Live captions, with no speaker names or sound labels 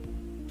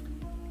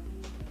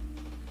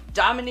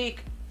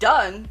Dominique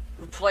Dunn,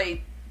 who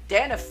played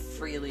Dana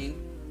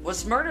Freeling,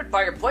 was murdered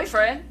by her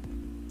boyfriend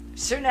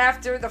soon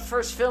after the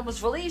first film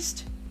was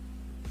released.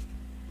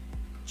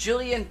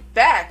 Julian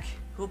Beck,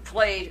 who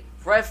played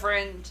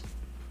Reverend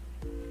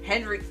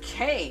Henry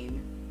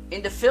Kane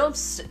in the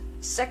film's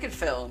second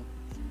film,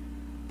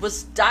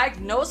 was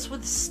diagnosed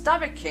with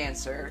stomach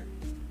cancer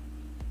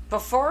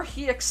before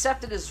he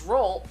accepted his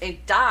role and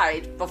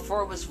died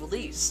before it was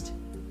released.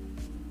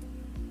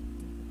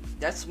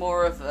 That's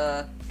more of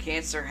a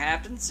cancer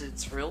happens,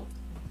 it's real.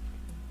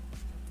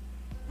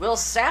 Will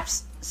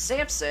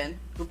Sampson,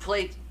 who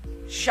played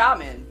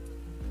Shaman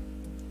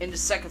in the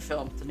second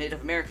film, The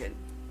Native American,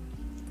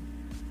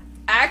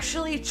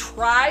 actually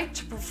tried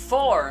to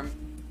perform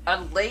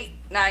a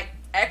late-night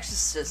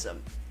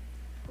exorcism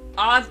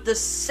on the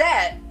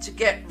set to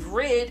get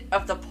rid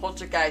of the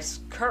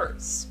poltergeist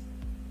curse,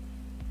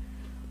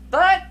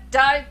 but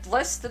died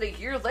less than a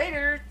year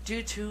later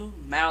due to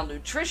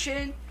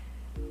malnutrition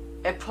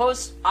and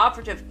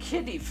post-operative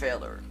kidney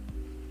failure.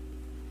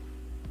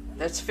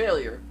 That's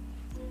failure.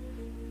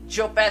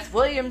 JoBeth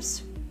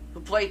Williams, who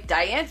played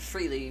Diane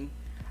Freeling,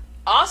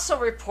 also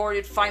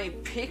reported finding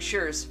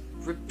pictures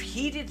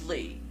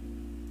repeatedly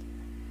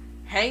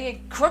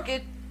hanging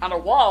crooked on the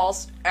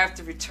walls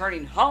after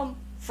returning home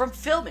from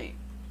filming.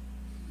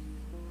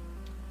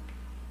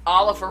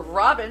 Oliver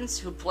Robbins,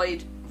 who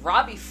played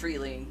Robbie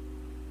Freeling,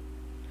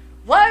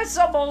 was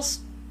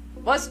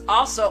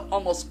also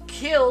almost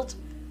killed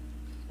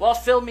while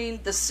filming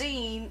the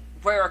scene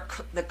where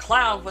the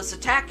clown was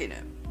attacking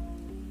him,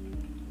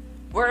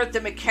 where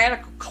the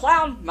mechanical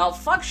clown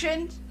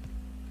malfunctioned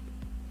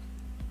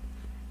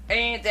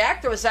and the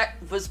actor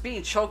was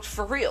being choked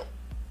for real.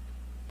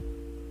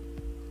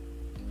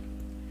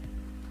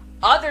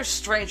 Other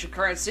strange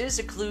occurrences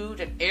include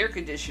an air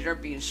conditioner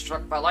being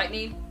struck by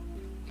lightning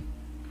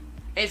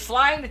and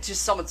flying into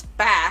someone's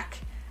back.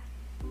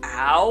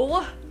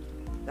 Ow!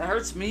 That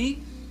hurts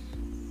me.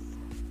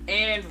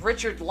 And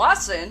Richard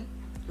Lawson,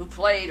 who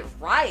played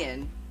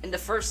Ryan in the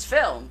first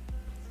film,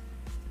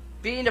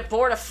 being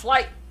aboard a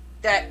flight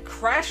that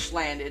crash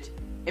landed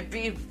and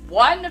being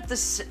one of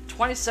the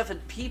 27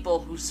 people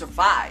who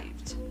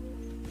survived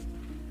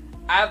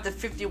out of the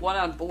 51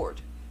 on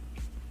board.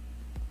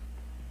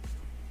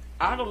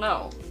 I don't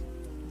know.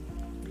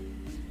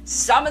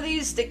 Some of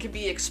these, they can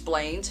be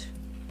explained.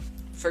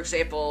 For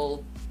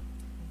example,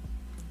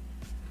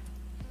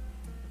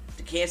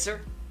 the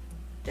cancer,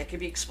 that can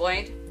be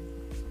explained.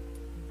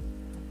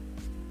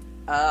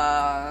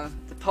 The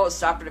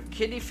post-operative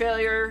kidney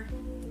failure,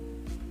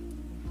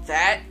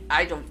 that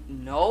I don't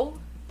know.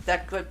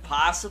 That could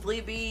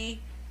possibly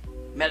be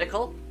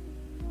medical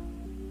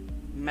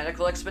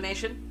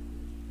explanation.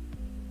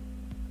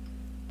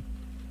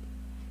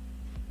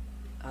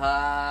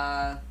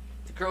 The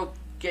girl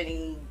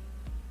getting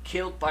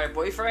killed by her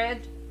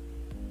boyfriend.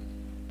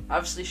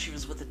 Obviously, she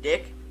was with a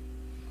dick.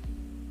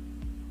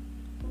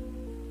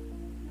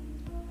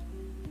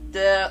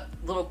 The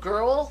little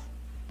girl.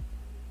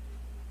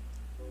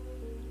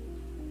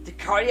 The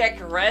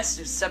cardiac arrest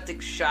and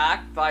septic shock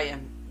by a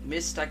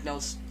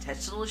misdiagnosed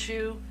intestinal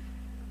issue.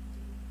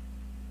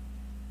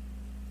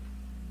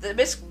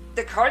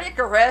 The cardiac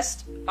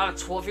arrest on a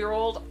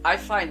 12-year-old, I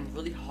find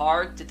really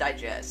hard to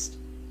digest.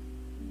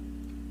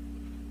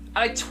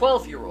 On a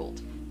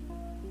 12-year-old.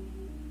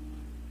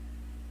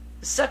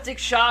 The septic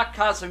shock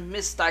caused a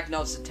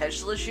misdiagnosed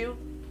intestinal issue.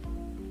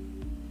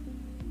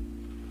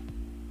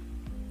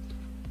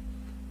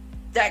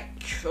 That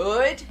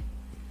could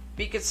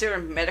be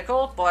considered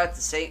medical, but at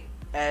the same,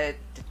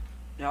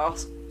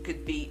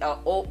 could be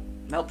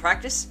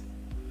malpractice.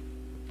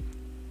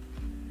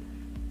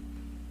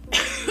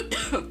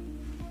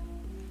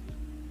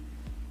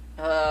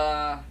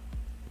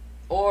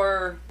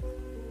 Or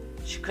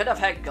she could have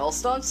had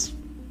gallstones.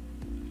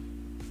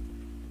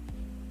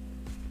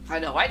 I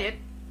know I did.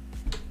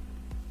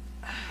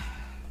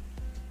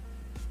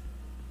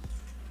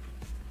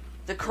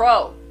 The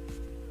Crow,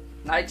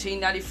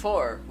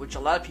 1994, which a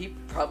lot of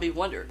people probably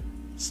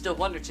still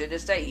wonder to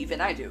this day,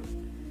 even I do.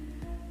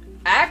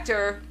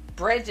 Actor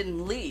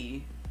Brandon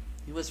Lee,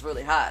 he was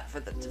really hot for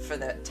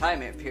that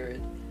time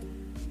period,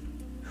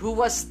 who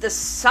was the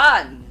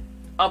son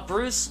of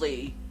Bruce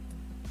Lee.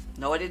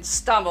 No, I didn't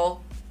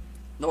stumble,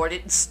 nor I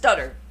didn't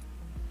stutter.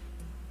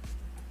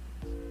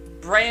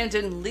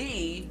 Brandon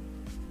Lee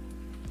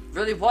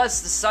really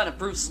was the son of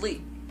Bruce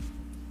Lee.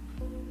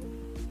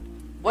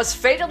 Was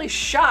fatally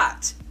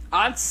shot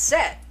on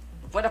set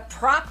when a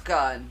prop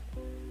gun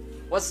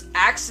was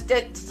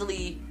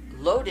accidentally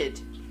loaded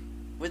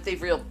with a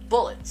real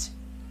bullet,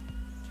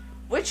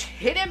 which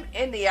hit him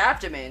in the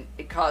abdomen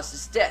and caused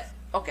his death.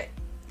 Okay,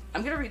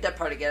 I'm gonna read that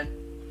part again.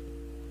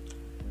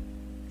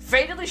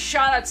 Fatally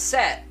shot on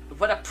set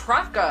when a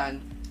prop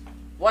gun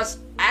was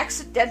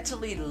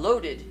accidentally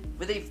loaded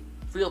with a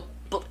real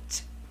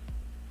bullet.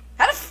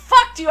 How the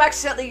fuck do you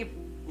accidentally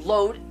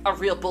load a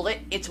real bullet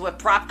into a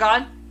prop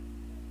gun?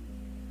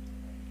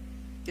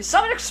 Can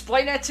someone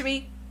explain that to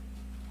me?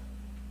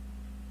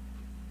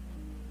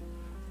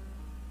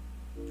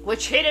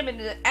 which hit him in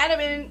the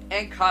abdomen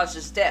and caused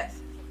his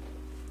death.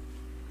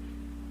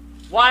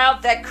 While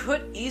that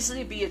could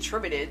easily be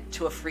attributed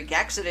to a freak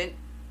accident,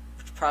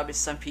 which probably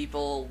some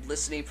people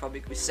listening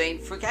probably could be saying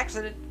freak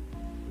accident,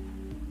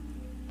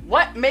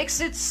 what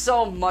makes it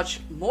so much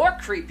more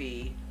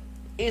creepy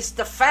is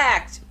the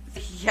fact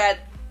that he had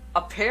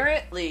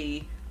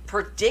apparently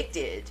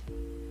predicted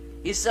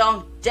his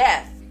own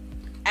death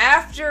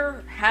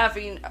after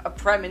having a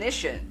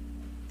premonition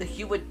that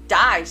he would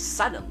die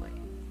suddenly.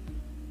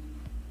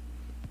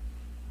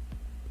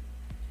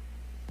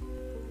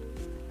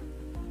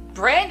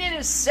 Brandon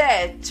is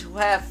said to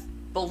have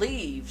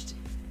believed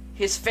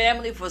his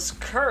family was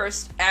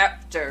cursed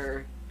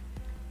after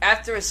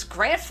his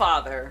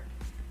grandfather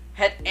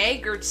had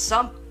angered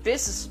some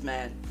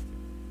businessmen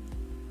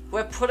who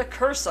had put a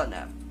curse on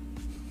them.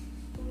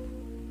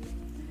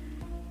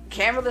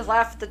 Can't really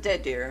laugh at the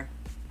dead deer.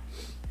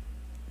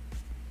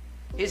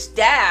 His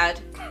dad,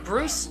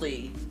 Bruce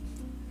Lee,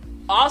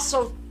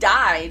 also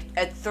died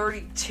at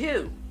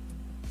 32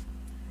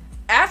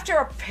 after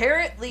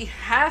apparently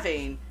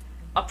having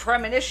a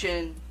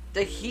premonition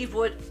that he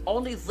would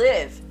only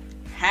live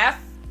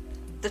half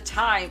the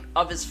time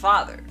of his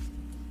father,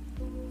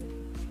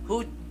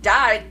 who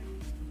died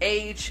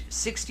age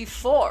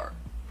 64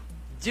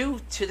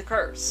 due to the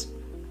curse.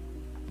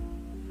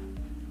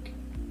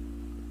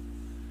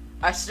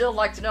 I still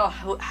like to know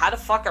how the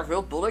fuck a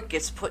real bullet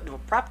gets put into a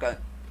prop gun.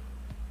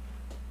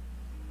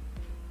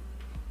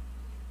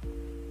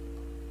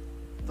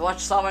 Watch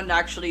someone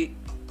actually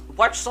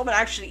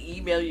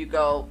email you,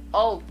 go,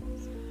 oh,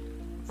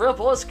 real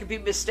bullets can be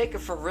mistaken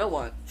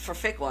for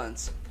fake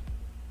ones.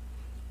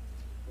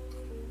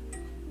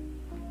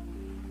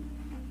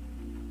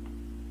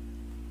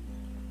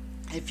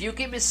 If you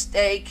can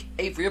mistake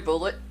a real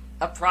bullet,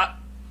 a prop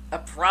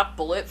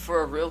bullet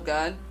for a real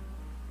gun,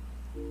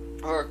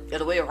 or the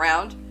other way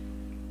around,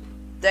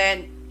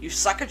 then you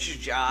suck at your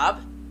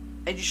job,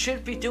 and you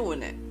shouldn't be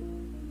doing it.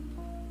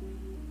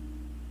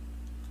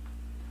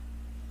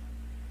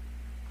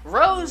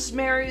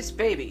 Rosemary's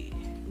Baby,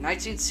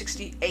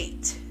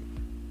 1968.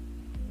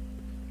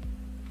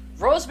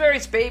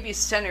 Rosemary's Baby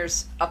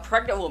centers a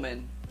pregnant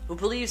woman who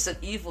believes an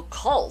evil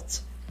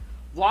cult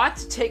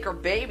wants to take her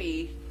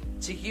baby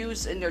to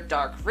use in their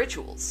dark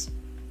rituals.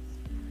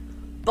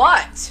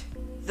 But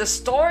the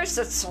stories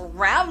that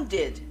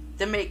surrounded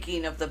the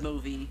making of the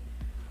movie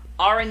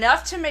are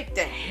enough to make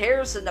the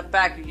hairs in the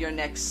back of your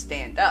neck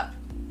stand up.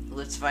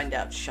 Let's find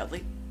out, shall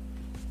we?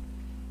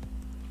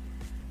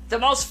 The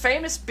most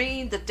famous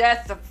being the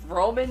death of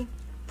Roman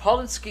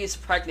Polanski's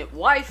pregnant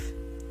wife,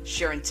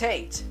 Sharon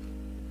Tate,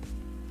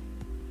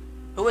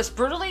 who was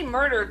brutally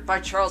murdered by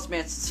Charles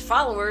Manson's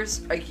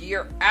followers a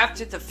year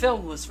after the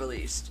film was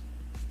released.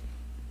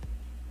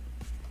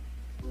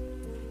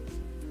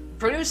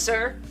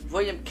 Producer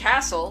William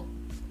Castle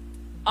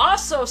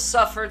also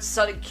suffered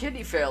sudden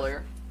kidney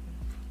failure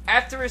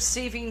after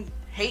receiving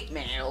hate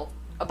mail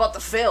about the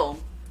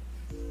film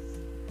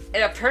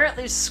and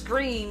apparently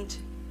screamed,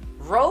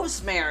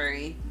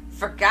 "Rosemary,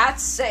 for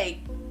God's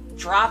sake,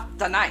 drop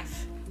the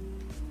knife."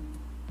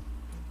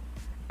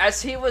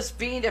 As he was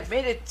being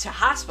admitted to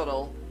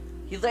hospital,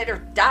 he later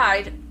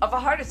died of a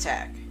heart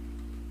attack.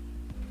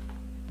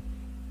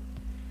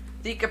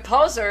 The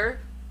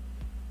composer,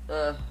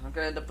 I'm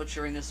gonna end up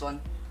butchering this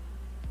one,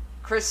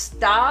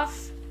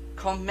 Christophe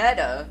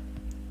Comeda,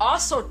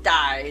 also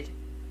died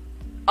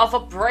of a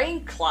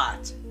brain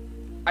clot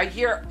a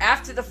year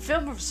after the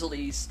film was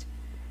released,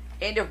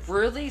 in a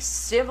really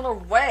similar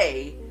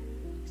way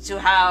to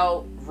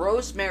how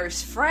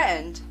Rosemary's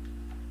friend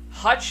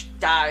Hutch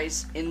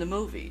dies in the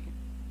movie.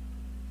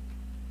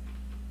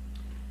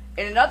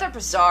 In another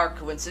bizarre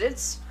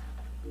coincidence,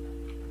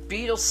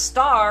 Beatles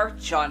star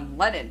John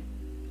Lennon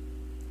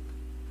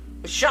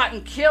was shot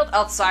and killed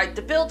outside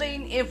the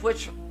building in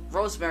which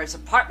Rosemary's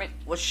apartment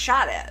was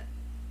shot at.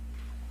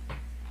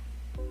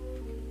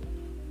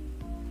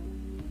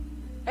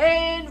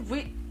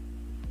 And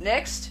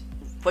next,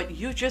 what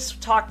you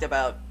just talked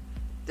about,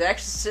 The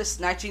Exorcist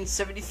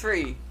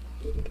 1973.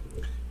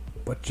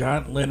 But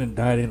John Lennon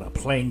died in a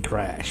plane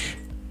crash.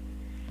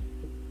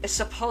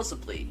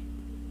 Supposedly.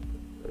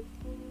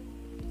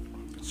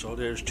 So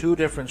there's two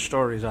different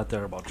stories out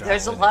there about John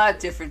There's Lennon. a lot of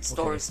different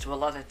stories to a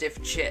lot of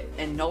different shit,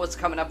 and no one's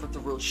coming up with the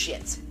real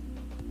shit.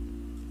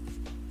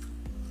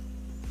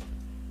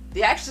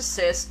 The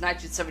Exorcist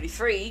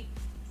 1973,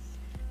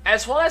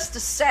 as well as the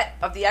set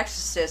of The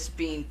Exorcist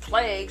being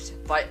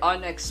plagued by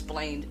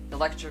unexplained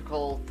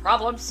electrical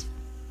problems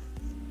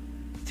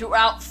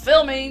throughout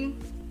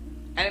filming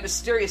and a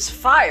mysterious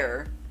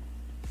fire,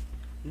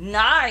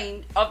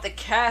 9 of the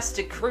cast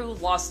and crew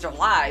lost their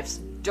lives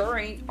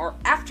during or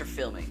after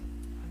filming.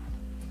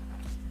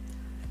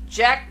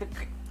 Jack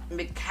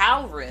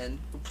McCowran,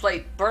 who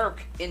played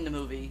Burke in the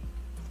movie,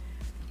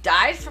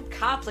 died from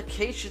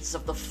complications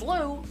of the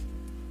flu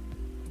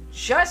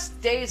just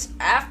days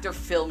after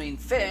filming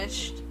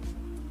finished,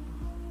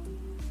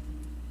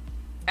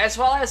 as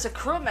well as a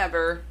crew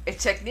member and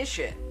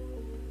technician,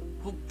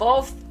 who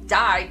both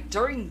died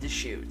during the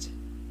shoot.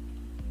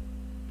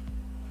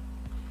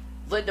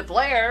 Linda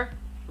Blair,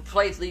 who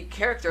played lead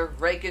character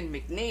Reagan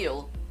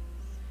McNeil,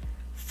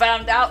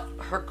 found out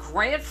her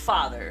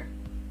grandfather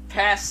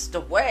passed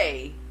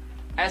away,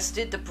 as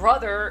did the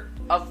brother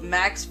of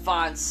Max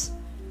von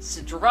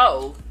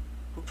Sydow,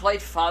 who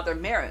played Father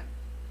Merrin.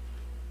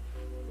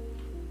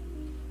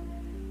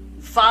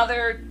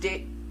 Father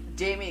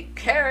Damien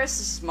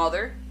Karras'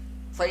 mother,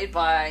 played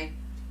by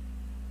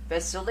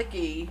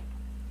Vasiliki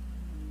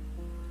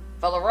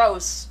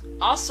Valeros,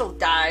 also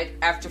died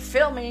after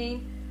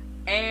filming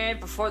and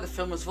before the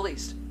film was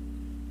released.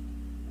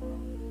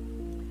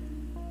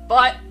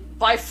 But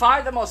by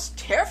far the most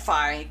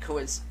terrifying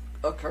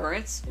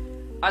occurrence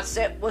on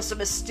set was a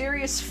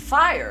mysterious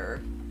fire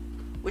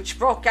which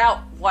broke out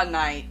one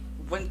night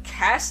when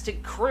cast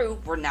and crew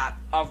were not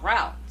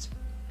around.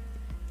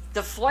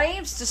 The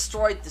flames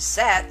destroyed the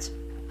set,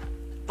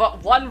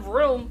 but one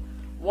room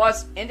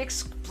was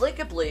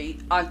inexplicably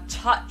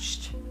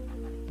untouched.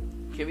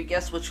 Can we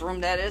guess which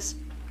room that is?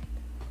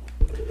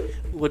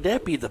 Would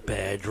that be the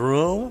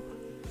bedroom?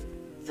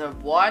 The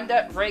one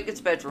that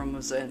Reagan's bedroom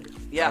was in.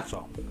 Yeah. That's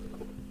all.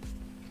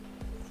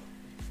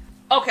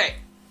 Okay.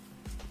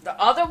 The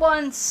other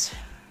ones,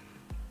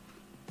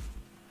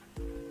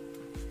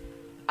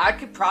 I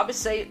could probably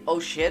say, oh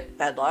shit,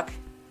 bad luck.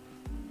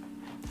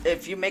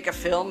 If you make a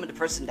film and the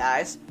person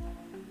dies.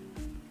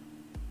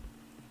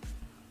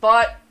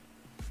 But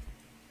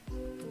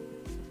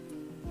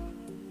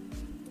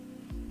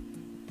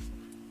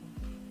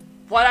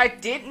what I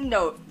did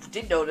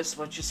notice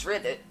when I just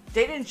read it,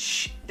 they didn't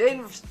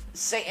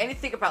say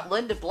anything about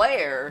Linda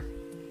Blair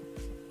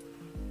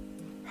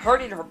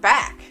hurting her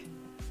back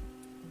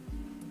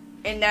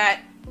in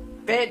that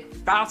bed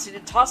bouncing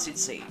and tossing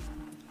scene,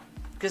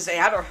 because they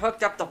had her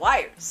hooked up to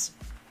wires.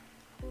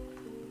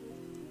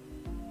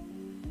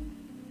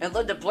 And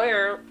Linda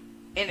Blair,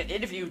 in an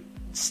interview,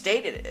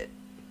 stated it.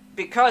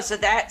 Because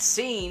of that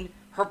scene,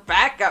 her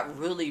back got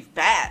really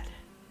bad.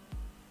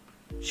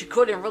 She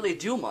couldn't really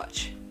do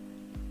much.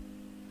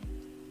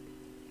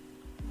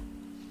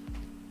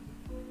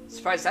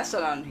 Surprised that's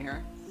not on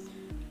here.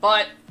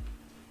 But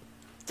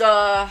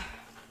the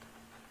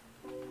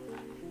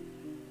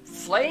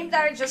flame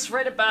that I just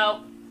read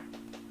about,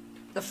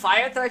 the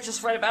fire that I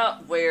just read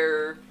about,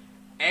 where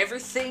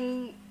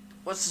everything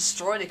was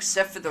destroyed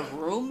except for the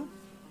room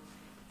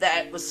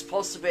that was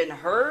supposed to have been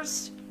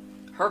hers,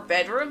 her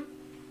bedroom,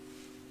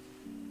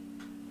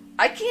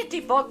 I can't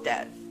debunk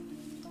that.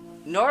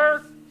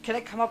 Nor can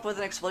I come up with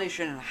an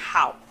explanation on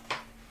how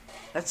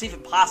that's even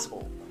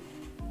possible.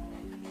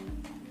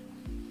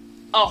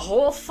 A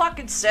whole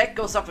fucking set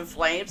goes up in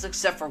flames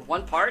except for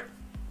one part?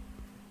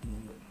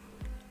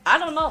 I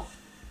don't know.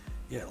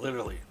 Yeah,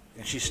 literally.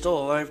 And she's still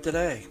alive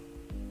today.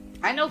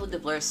 I know Linda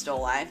Blair's still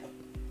alive.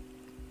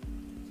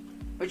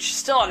 But she's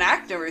still an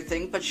actor and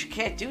everything, but she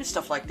can't do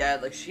stuff like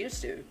that like she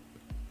used to.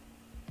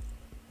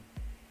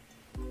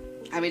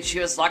 I mean, she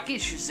was lucky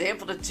she was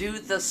able to do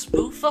the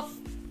spoof of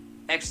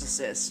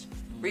Exorcist,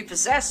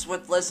 Repossessed,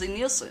 with Leslie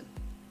Nielsen.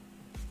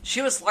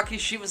 She was lucky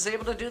she was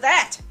able to do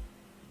that.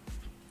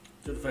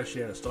 Due to the fact she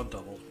had a stunt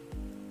double.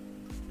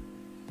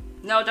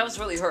 No, that was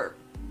really her.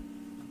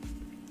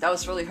 That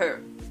was really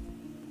her.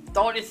 The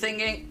only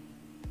thing ain't,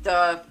 due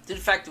to the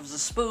fact it was a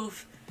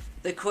spoof,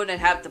 they couldn't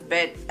have the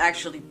bed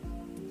actually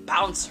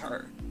bounce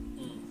her.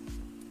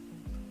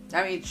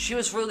 I mean, she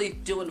was really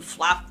doing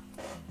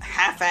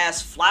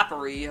half-ass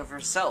flappery of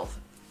herself.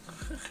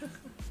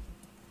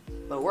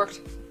 But it worked.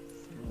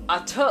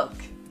 Atuk.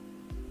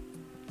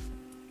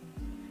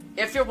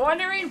 If you're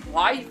wondering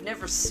why you've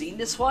never seen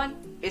this one,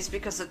 it's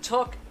because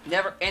Atuk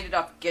never ended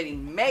up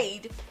getting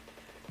made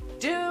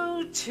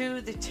due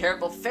to the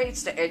terrible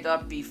fates that ended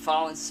up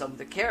befalling some of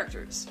the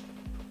characters.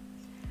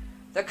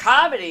 The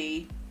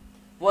comedy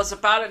was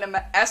about an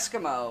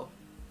Eskimo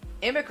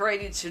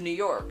immigrating to New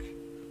York.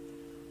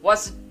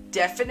 Was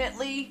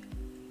definitely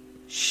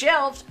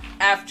shelved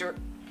after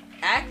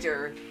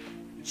actor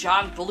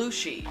John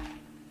Belushi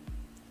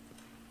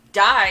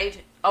died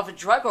of a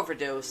drug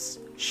overdose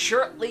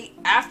shortly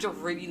after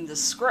reading the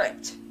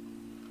script.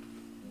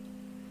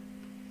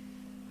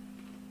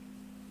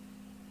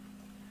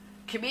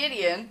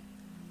 Comedian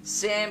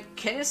Sam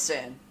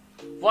Kinison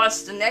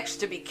was the next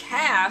to be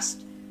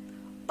cast,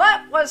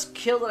 but was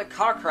killed in a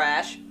car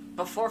crash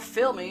before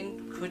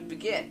filming could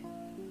begin.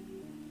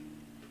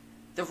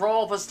 The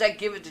role was then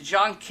given to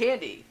John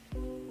Candy,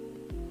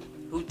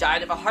 who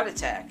died of a heart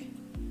attack,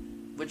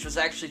 which was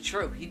actually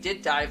true. He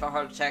did die of a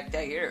heart attack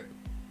that year.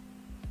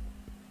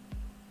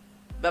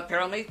 But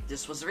apparently,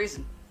 this was the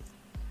reason.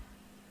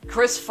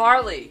 Chris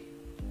Farley.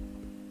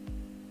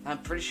 I'm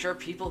pretty sure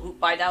people who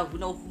by now who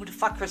know who the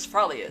fuck Chris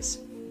Farley is.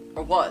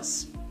 Or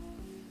was.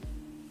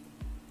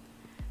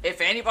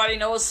 If anybody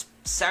knows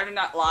Saturday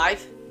Night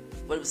Live,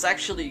 but it was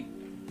actually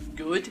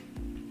good,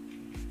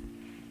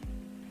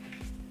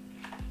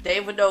 they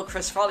would know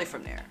Chris Farley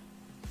from there.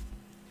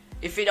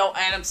 If you know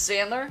Adam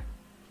Sandler,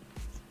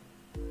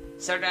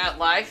 Saturday Night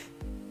Live,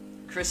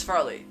 Chris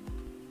Farley.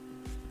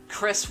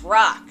 Chris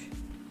Rock.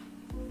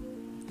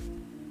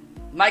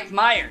 Mike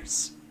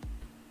Myers.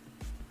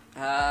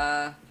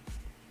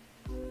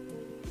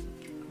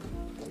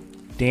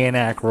 Dan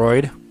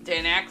Aykroyd,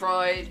 Dan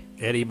Aykroyd.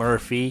 Eddie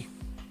Murphy.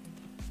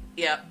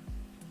 Yep.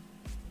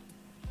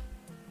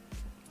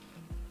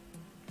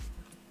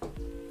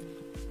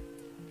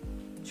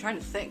 Trying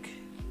to think.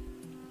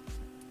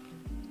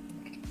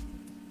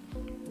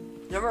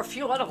 There were a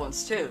few other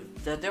ones too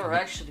that they were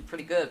actually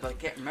pretty good, but I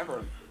can't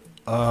remember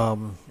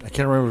them. I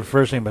can't remember his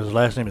first name, but his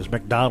last name is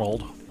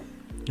McDonald.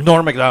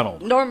 Norm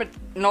McDonald.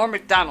 Norm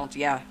Macdonald,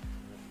 yeah.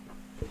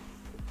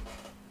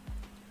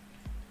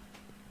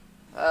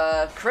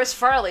 Chris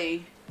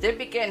Farley did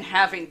begin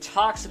having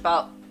talks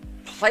about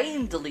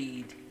playing the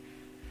lead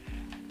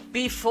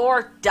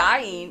before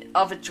dying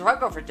of a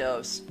drug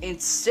overdose in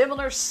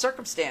similar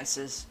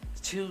circumstances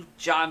to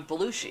John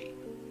Belushi.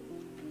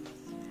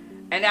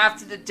 And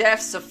after the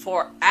deaths of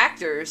 4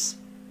 actors,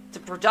 the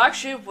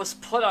production was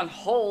put on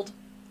hold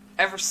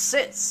ever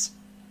since.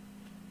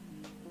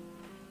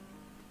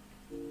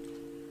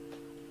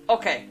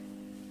 Okay.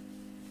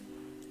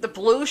 The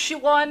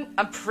Belushi one,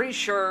 I'm pretty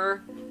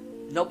sure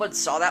nobody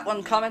saw that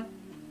one coming.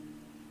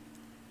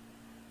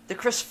 The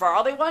Chris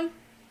Farley one,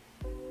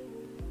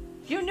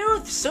 you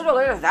knew sooner or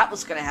later that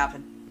was going to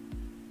happen.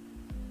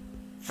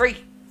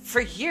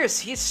 For years,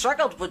 he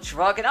struggled with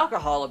drug and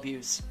alcohol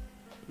abuse.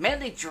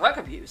 Mainly drug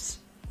abuse.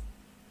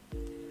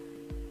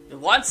 In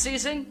one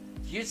season,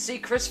 you'd see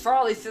Chris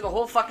Farley through the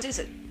whole fucking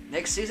season.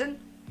 Next season,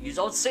 you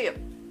don't see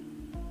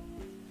him.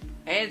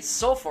 And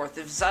so forth.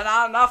 It was an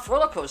on and off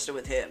roller coaster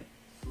with him.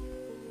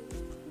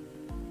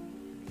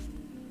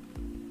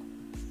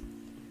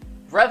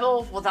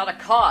 Rebel Without a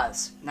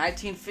Cause,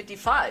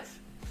 1955.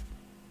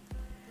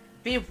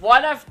 Be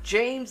one of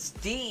James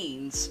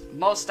Dean's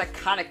most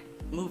iconic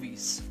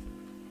movies.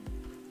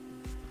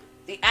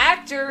 The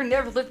actor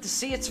never lived to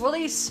see its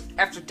release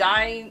after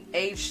dying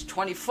aged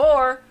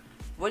 24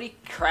 when he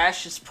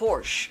crashed his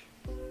Porsche.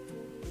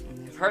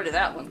 You've heard of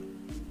that one.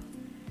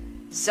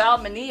 Sal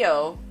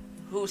Mineo,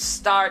 who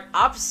starred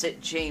opposite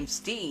James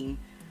Dean,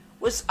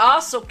 was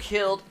also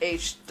killed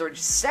aged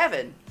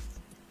 37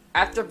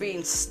 after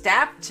being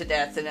stabbed to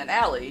death in an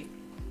alley.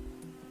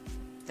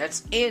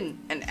 That's in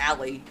an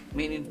alley,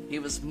 meaning he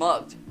was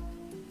mugged.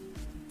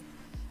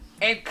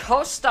 And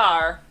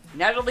co-star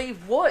Natalie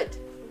Wood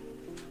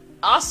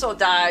also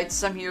died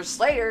some years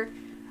later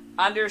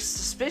under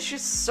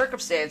suspicious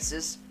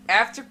circumstances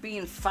after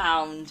being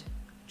found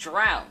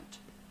drowned.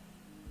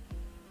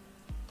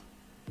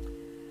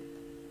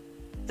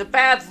 The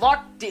bad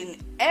luck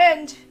didn't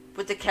end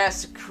with the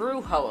cast and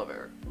crew,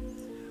 however.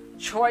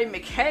 Troy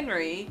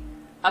McHenry,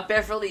 a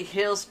Beverly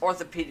Hills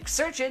orthopedic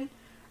surgeon,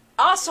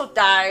 also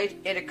died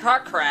in a car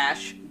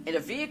crash in a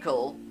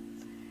vehicle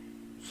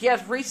he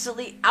had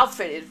recently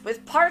outfitted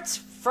with parts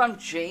from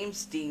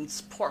James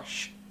Dean's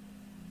Porsche.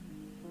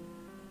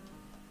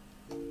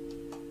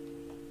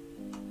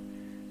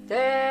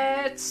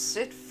 That's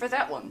it for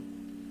that one.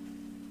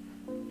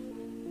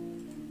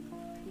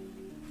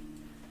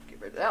 Get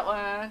rid of that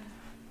one.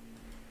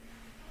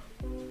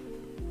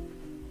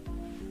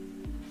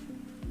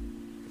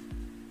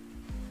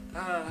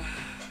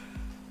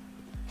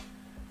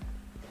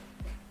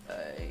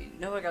 I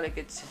know I gotta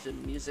get to the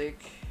music.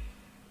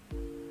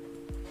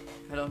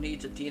 I don't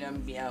need to Dina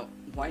meow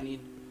whining.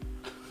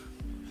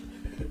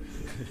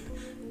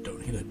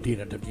 Don't need a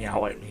Dina to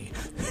meow at me.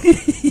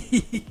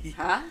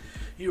 Huh?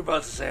 You were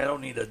about to say I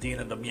don't need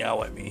Adina to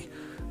meow at me.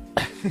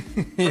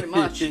 Pretty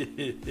much.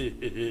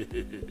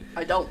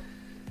 I don't.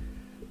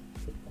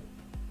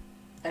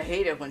 I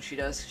hate it when she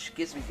does. She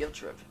gives me guilt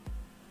trip.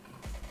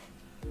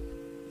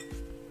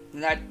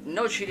 And I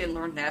know she didn't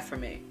learn that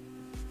from me.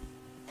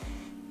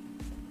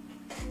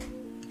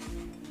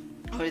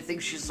 Only thing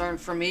she's learned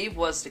from me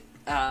was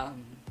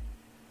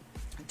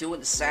doing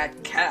the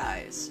sad cat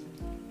eyes,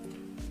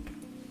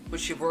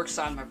 which she works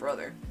on my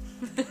brother.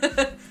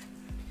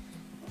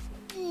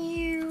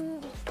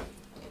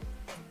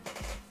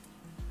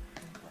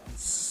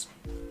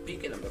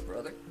 Speaking of my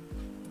brother,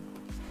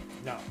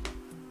 No.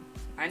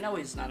 I know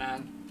he's not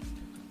on.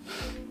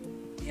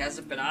 He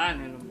hasn't been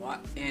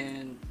on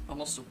in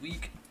almost a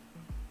week.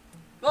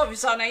 Well,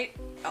 he's on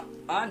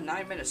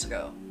 9 minutes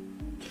ago.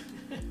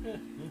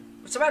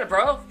 What's the matter,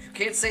 bro? You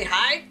can't say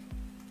hi?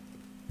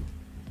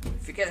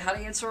 Forget how to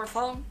answer her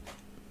phone?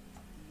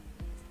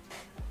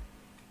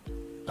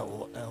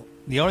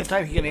 The only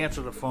time he can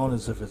answer the phone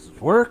is if it's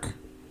work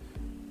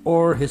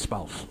or his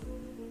spouse.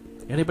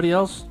 Anybody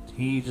else,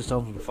 he just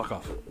tells him to fuck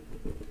off.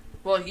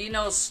 Well, he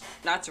knows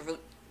not to really...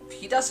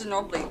 He doesn't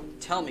normally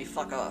tell me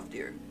fuck off,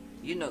 dear.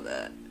 You know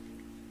that.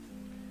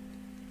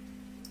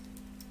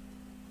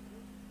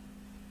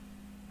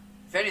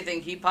 If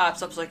anything, he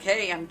pops up like,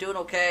 hey, I'm doing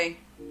okay.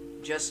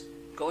 Just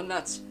going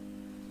nuts.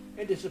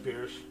 It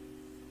disappears.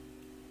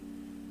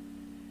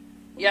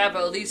 Yeah,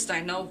 but at least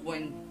I know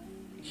when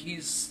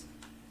he's...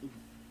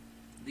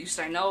 At least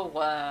I know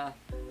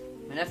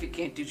my nephew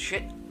can't do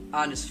shit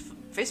on his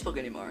Facebook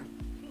anymore.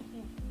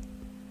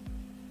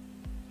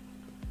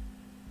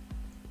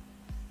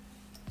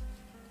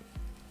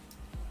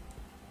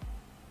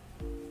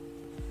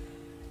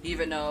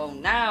 Even though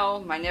now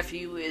my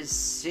nephew is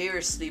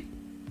seriously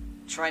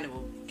trying to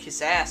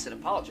kiss ass and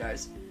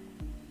apologize.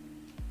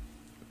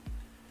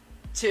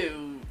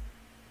 to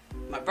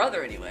my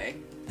brother anyway.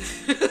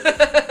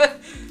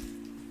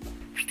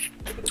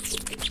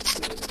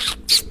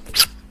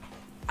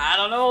 I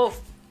don't know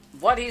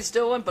what he's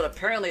doing, but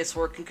apparently it's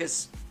working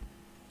because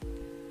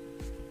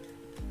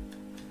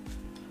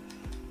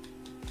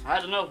I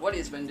don't know what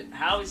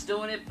how he's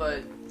doing it,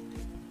 but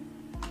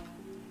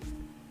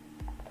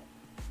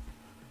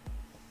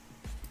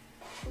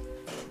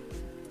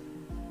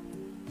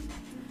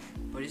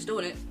he's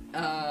doing it.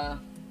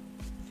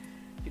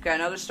 You got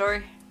another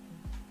story?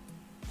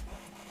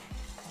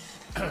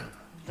 I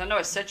know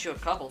I sent you a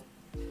couple.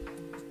 I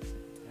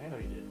know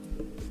you did.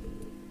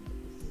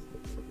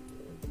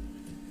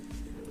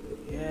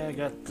 Yeah, I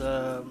got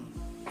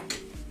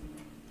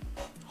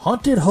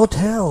haunted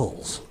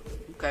hotels.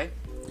 Okay.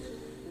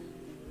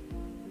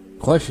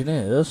 Question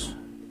is,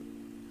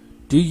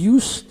 do you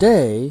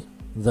stay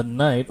the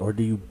night, or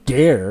do you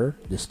dare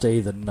to stay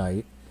the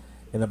night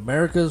in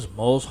America's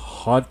most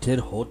haunted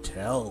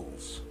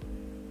hotels?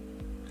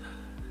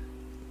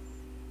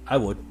 I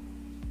would.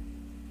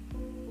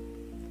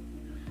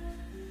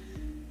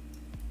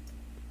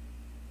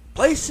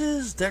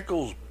 Places that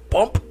goes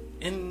bump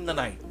in the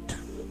night.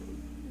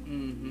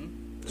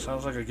 Mm-hmm.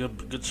 Sounds like a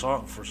good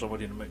song for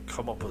somebody to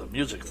come up with a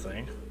music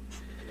thing.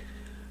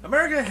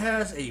 America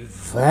has a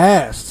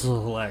vast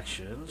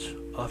selection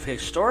of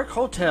historic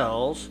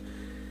hotels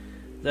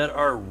that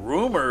are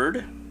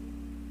rumored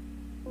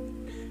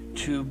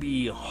to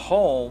be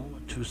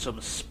home to some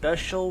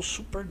special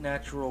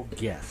supernatural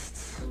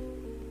guests.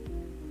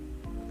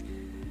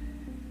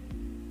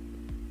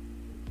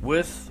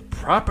 With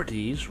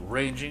properties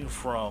ranging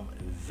from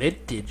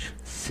vintage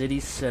city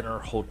center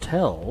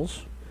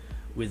hotels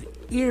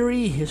with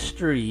eerie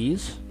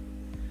histories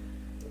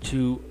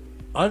to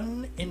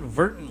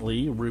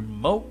inadvertently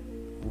remote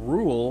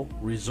rural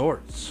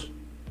resorts.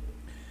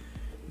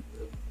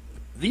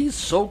 These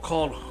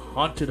so-called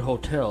haunted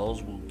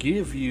hotels will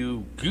give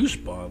you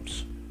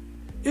goosebumps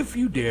if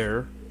you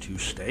dare to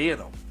stay in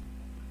them.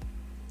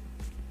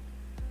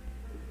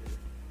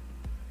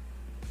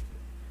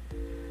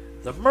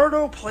 The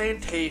Myrtle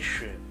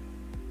Plantation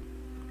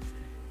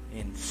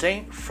in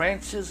St.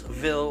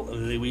 Francisville,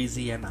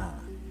 Louisiana.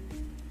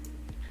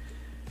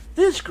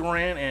 This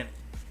grand and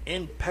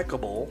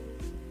impeccable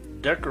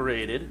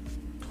decorated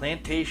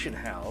plantation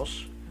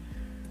house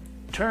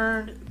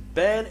turned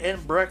bed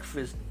and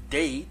breakfast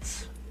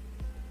dates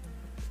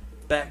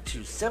back to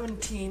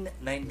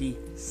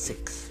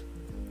 1796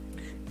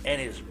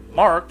 and is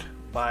marked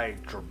by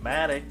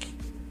dramatic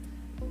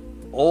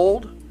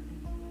old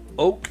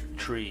oak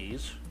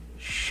trees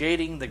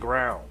shading the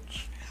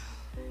grounds,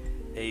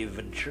 a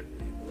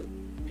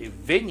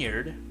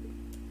vineyard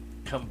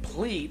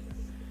complete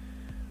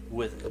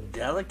with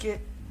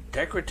delicate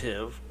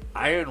decorative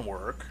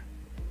ironwork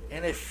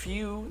and a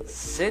few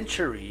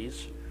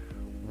centuries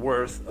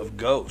worth of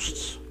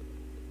ghosts.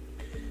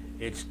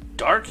 Its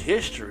dark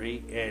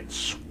history and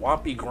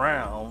swampy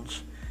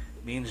grounds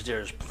means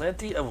there's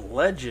plenty of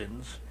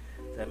legends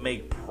that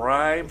make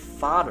prime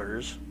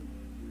fodders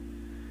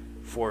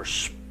for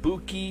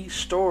spooky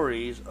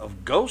stories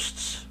of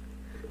ghosts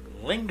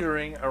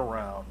lingering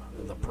around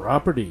the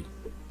property.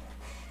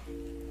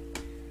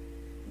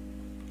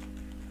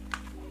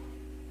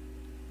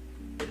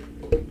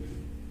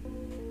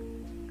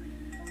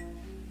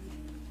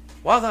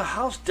 While the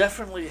house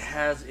definitely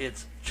has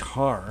its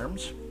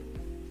charms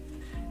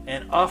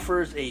and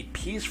offers a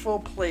peaceful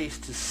place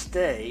to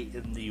stay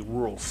in the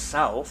rural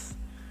South,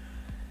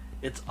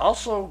 it's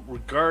also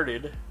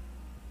regarded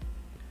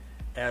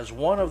as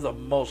one of the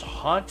most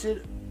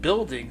haunted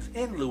buildings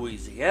in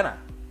Louisiana.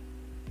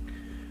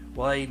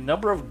 While a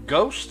number of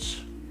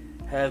ghosts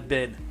have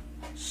been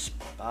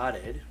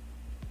spotted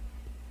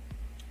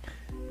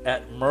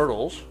at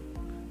Myrtle's,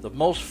 the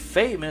most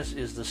famous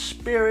is the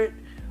spirit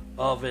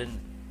of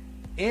an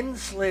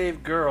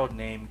enslaved girl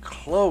named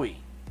Chloe,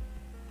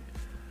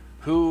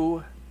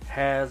 who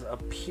has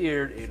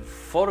appeared in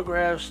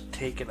photographs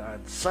taken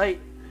on site.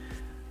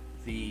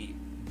 The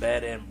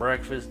bed and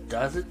breakfast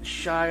doesn't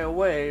shy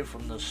away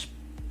from the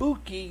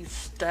spooky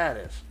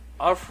status,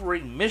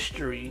 offering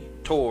mystery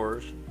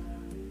tours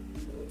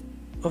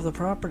of the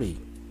property.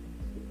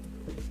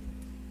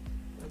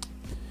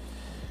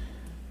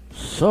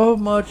 So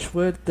much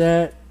with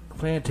that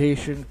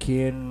plantation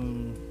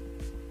can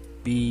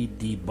be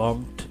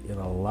debunked in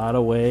a lot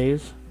of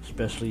ways,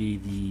 especially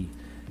the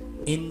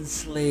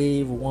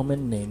enslaved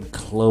woman named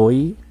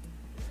Chloe,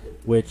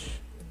 which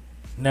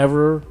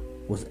never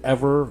was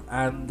ever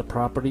on the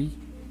property.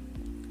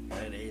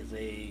 That is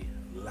a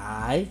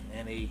lie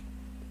and a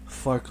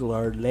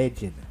folklore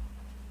legend.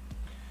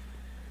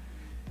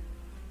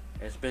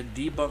 It's been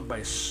debunked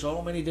by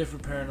so many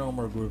different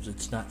paranormal groups,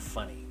 it's not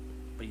funny.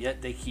 But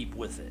yet they keep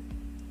with it.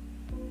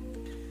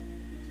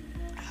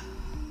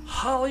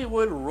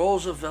 Hollywood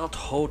Roosevelt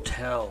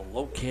Hotel,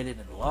 located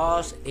in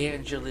Los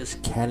Angeles,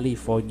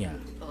 California.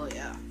 Oh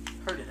yeah,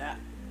 heard of that.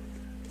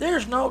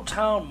 There's no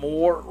town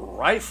more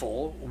rife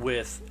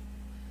with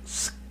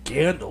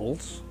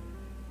scandals,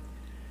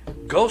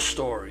 ghost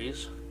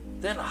stories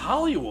than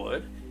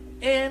Hollywood,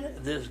 And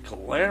this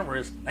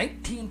glamorous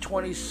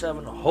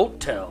 1927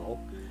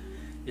 hotel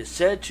is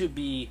said to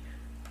be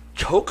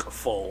chock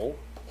full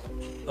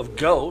of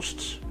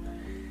ghosts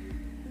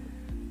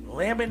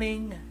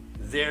lamenting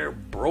their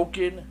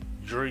broken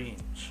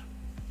dreams.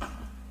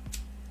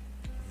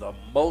 The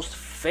most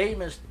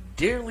famous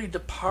dearly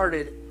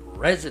departed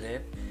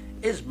resident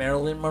is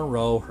Marilyn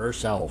Monroe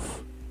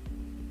herself,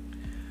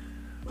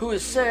 who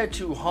is said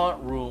to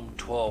haunt room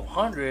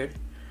 1200,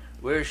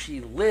 where she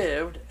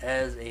lived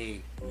as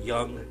a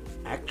young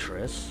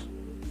actress,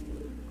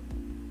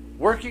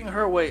 working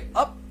her way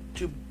up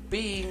to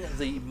being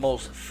the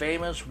most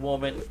famous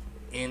woman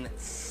in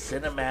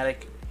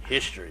cinematic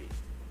history.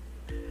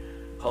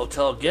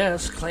 Hotel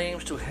guests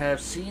claims to have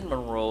seen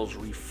Monroe's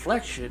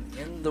reflection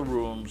in the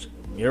room's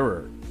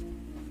mirror.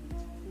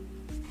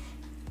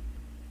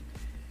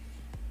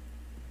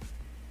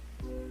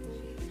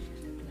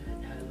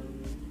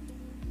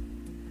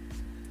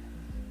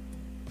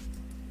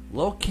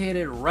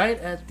 Located right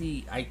at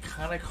the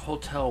iconic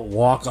Hotel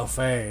Walk of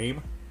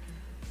Fame,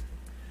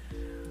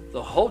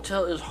 the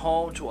hotel is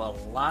home to a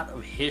lot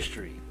of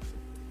history,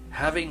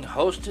 having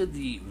hosted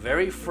the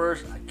very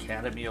first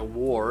Academy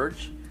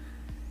Awards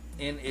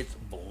in its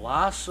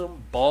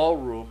Blossom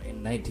Ballroom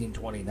in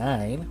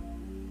 1929.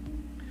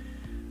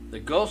 The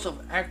ghost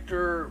of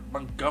actor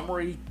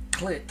Montgomery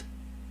Clint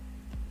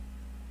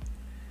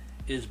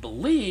is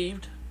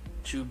believed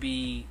to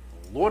be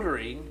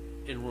loitering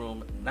in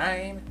room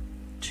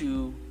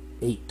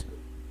 928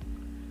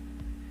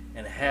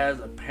 and has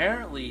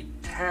apparently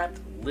tapped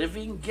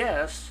living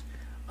guests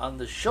on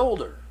the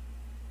shoulder.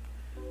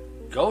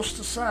 Ghost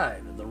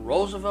aside, the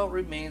Roosevelt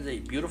remains a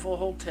beautiful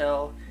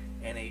hotel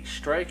and a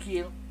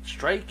striking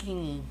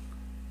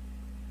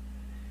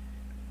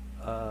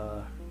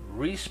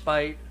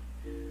respite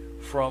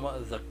from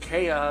the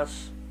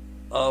chaos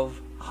of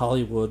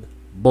Hollywood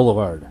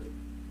Boulevard.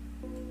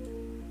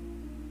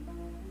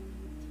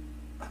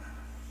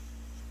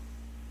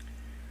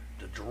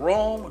 The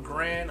Jerome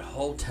Grand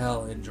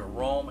Hotel in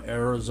Jerome,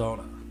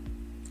 Arizona.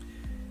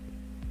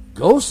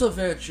 Ghost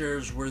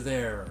Adventures were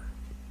there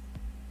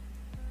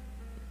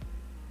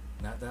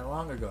not that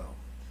long ago.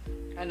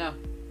 I know.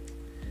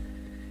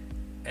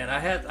 And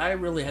I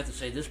really have to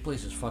say, this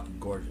place is fucking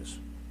gorgeous.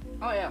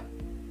 Oh, yeah.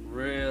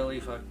 Really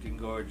fucking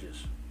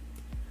gorgeous.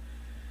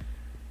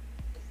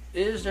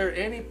 Is there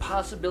any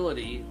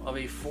possibility of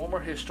a former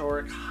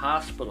historic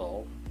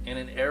hospital in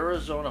an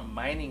Arizona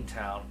mining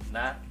town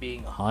not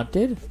being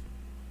haunted?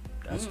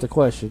 That's the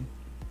question.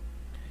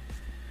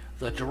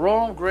 The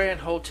Jerome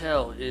Grand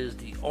Hotel is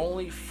the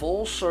only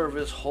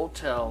full-service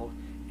hotel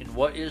in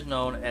what is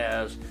known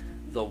as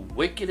the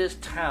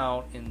wickedest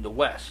town in the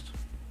West,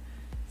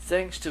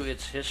 thanks to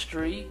its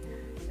history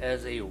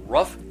as a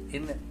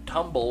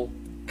rough-and-tumble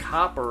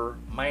copper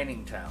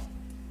mining town.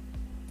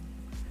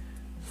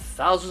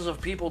 Thousands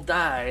of people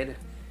died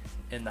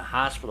in the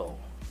hospital,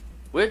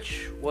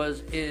 which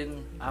was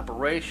in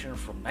operation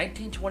from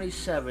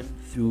 1927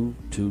 through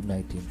to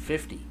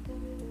 1950.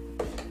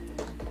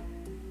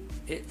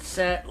 It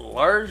sat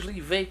largely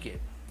vacant,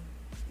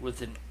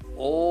 with an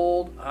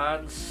old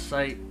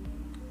on-site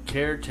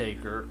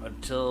caretaker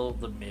until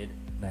the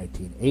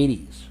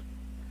mid-1980s,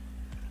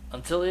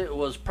 until it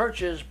was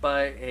purchased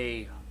by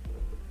a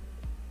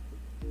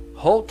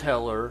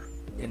hoteler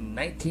in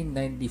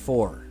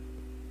 1994.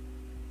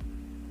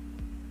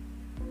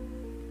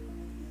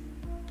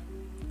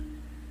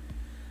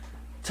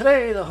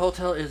 Today, the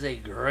hotel is a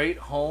great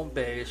home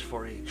base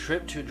for a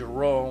trip to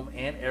Jerome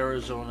and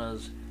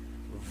Arizona's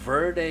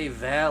Verde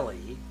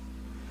Valley,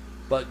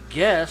 but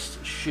guests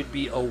should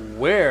be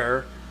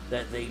aware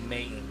that they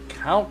may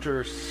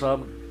encounter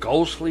some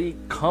ghostly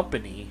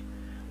company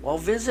while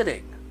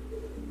visiting.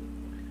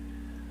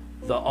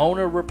 The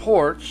owner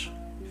reports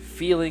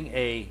feeling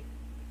a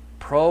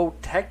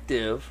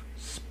protective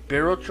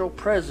spiritual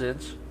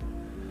presence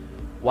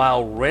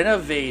while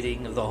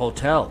renovating the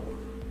hotel.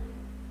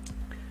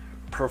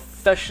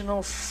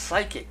 Professional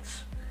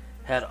psychics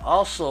had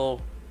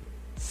also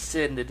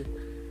cited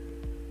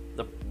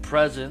the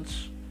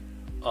presence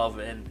of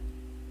an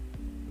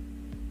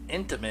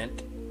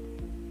intimate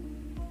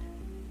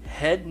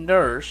head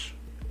nurse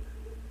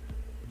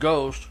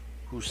ghost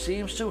who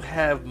seems to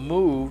have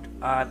moved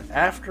on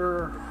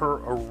after her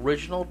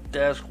original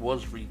desk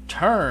was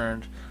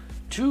returned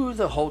to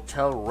the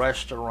hotel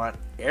restaurant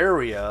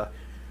area,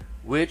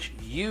 which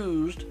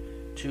used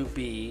to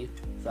be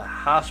the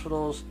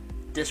hospital's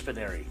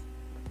dispensary.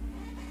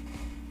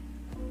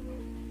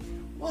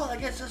 Well, I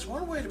guess that's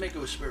one way to make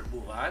a spirit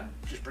move on.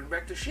 Just bring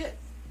back the shit.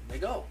 They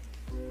go.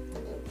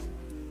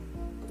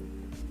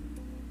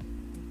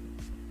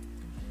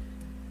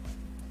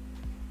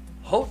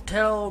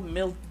 Hotel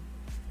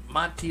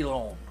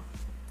Montillon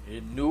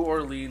in New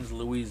Orleans,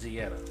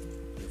 Louisiana.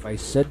 If I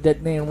said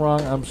that name wrong,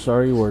 I'm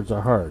sorry, words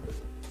are hard.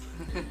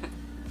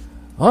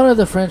 One of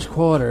the French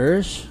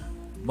Quarter's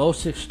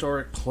most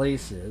historic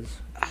places,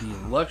 the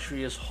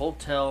luxurious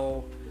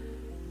Hotel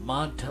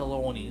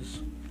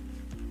Montillon's,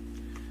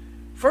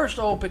 first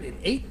opened in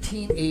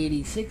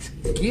 1886,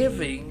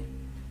 giving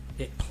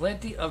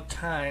plenty of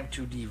time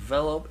to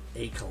develop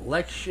a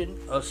collection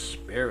of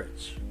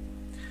spirits.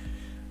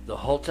 The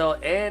hotel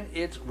and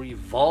its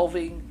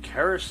revolving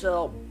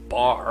carousel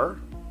bar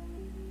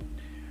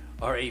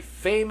are a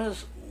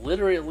famous,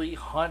 literally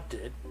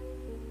haunted,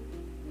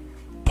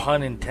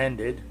 pun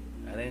intended,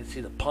 I didn't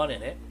see the pun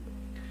in it,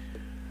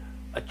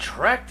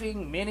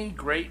 attracting many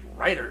great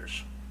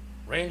writers,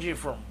 ranging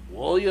from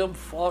William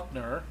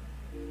Faulkner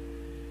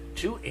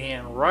to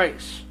Anne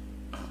Rice,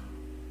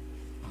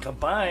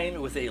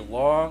 combined with a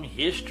long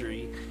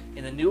history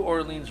in the New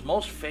Orleans'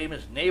 most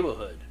famous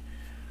neighborhood.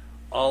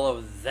 All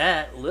of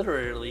that,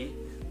 literally,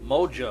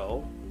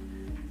 mojo,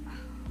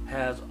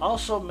 has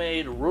also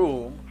made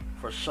room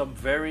for some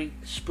very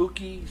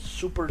spooky,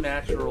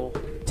 supernatural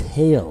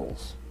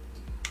tales.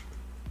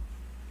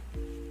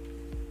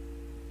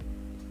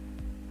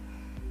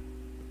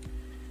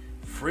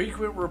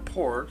 Frequent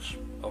reports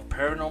of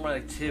paranormal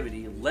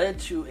activity led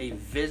to a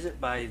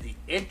visit by the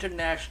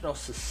International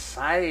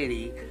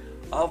Society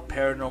of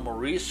Paranormal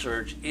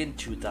Research in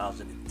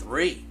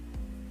 2003,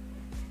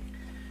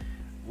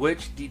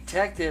 which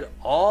detected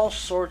all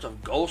sorts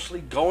of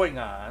ghostly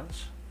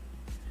going-ons,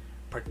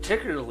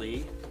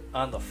 particularly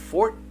on the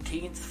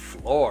 14th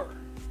floor,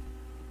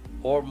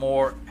 or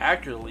more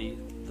accurately,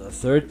 the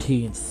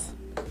 13th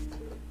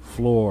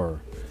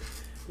floor,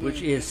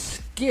 which is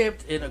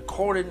skipped in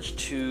accordance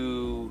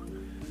to,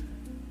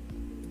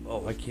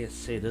 oh, I can't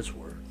say this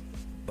word,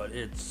 but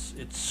it's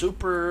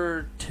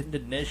super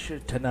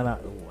tenacious.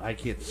 I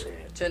can't say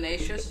it.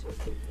 Tenacious?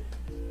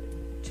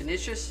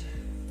 Tenacious?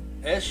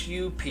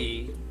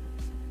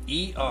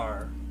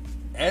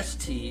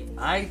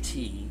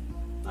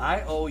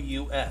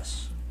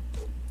 SUPERSTITIOUS.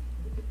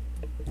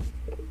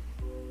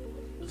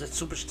 Is that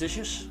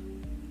superstitious?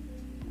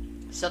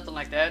 Something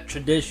like that.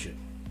 Tradition.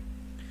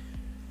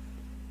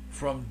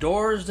 From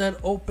doors that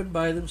open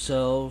by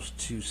themselves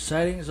to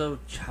sightings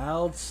of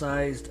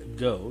child-sized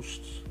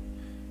ghosts,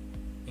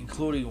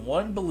 including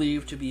one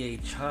believed to be a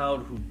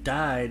child who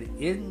died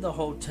in the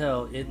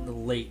hotel in the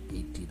late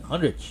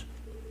 1800s.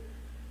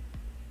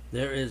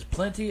 There is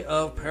plenty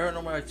of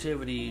paranormal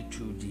activity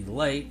to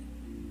delight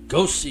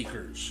ghost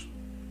seekers.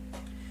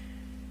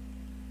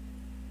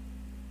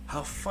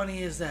 How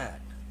funny is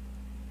that?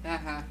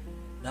 Uh-huh.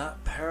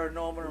 Not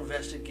paranormal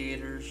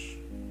investigators,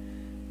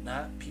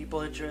 not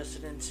people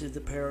interested into the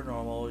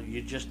paranormal.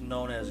 You're just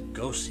known as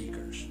ghost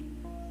seekers.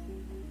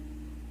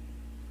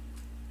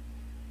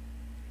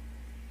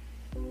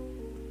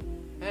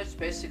 That's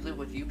basically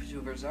what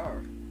YouTubers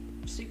are.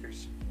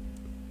 Seekers.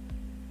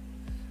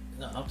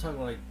 No, I'm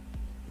talking like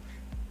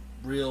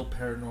real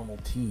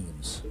paranormal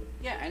teams.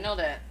 Yeah, I know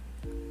that.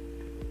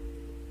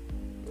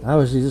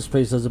 Obviously, this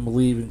place doesn't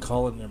believe in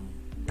calling them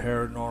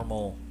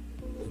paranormal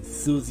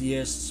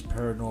enthusiasts,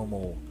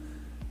 paranormal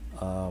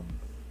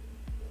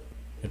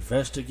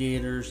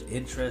investigators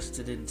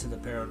interested into the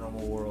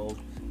paranormal world.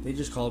 They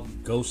just call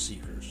them ghost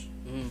seekers.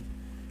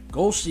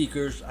 Ghost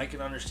seekers, I can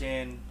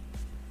understand,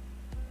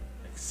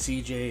 like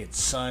CJ and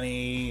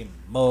Sonny and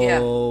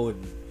Mo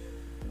and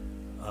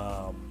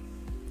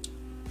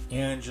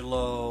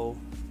Angelo,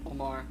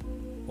 Omar,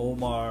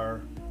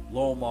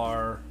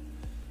 Lomar,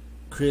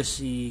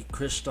 Chrissy,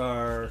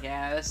 Christar.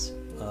 Gas.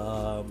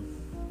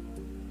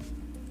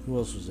 Who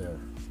else was there?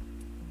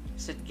 I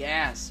said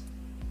Gas.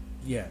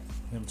 Yeah,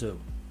 him too.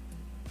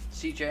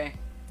 CJ. I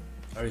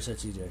already said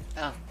CJ.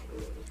 Oh.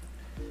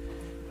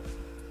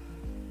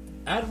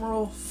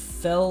 Admiral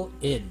Fell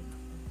In.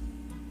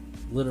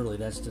 Literally,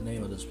 that's the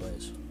name of this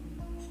place.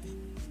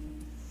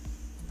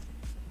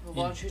 Well,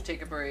 why don't you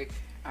take a break?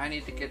 I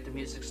need to get the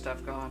music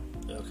stuff going.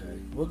 Okay,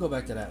 we'll go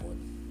back to that one.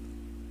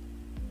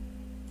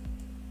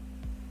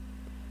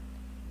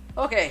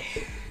 Okay.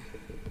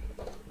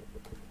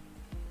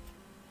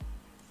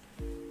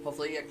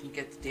 Hopefully I can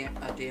get the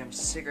damn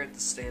cigarette to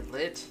stay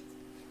lit.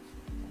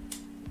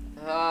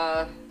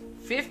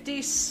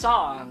 50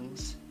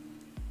 songs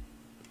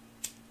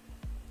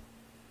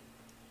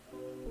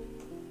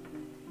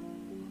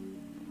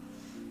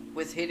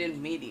with hidden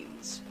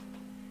meanings.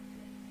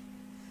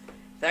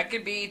 That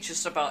could be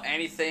just about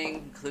anything,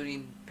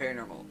 including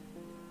paranormal.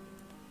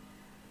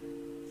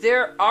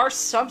 There are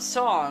some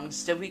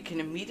songs that we can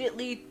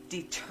immediately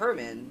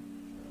determine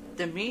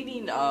the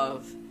meaning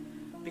of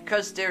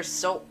because they're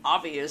so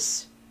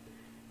obvious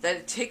that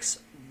it takes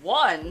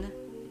one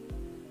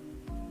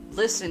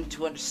listen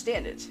to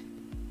understand it.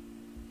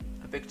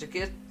 I beg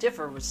to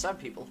differ with some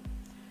people.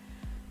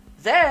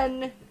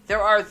 Then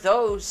there are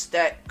those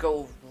that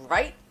go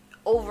right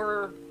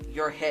over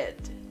your head.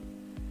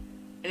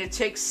 And it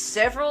takes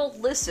several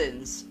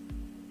listens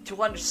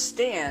to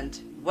understand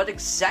what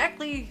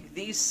exactly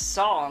these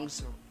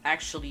songs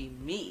actually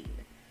mean.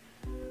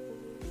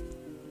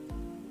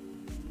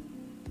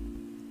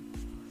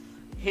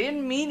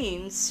 Hidden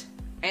meanings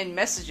and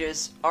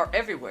messages are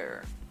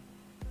everywhere,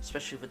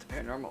 especially with the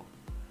paranormal.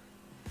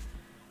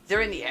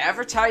 They're in the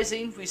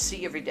advertising we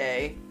see every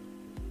day,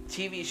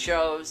 TV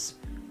shows,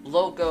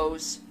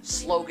 logos,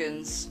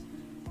 slogans,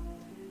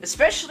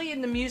 especially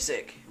in the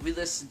music we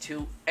listen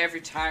to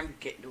every time we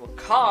get into a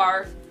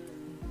car,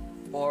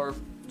 or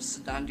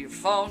sit onto your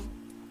phone,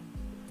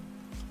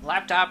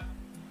 laptop,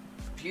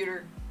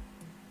 computer.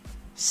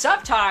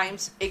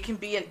 Sometimes it can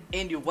be an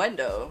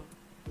innuendo,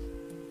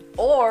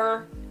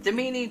 or the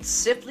meaning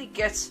simply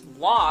gets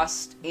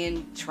lost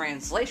in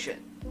translation.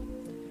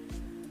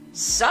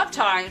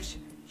 Sometimes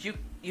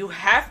you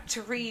have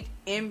to read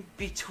in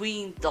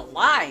between the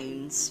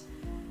lines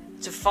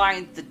to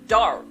find the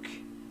dark,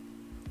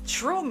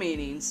 true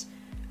meanings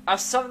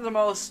of some of the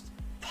most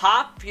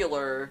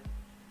popular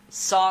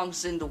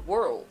songs in the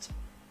world.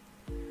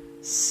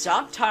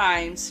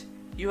 Sometimes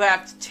you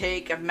have to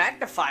take a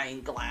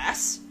magnifying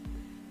glass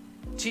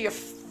to your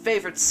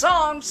favorite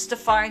songs to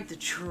find the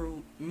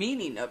true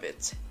meaning of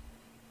it.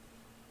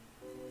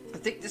 I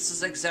think this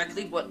is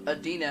exactly what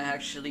Adina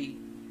actually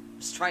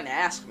was trying to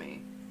ask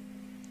me.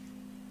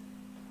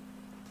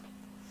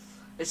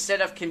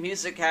 Instead of can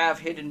music have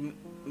hidden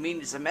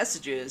meanings and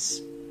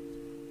messages,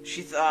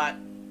 she thought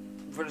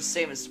were the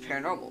same as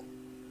paranormal.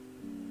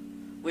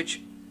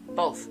 Which,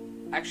 both,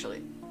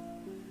 actually.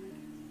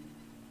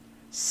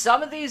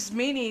 Some of these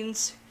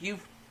meanings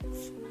you've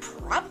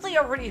probably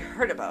already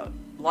heard about,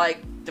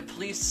 like the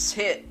police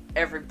hit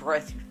every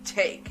breath you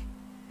take.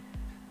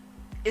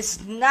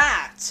 It's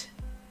not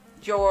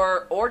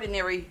your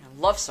ordinary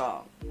love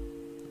song.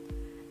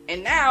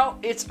 And now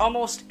it's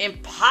almost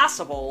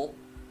impossible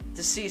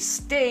to see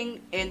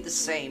Sting in the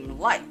same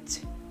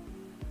light.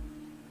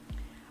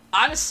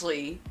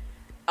 Honestly,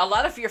 a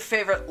lot of your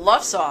favorite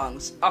love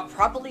songs are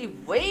probably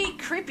way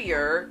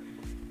creepier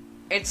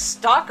and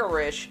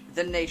stalkerish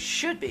than they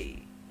should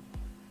be.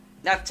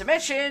 Not to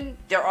mention,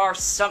 there are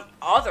some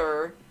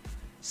other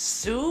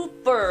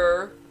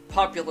super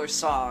popular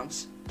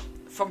songs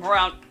from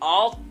around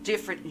all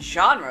different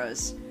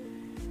genres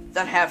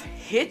that have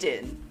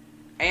hidden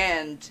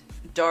and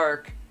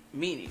dark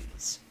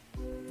meanings.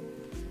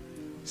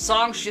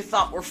 Songs you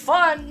thought were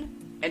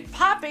fun and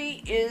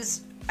poppy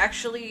is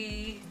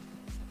actually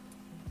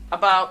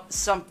about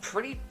some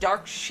pretty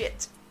dark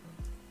shit.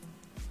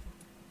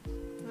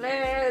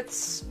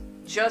 That's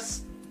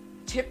just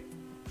tip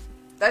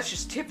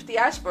the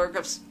iceberg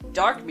of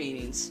dark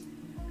meanings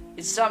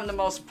in some of the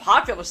most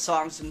popular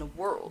songs in the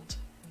world.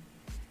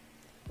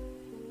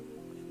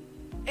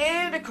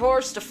 And of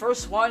course, the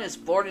first one is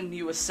Born in the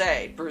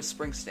USA, Bruce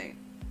Springsteen.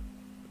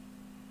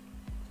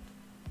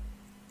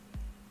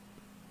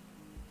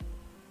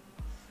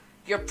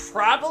 You're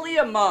probably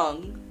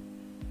among,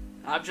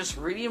 I'm just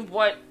reading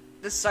what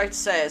this site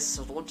says,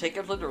 so don't take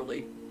it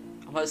literally,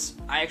 unless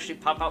I actually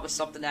pop out with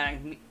something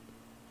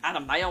out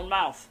of my own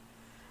mouth.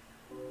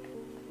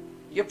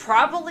 You're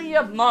probably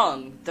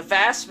among the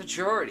vast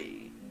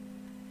majority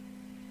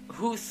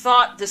who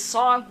thought this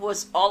song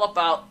was all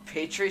about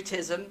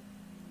patriotism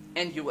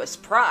and U.S.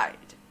 pride.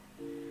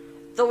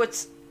 Though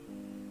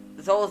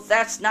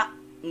that's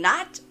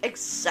not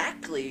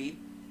exactly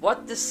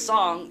what this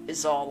song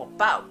is all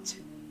about.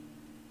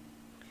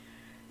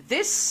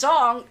 This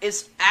song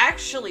is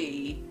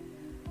actually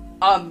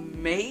a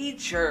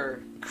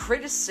major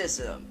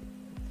criticism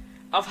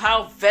of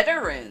how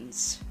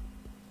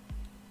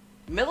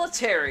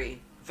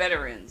military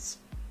veterans,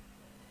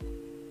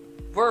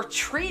 were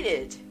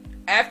treated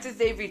after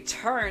they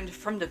returned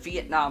from the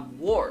Vietnam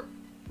War.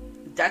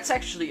 That's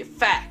actually a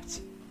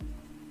fact.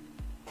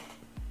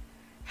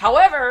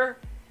 However,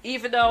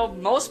 even though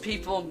most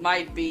people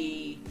might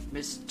be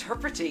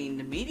misinterpreting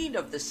the meaning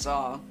of this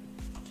song,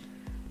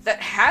 that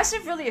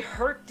hasn't really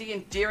hurt the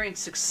enduring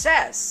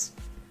success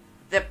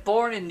that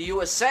Born in the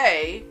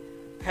USA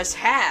has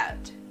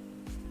had.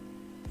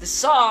 The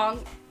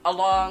song,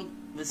 along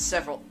with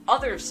several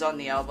others on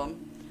the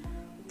album,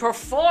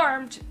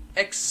 performed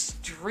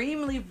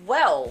extremely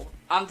well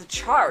on the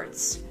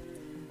charts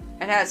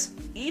and has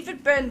even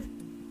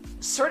been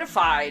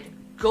certified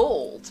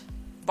gold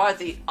by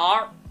the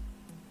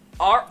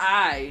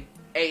RIAA.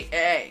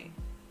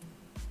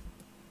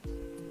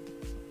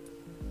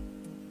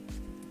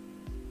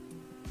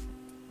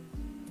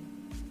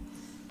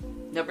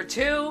 Number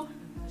 2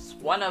 is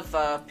one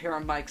of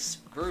Pyramid Mike's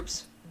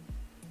groups,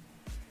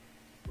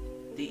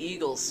 the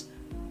Eagles.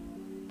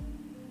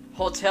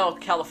 Hotel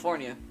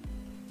California.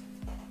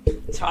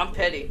 Tom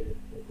Petty.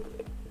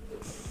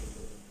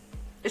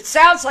 It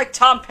sounds like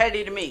Tom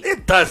Petty to me.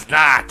 It does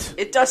not.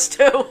 It does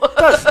too. It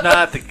does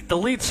not. The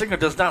lead singer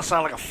does not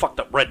sound like a fucked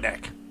up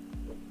redneck.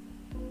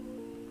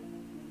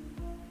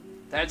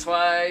 That's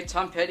why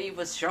Tom Petty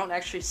was shown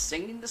actually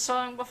singing the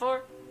song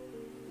before?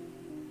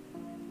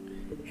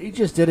 He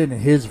just did it in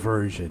his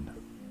version.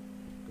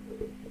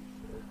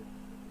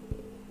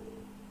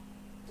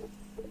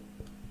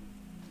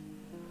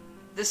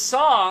 This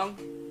song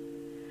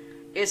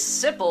is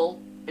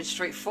simple and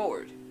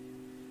straightforward.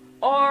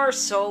 Or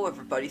so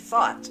everybody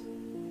thought.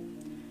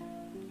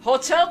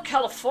 Hotel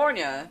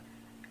California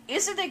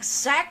isn't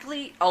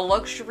exactly a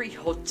luxury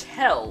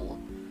hotel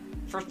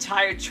for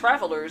tired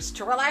travelers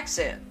to relax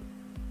in.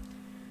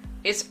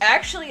 It's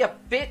actually a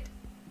bit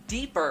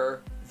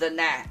deeper than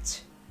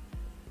that.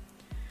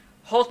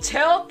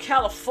 Hotel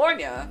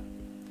California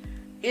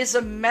is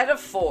a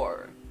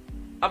metaphor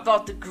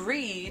about the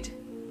greed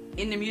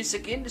in the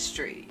music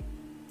industry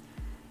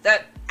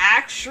that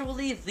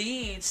actually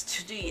leads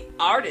to the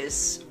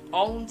artist's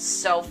own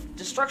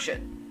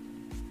self-destruction.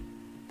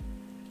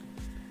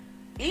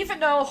 Even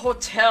though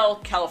Hotel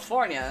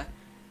California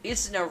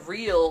isn't a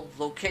real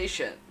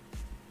location,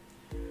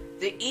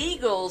 the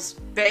Eagles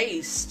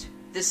based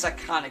this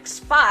iconic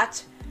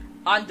spot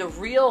on the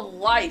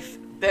real-life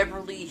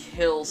Beverly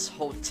Hills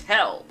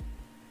Hotel,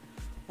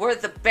 where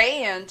the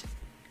band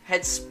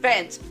had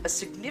spent a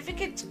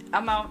significant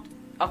amount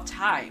of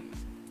time.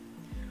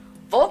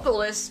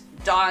 Vocalist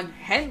Don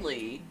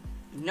Henley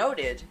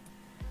noted,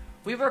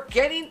 "We were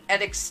getting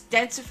an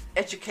extensive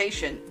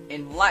education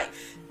in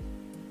life,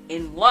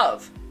 in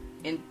love,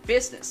 in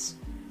business.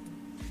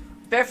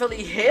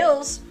 Beverly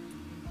Hills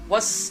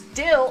was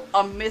still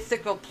a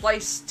mythical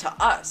place to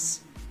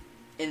us.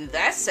 In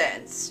that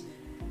sense,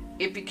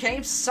 it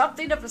became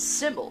something of a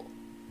symbol,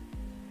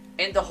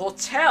 and the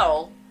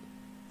hotel,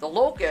 the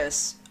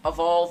locus of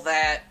all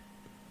that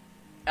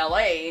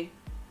LA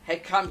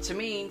had come to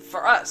mean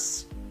for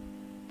us."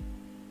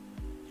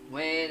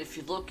 When, if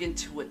you look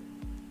into a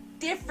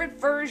different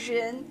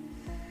version,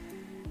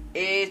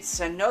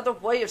 it's another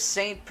way of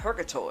saying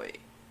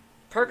purgatory.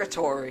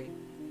 Purgatory.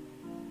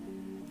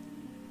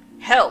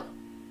 Hell.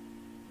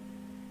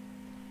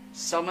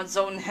 Someone's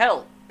own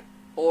hell.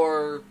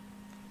 Or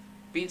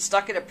being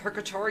stuck in a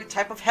purgatory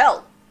type of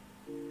hell.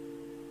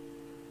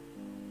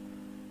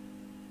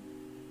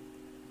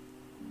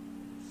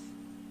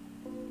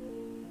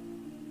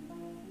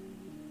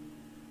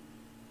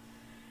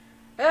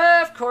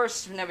 Of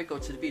course, now we go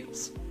to the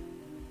Beatles.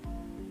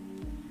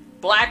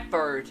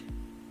 Blackbird.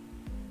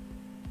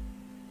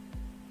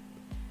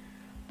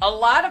 A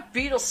lot of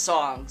Beatles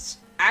songs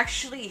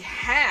actually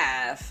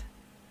have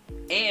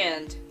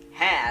and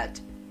had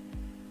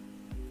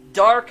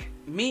dark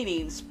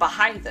meanings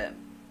behind them,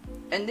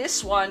 and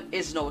this one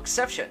is no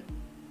exception.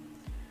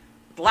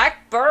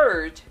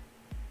 Blackbird,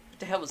 what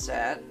the hell was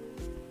that?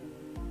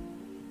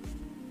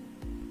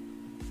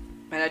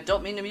 And I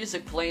don't mean the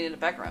music playing in the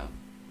background.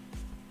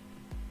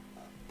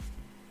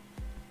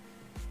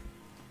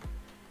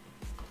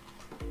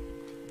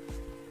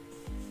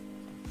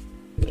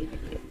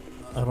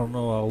 I don't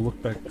know. I'll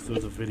look back through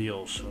the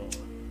video. So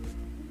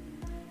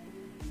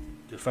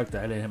the fact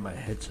that I didn't have my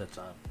headsets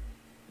on.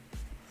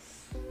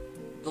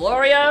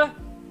 Gloria,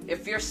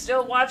 if you're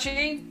still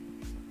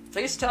watching,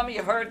 please tell me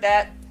you heard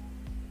that.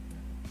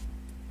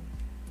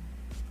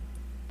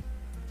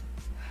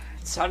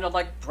 It sounded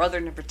like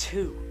brother number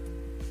 2.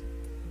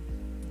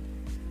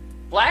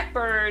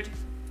 Blackbird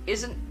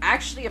isn't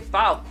actually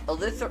about a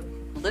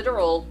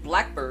literal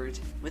blackbird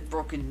with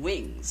broken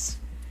wings.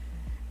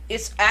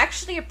 It's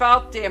actually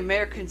about the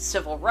American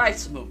Civil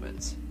Rights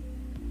Movement.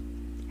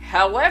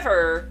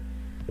 However,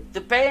 the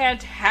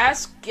band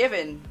has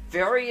given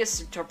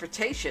various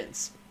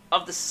interpretations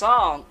of the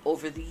song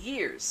over the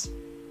years.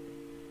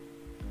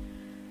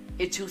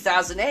 In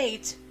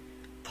 2008,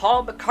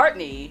 Paul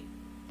McCartney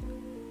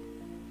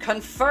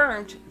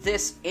confirmed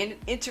this in an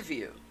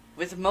interview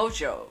with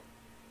Mojo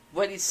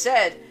when he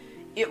said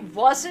it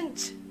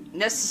wasn't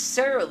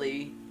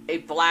necessarily a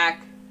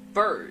black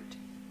bird,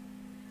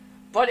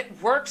 but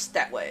it works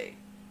that way.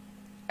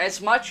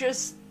 As much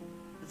as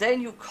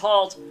then you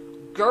called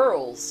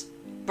girls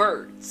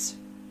birds.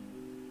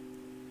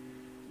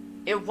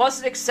 It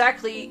wasn't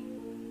exactly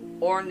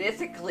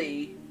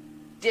ornithically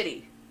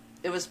ditty.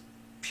 It was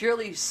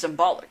purely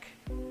symbolic.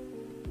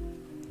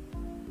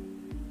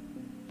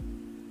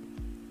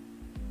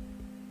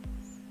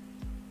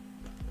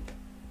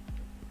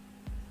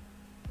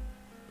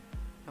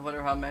 I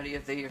wonder how many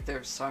of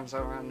their songs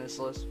are on this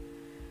list.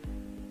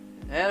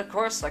 And of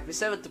course, like we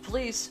said with the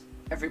Police,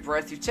 Every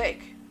Breath You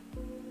Take.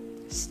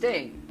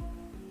 Sting.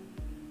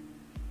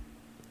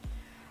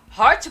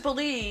 Hard to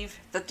believe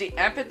that the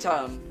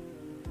epitome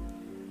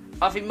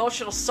of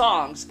emotional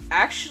songs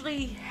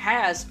actually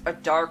has a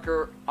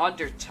darker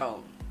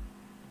undertone.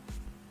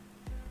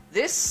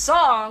 This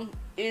song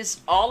is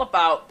all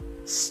about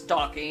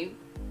stalking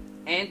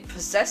and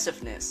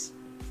possessiveness.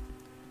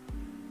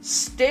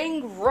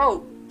 Sting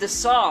wrote the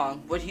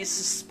song when he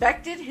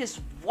suspected his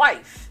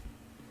wife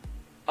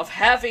of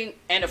having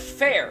an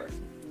affair.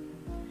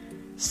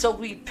 So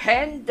we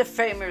penned the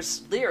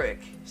famous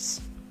lyrics,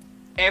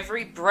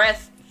 "Every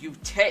breath you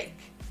take,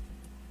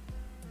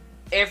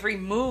 every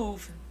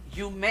move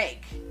you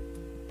make,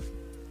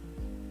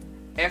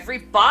 every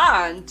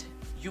bond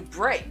you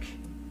break,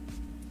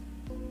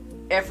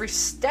 every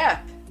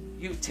step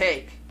you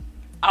take,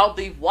 I'll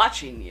be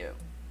watching you."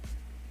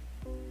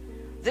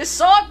 This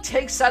song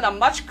takes on a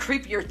much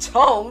creepier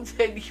tone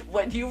than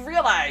when you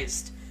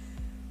realized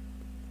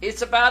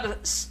it's about a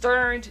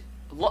scorned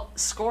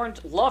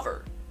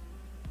lover.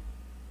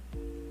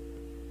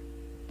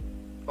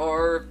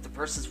 Or the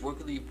person's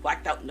really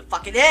whacked out in the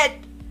fucking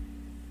head.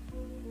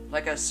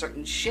 Like a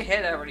certain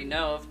shithead I already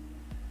know of.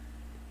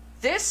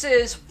 This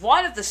is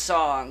one of the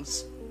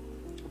songs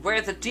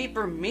where the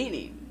deeper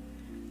meaning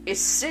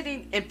is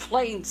sitting in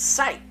plain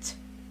sight.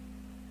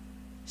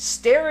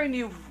 Staring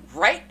you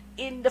right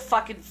in the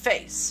fucking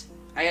face.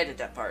 I added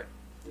that part.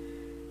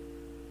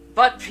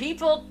 But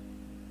people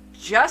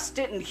just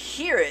didn't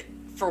hear it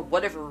for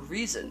whatever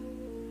reason.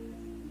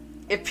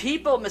 If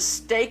people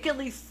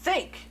mistakenly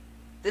think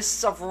this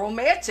is a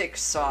romantic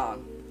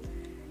song,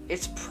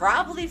 it's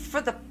probably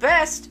for the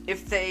best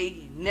if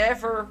they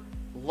never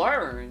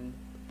learn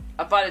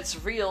about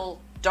its real,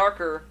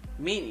 darker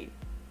meaning.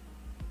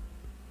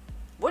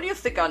 What do you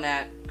think on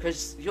that?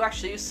 Because you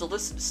actually used to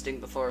listen to Sting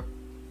before.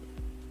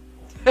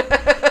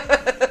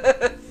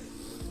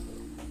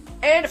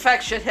 And in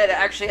fact, Shithead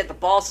actually had the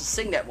balls to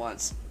sing that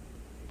once.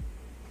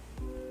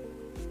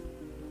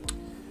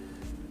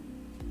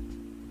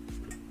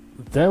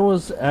 That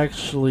was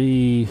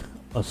actually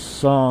a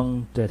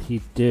song that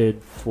he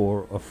did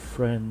for a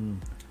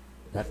friend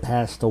that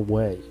passed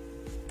away.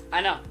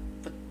 I know,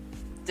 but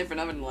different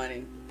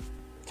underlining.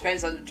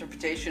 Depends on the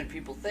interpretation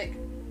people think.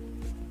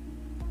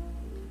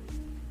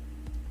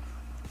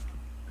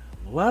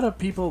 A lot of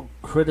people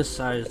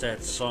criticized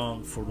that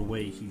song for the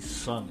way he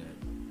sung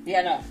it.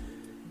 Yeah, no.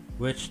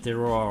 Which they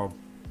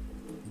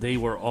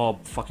were all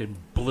fucking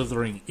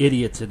blithering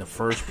idiots in the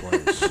first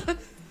place.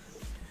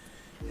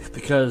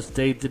 Because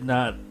they did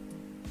not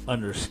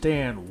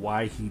understand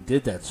why he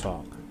did that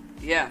song.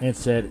 Yeah. And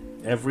said,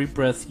 every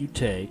breath you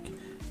take,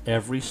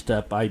 every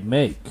step I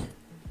make.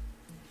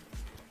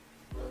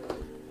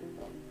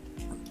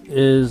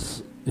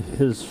 His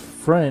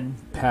friend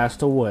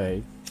passed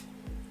away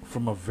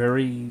from a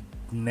very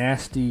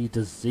nasty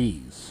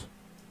disease,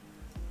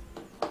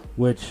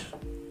 which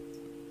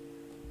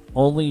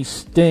only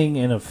Sting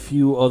and a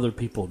few other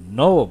people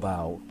know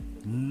about,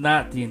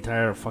 not the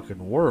entire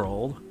fucking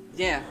world.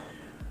 Yeah.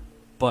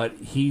 But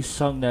he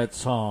sung that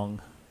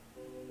song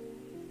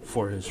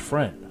for his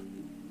friend.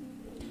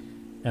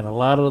 And a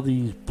lot of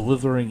these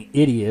blithering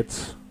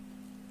idiots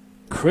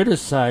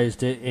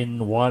criticized it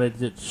and wanted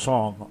the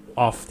song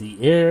off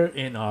the air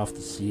and off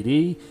the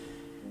CD.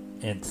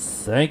 And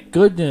thank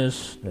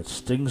goodness that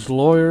Sting's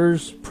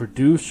lawyers,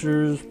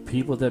 producers,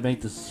 people that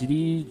make the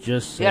CD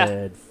just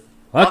said,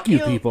 fuck you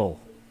people.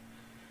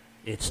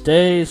 It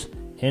stays.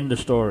 End of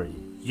story.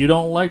 You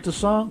don't like the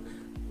song?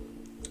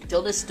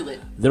 Don't listen to it.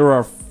 There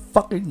are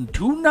fucking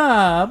two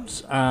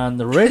knobs on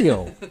the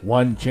radio.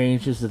 One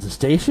changes to the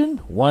station,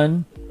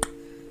 one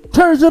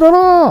turns it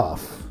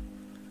off.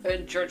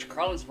 In George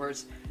Carlin's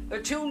words, there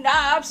are two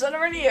knobs on the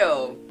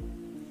radio.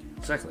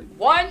 Exactly.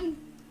 One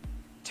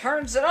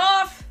turns it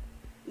off,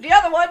 the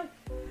other one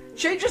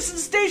changes the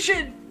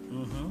station.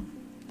 Mm-hmm.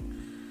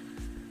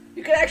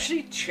 You can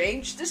actually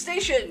change the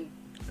station.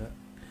 Yeah.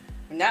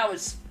 Now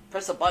it's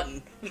press a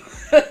button.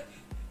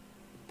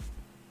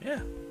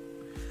 Yeah.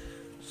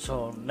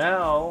 So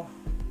now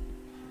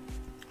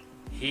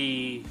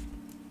he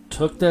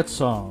took that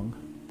song,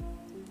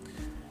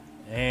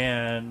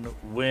 and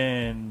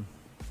when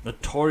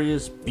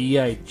Notorious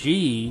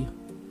B.I.G.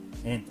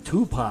 and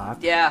Tupac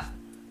Yeah.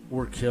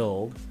 were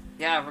killed,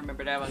 Yeah, I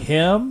remember that one.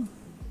 him,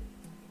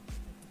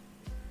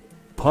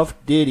 Puff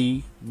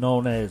Diddy,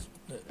 known as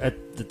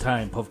at the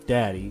time Puff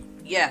Daddy,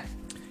 Yeah.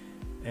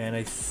 and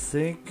I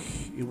think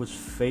it was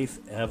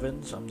Faith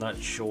Evans, I'm not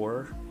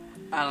sure.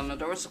 I don't know,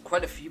 there was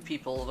quite a few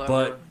people that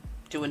But were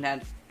doing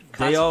that.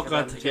 They all concert for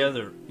got them, too.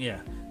 together. Yeah,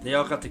 they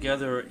all got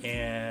together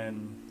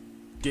and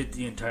did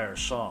the entire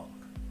song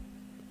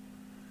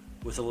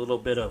with a little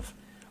bit of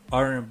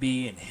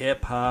R&B and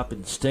hip hop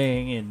and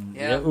Sting, and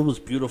Yeah. it was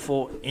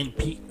beautiful. And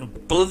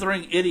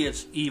blithering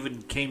idiots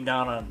even came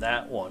down on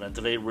that one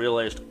until they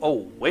realized,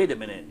 oh, wait a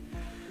minute.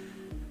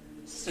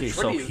 It's a Okay,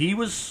 so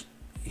tribute.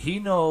 he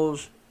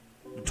knows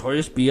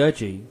Notorious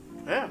B.I.G.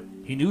 Yeah.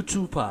 He knew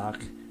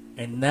Tupac,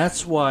 and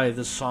that's why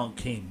the song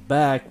came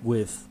back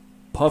with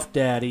Puff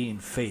Daddy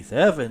and Faith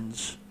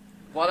Evans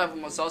One of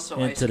them was also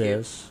Ice into Cube.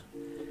 this.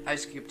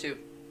 Ice Cube, too.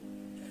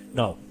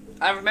 No,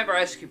 I remember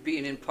Ice Cube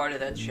being in part of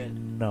that shit.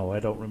 no, I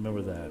don't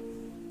remember that.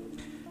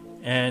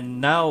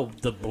 And now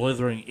the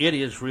blithering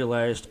idiots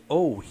realized,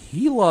 oh,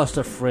 he lost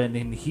a friend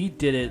and he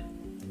did it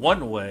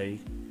one way,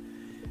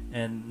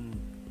 and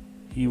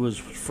he was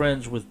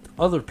friends with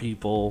other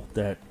people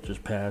that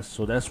just passed,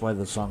 so that's why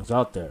the song's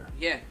out there.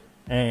 Yeah,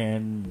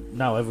 And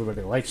now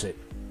everybody likes it.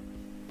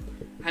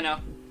 I know.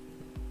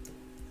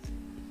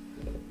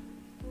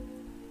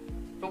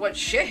 But what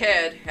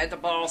Shithead had the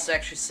balls to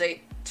actually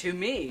say to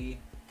me,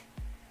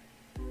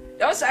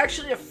 that was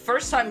actually the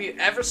first time you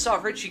ever saw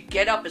Richie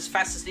get up as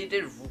fast as he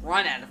did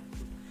run at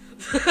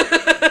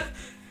him.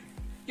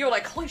 You were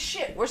like, holy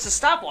shit, where's the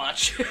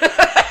stopwatch?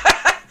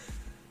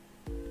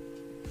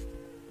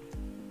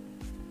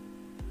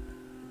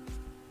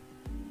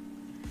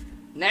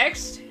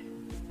 Next,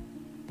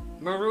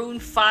 Maroon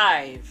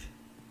 5.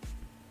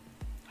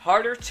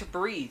 Harder to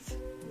Breathe.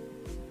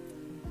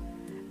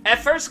 At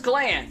first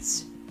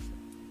glance,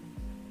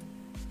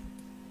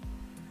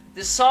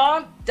 the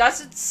song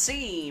doesn't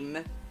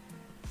seem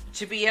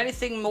to be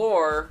anything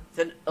more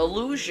than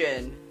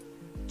allusion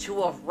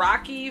to a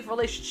rocky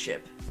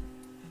relationship.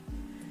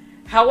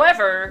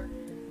 However,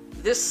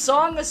 this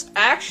song is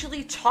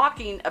actually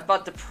talking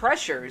about the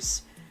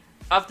pressures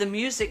of the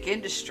music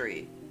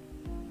industry.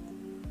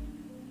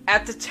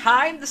 At the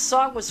time the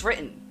song was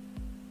written,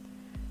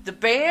 The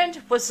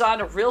band was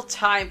on a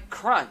real-time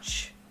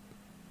crunch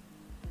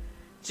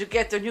to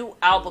get the new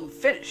album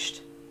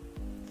finished.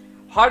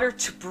 Harder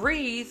to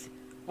Breathe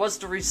was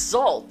the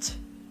result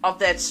of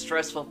that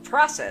stressful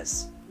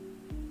process.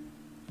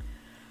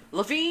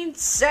 Levine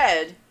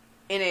said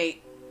in a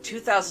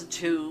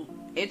 2002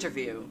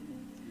 interview,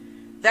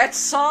 that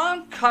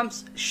song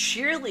comes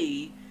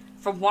sheerly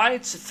from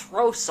wanting to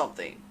throw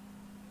something.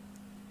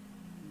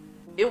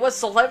 It was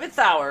the 11th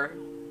hour,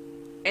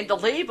 and the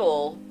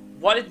label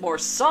wanted more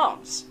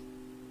songs.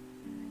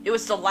 It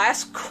was the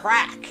last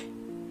crack.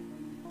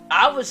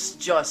 I was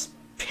just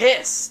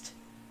pissed.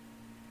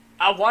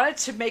 I wanted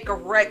to make a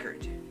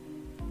record,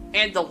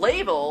 and the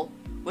label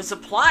was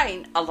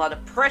applying a lot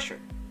of pressure.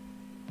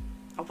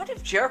 I wonder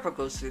if Jericho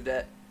goes through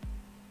that.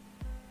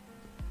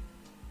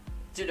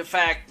 Due to the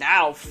fact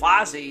now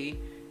Fozzy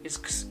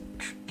is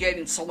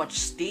getting so much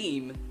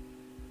steam.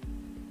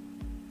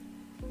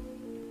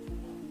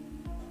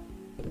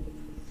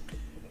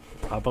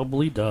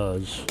 Probably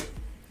does.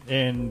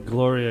 And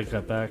Gloria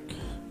got back.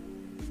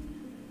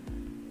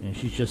 And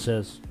she just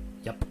says,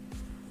 yep.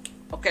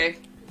 Okay.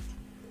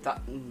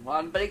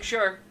 Want to make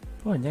sure.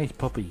 Oh, nice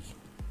puppy.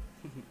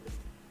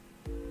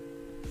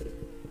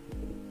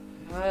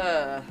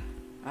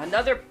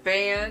 Another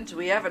band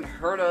we haven't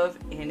heard of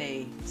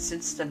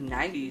since the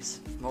 90s.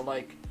 More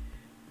like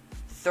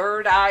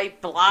Third Eye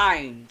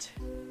Blind.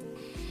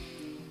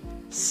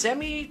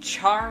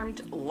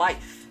 Semi-Charmed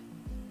Life.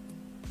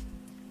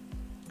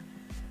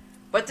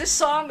 But this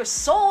song is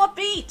so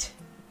upbeat.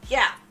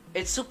 Yeah,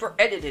 it's super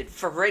edited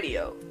for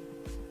radio.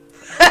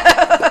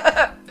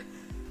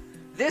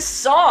 This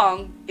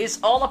song is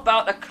all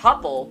about a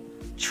couple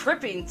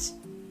tripping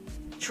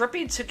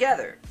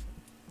together.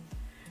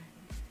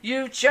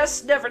 You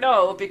just never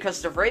know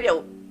because the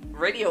radio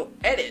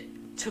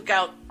edit took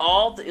out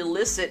all the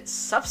illicit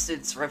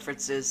substance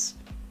references.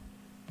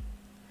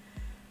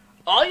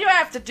 All you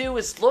have to do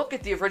is look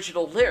at the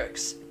original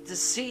lyrics to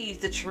see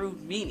the true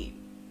meaning.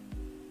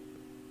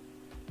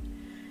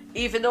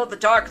 Even though the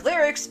dark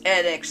lyrics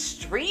and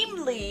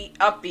extremely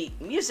upbeat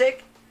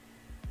music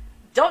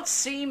don't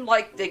seem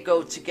like they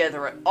go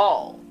together at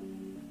all.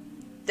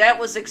 That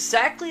was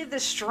exactly the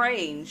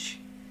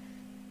strange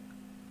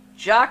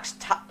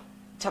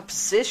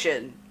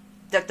juxtaposition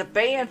that the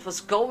band was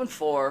going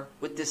for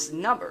with this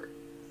number.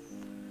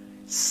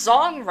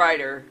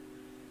 Songwriter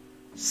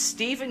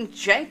Stephen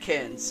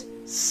Jenkins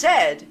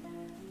said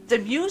the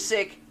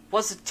music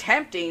was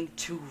attempting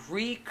to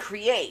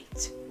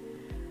recreate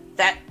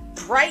that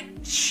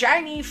bright,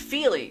 shiny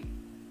feeling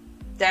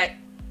that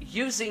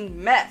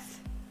using meth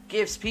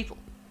gives people.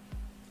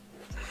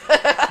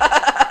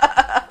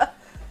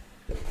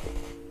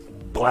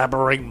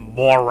 Blabbering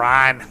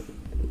moron.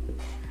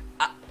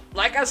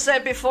 Like I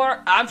said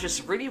before, I'm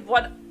just reading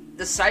what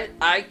the site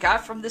I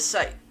got from this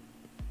site.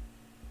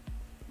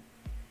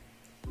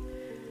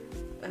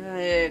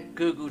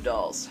 Goo Goo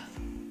Dolls.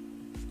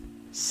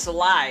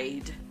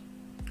 Slide.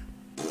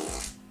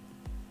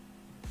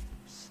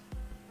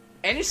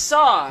 Any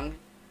song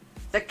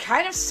that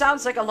kind of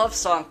sounds like a love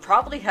song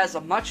probably has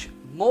a much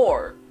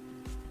more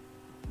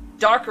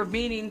darker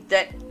meaning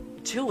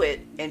to it.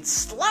 And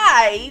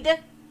Slide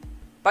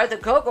by the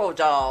Go-Go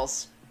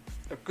Dolls,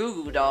 or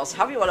Goo Goo Dolls,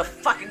 however you want to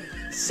fucking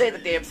say the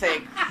damn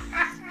thing.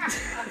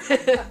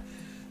 The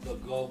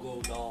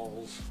Go-Go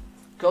Dolls.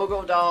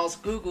 Go-Go Dolls,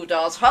 Goo Goo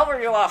Dolls,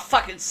 however you want to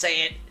fucking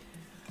say it.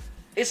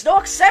 It's no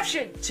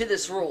exception to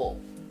this rule.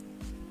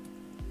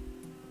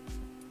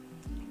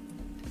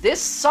 This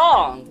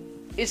song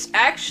is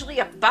actually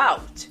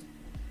about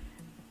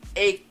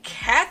a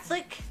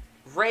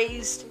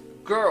Catholic-raised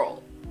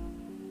girl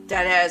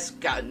that has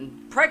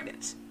gotten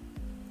pregnant.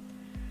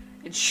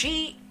 And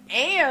she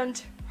and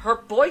her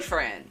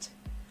boyfriend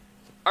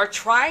are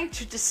trying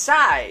to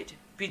decide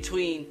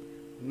between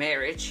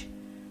marriage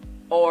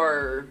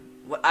or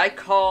what I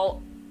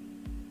call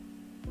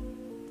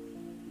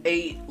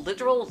a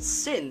literal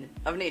sin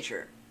of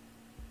nature.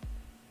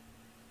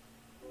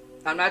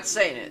 I'm not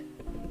saying it.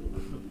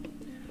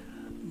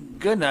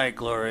 Good night,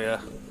 Gloria.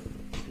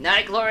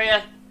 Night,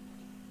 Gloria.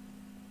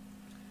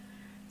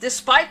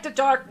 Despite the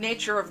dark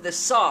nature of this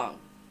song,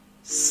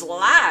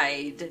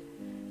 Slide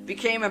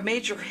became a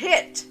major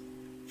hit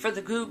for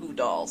the Goo Goo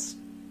Dolls.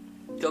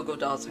 Go-Go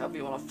Dolls, however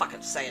you want to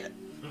fucking say it.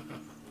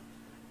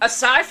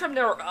 Aside from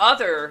their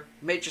other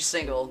major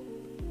single,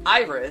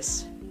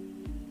 Iris,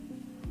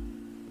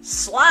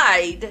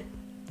 Slide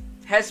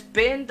has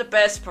been the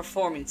best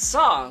performing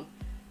song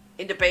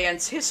in the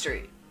band's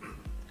history,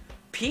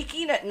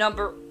 peaking at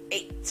number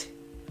 8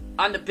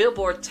 on the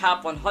Billboard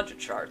Top 100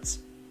 charts.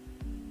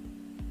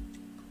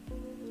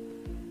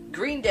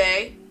 Green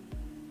Day,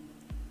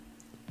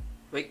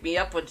 Wake Me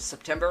Up When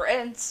September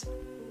Ends.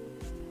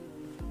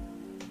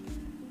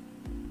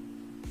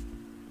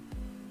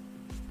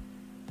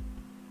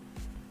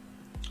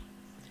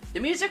 The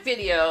music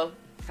video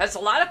has a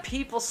lot of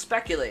people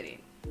speculating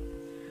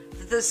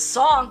that this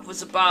song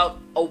was about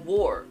a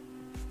war.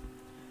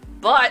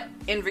 But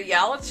in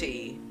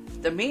reality,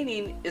 the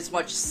meaning is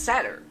much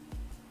sadder.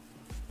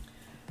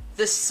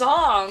 The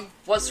song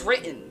was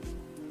written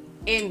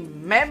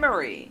in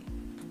memory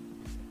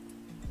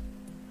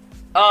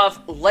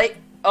of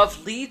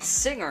lead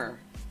singer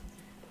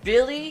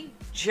Billy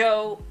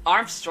Joe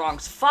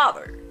Armstrong's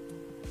father,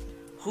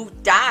 who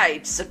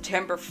died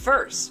September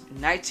 1st,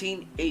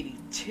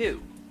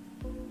 1982,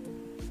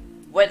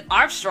 when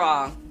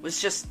Armstrong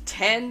was just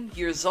 10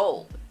 years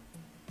old.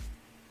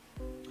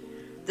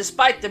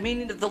 Despite the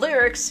meaning of the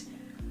lyrics,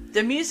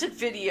 the music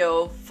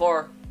video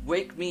for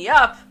Wake Me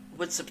Up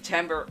When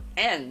September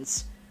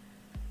Ends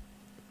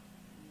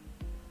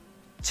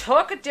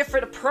took a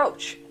different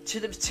approach to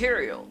the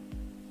material.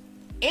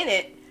 In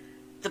it,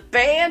 the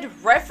band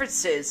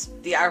references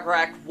the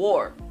Iraq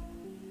War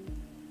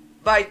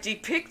by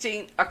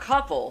depicting a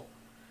couple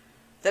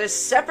that is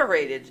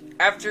separated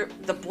after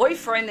the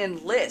boyfriend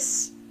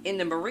enlists in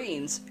the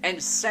Marines and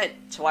is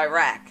sent to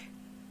Iraq.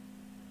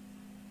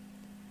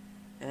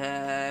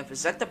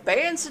 Was that the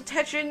band's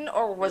intention,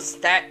 or was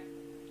that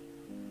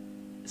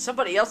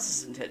somebody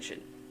else's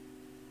intention?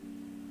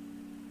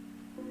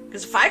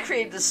 Because if I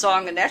created the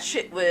song and that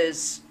shit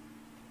was...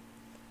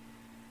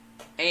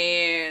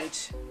 and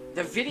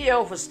the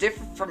video was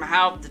different from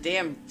how the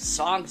damn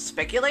song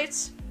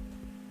speculates,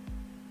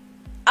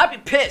 I'd be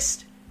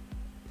pissed.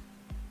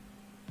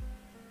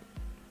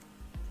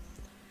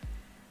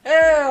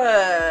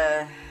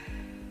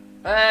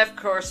 Of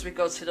course, we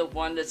go to the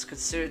one that's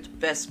considered the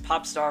best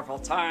pop star of all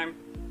time.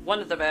 One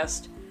of the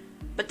best.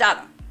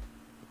 Madonna.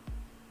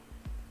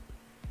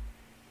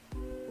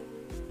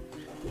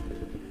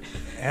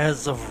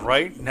 As of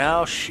right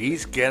now,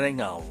 she's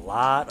getting a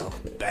lot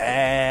of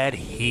bad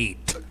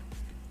heat.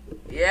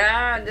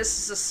 Yeah, and this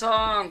is a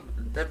song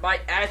that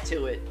might add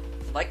to it.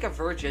 Like a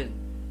Virgin.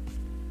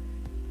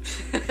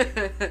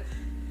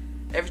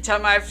 Every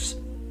time I've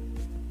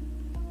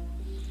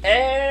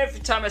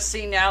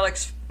seen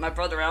Alex, my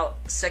brother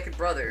Alex, second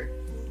brother,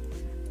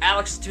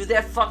 Alex do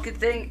that fucking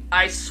thing,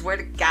 I swear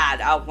to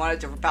God, I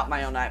wanted to rip out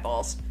my own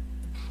eyeballs.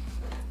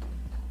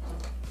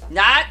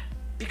 Not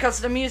because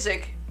of the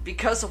music,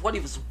 because of what he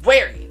was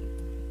wearing.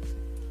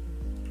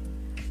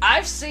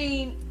 I've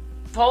seen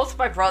both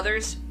my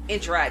brothers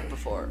interact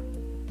before.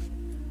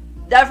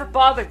 Never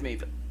bothered me,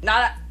 but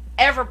not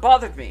ever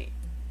bothered me.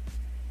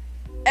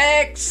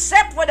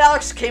 Except when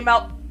Alex came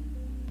out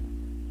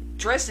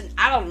dressed in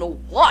I don't know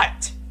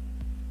what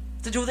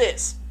to do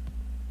this.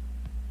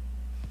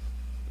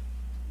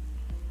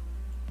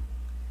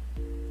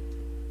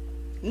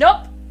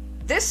 Nope.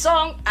 This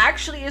song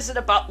actually isn't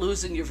about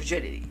losing your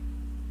virginity.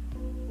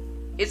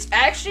 It's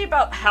actually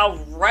about how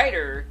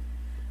writer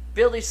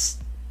Billy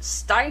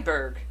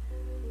Steinberg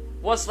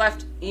was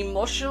left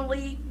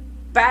emotionally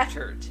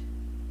battered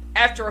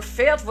after a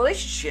failed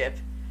relationship,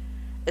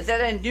 and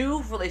then a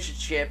new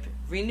relationship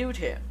renewed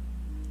him.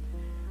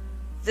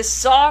 The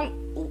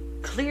song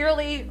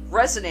clearly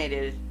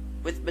resonated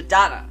with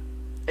Madonna,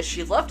 as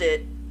she loved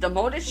it the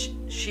moment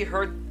she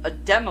heard a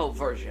demo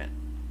version.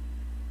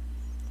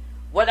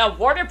 When a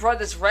Warner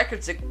Brothers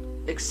Records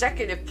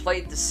executive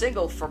played the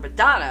single for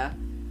Madonna,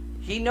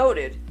 he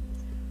noted,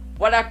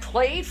 "When I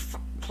played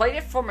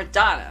it for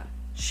Madonna,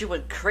 she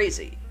went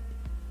crazy.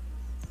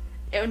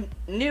 And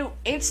knew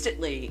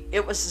instantly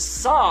it was a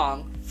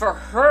song for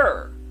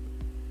her,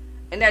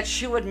 and that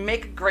she would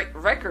make a great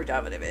record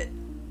out of it,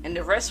 and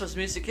the rest was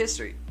music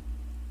history."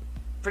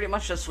 Pretty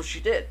much that's what she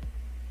did.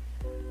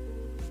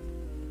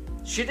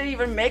 She didn't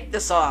even make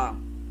the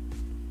song.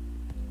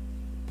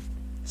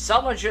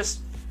 Someone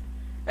just,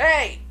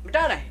 "Hey,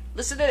 Madonna,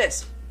 listen to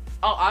this."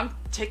 Oh, I'm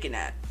taking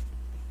that.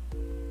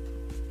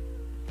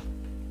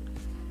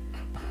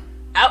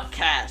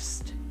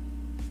 Outcast.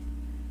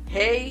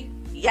 Hey,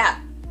 yeah.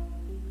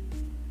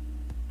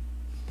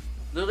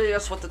 Literally,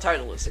 that's what the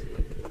title is.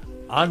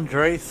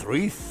 Andre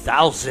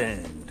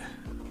 3000.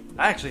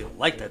 I actually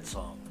like that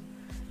song.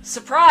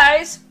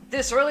 Surprise!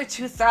 This early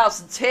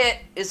 2000s hit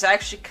is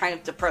actually kind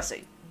of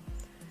depressing,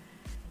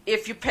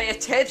 if you pay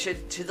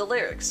attention to the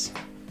lyrics.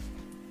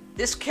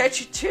 This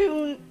catchy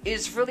tune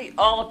is really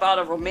all about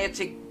a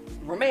romantic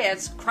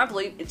romance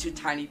crumbling into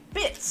tiny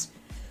bits.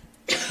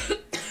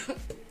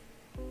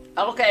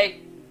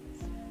 Okay.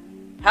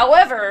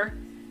 However,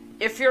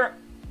 if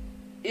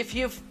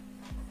you've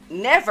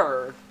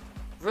never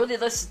really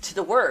listened to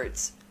the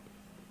words,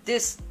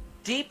 this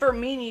deeper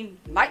meaning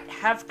might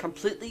have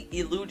completely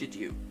eluded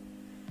you.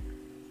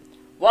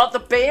 While the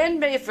band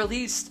may have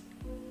released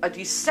a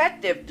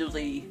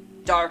deceptively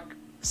dark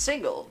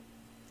single,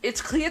 it's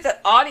clear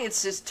that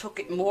audiences took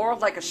it more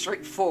like a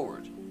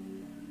straightforward,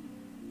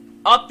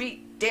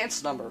 upbeat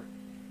dance number.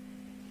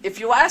 If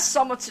you ask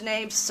someone to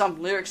name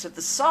some lyrics of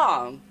the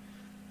song,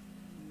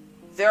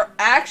 they're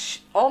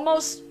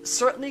almost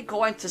certainly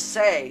going to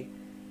say,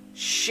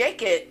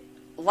 "Shake it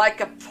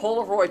like a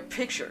Polaroid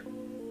picture,"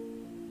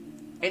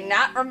 and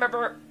not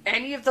remember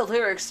any of the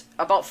lyrics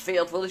about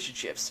failed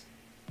relationships.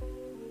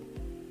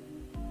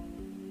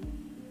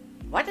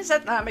 Why does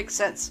that not make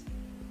sense?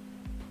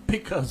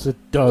 Because it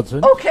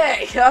doesn't.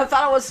 Okay, I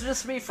thought it was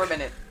just me for a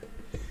minute.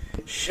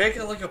 Shake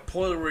it like a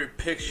Polaroid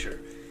picture.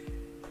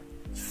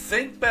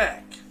 Think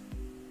back.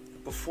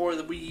 before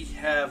that we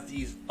have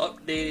these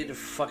updated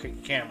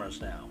fucking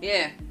cameras now.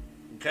 Yeah.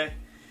 Okay?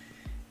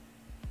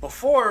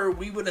 Before,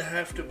 we would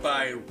have to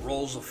buy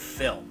rolls of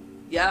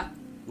film, Yeah.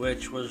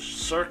 which was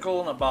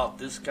circle and about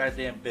this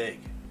goddamn big.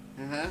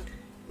 Uh-huh.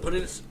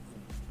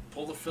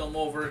 Pull the film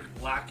over,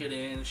 lock it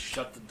in,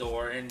 shut the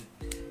door, and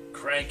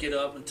crank it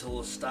up until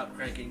it stops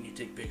cranking and you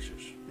take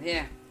pictures.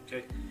 Yeah.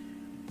 Okay?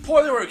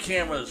 Polaroid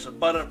cameras,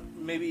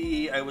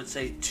 maybe I would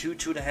say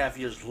 2.5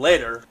 years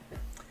later,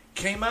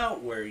 came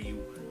out where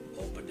you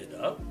opened it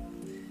up.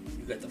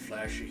 You got the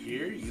flasher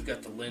here, you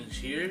got the lens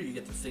here, you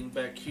got the thing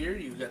back here,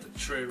 you got the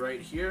tray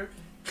right here.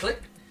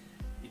 Click.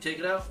 You take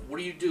it out. What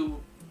do you do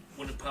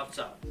when it pops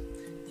out?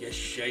 You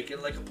shake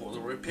it like a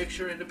Polaroid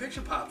picture and the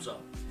picture pops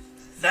up.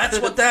 That's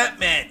what that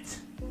meant.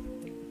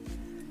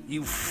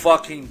 You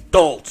fucking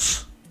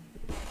dolts.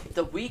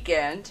 The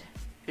Weeknd.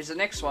 Here's the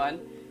next one.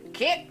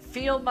 Can't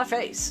feel my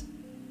face.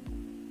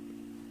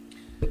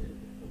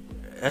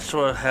 That's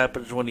what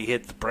happens when you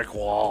hit the brick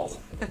wall.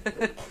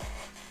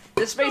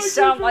 This may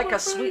sound like a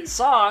sweet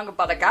song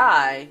about a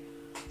guy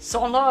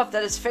so in love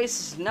that his face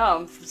is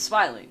numb from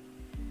smiling.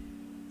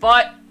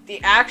 But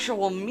the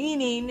actual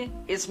meaning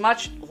is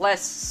much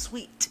less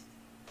sweet.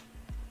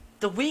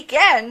 The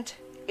Weeknd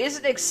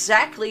isn't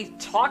exactly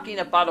talking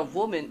about a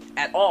woman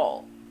at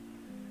all.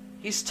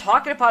 He's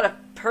talking about a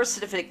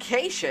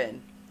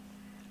personification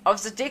of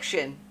his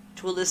addiction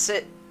to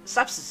illicit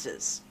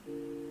substances.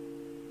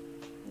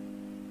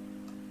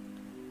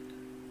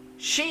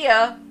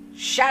 Shia,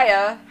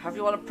 however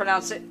you want to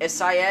pronounce it,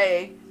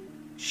 S-I-A,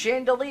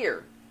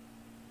 chandelier.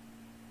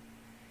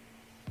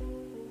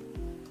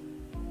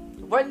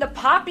 When the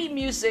poppy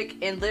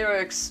music in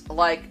lyrics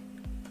like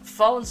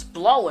phone's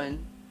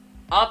blowing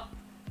up,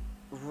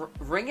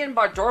 ringing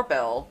my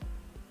doorbell,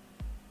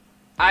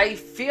 I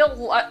feel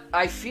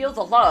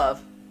the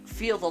love,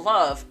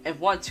 and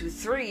 1, 2,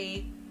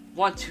 3,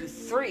 1, 2,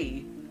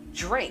 3,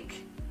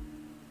 drink.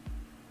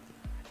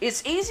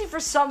 It's easy for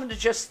someone to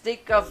just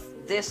think of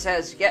this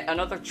as yet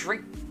another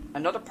drink,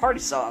 another party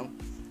song.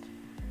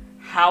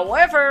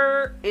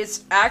 However,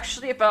 it's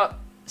actually about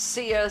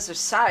Sia's or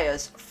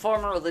Sia's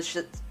former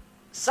illicit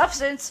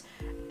substance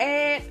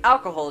and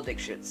alcohol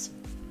addictions.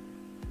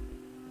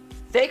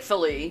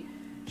 Thankfully,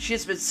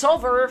 she's been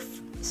sober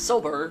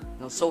for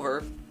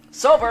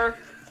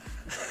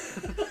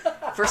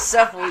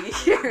several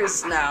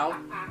years now.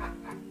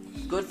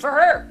 Good for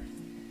her.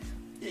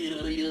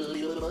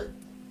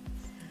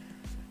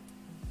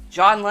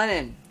 John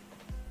Lennon.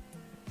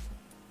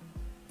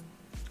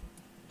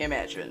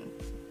 Imagine.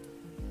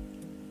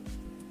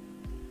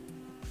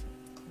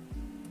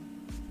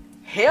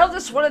 Hailed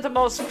as one of the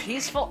most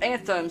peaceful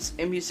anthems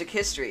in music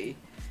history,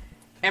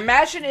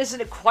 Imagine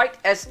isn't quite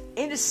as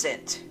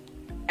innocent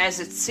as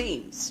it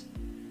seems.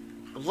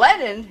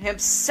 Lennon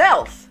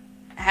himself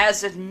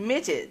has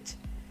admitted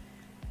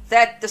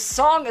that the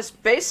song is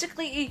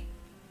basically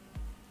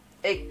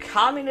a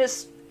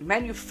communist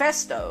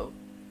manifesto.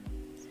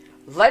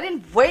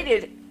 Lennon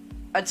waited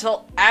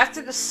until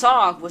after the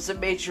song was a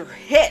major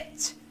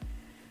hit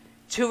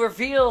to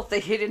reveal the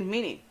hidden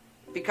meaning,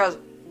 because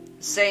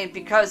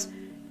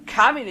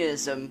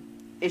communism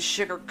is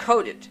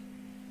sugar-coated.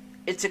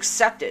 It's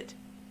accepted.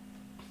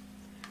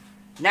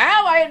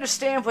 Now I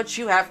understand what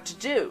you have to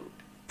do.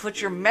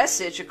 Put your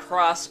message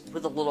across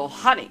with a little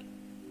honey.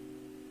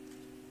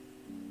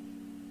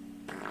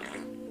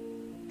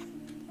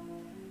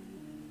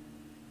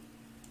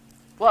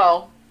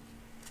 Well,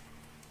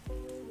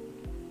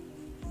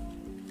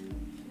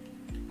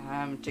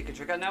 take a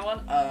trick on that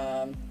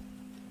one.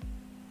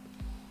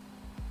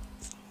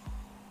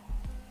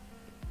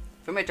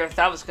 For me, I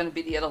thought it was going to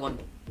be the other one.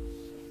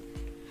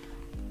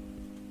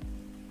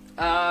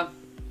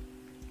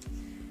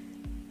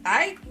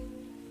 I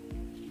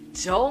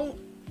don't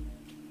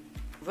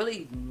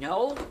really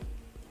know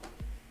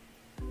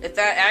if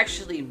that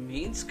actually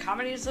means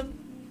communism,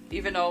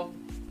 even though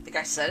I think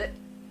I said it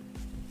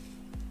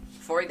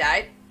before he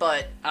died.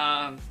 But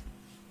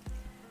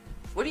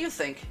what do you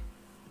think?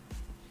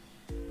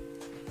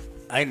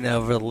 I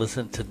never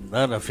listened to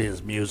none of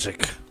his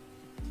music.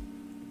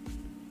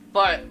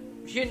 But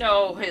you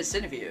know his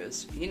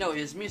interviews, you know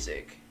his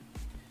music.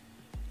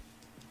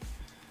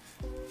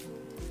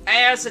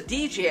 As a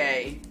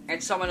DJ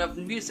and someone of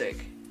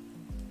music,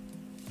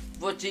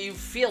 what do you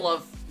feel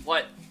of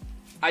what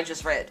I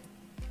just read?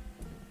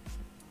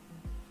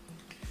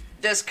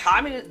 Is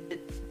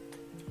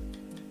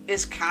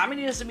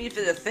communism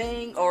even a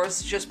thing, or is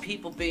it just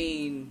people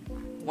being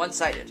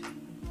one-sided?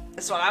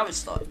 That's what I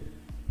always thought.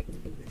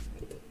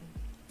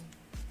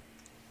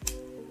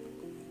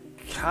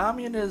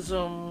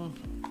 Communism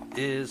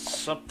is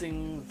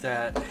something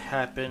that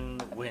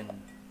happened when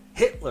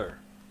Hitler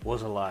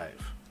was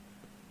alive.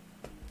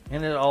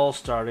 And it all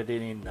started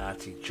in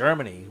Nazi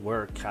Germany,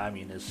 where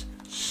communists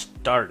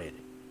started.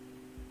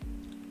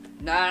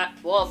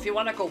 Well, if you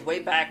want to go way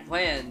back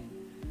when,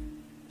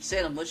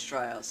 Salem witch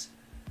trials,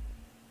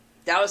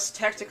 that was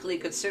technically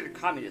considered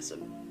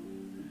communism.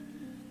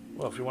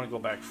 Well, if you want to go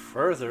back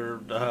further,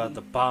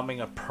 the bombing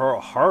of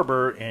Pearl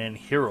Harbor and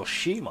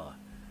Hiroshima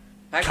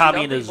Actually, no,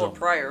 communism. people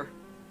prior.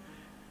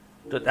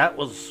 That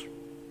was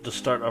the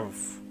start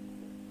of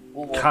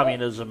Well,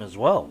 communism as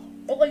well.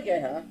 Oh,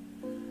 yeah.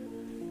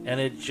 And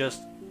it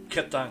just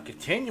kept on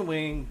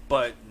continuing,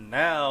 but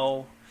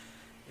now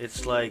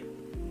it's like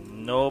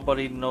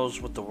nobody knows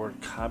what the word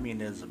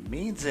communism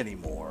means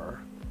anymore.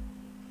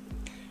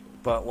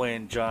 But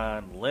when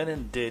John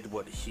Lennon did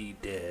what he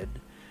did,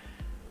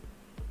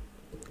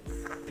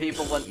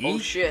 People went, oh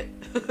shit.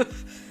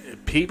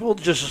 people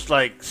just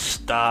like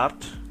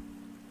stopped,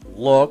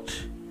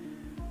 looked,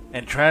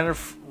 and trying to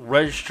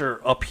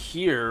register up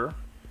here.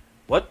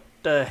 What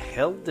the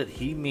hell did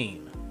he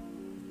mean?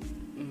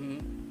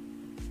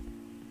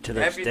 To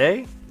this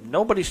day,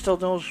 nobody still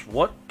knows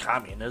what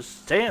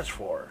communist stands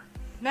for.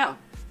 No.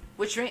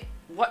 Which mean,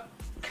 what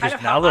kind Because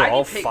of now how they're I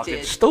all depicted,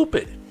 fucking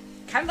stupid.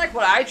 kind of like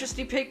what I just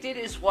depicted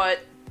is what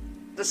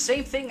the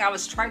same thing I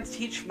was trying to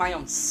teach my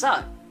own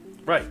son.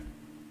 Right.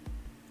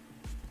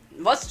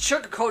 What's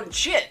sugarcoating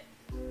shit?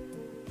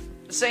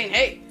 Saying,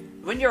 hey,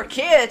 when you're a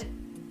kid,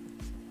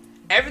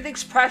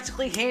 everything's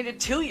practically handed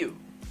to you.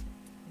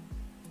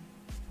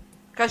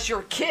 Because you're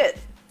a kid.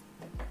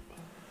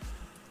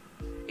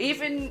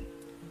 Even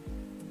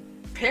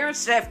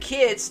parents that have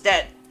kids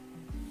that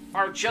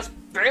are just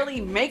barely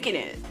making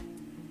it,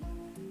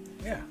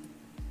 Yeah.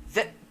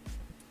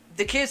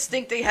 the kids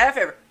think they have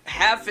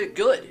it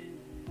good.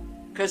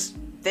 Because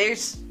they're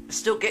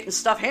still getting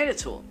stuff handed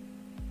to them.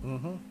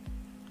 Mm-hmm.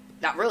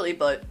 Not really,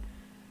 but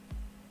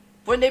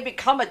when they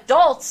become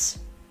adults,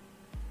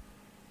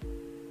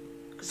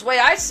 because the way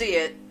I see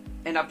it,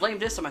 and I blame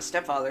this on my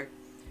stepfather,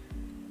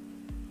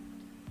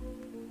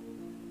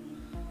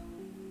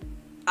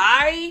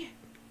 I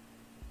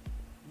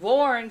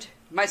warned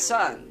my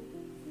son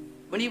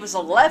when he was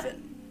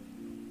 11,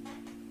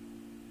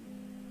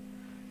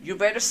 you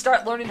better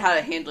start learning how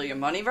to handle your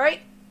money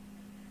right.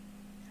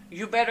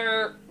 You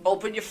better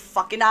open your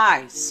fucking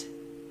eyes.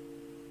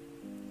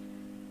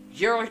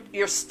 You're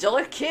still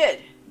a kid,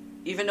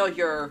 even though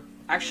you're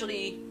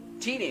actually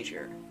a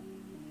teenager.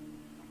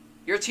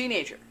 You're a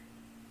teenager.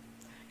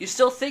 You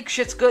still think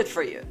shit's good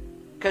for you,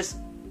 because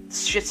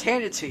shit's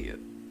handed to you.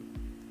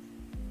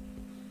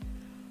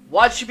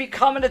 Once you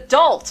become an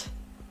adult,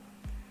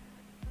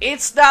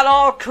 it's not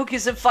all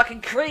cookies and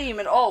fucking cream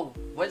and oh,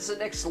 when's the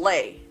next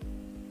lay?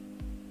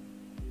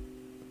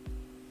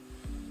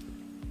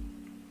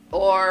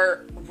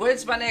 Or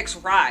when's my next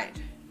ride?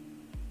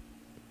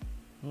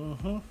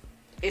 Mm-hmm.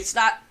 It's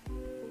not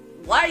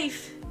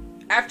life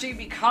after you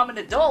become an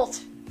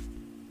adult.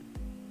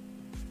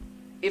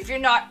 If you're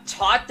not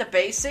taught the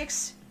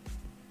basics,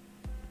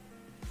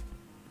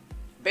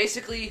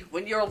 basically,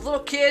 when you're a little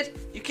kid,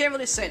 you can't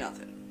really say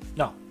nothing.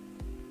 No.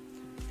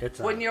 It's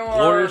a When you're-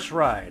 glorious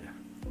ride.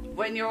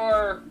 When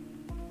you're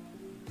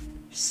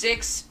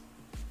 6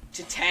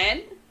 to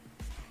 10,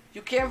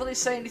 you can't really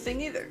say anything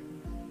either.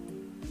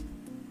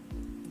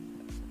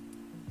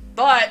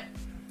 But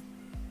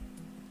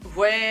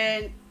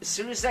when, as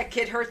soon as that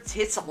kid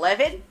hits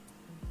 11,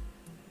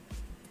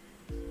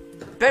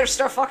 better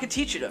start fucking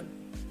teaching him.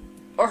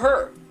 Or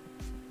her.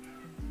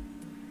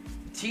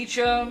 Teach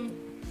him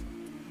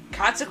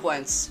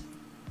consequence.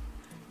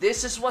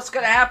 This is what's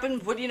gonna happen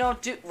when you don't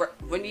do,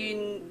 when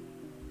you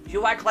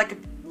act like a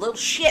little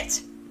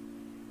shit.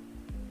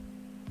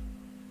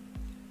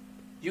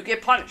 You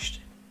get punished.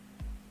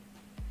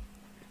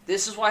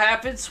 This is what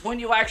happens when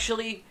you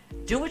actually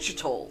do what you're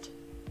told.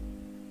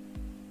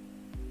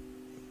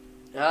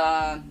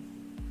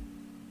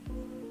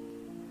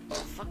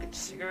 Fucking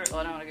cigarette. Oh,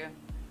 I don't want to go.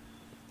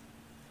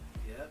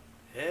 Yep.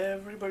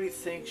 Everybody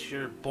thinks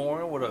you're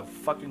born with a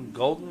fucking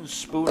golden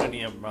spoon in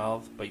your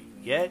mouth, but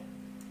yet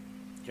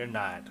you're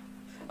not.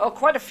 Oh,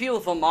 quite a few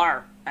of them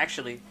are,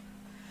 actually.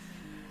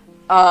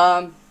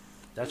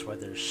 That's why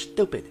they're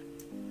stupid.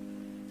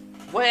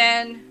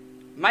 When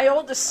my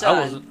oldest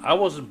son... I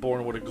wasn't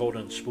born with a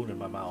golden spoon in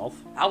my mouth.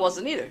 I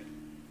wasn't either.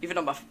 Even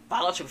though my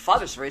biological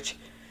father's rich.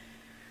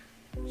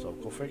 So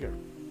go figure.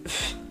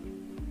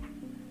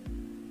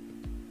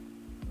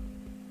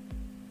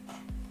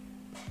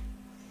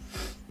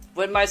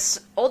 When my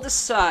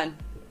oldest son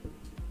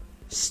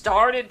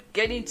started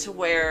getting to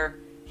where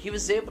he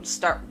was able to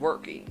start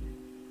working,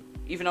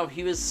 even though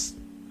he was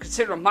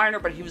considered a minor,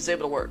 but he was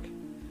able to work.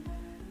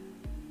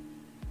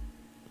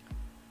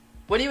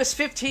 When he was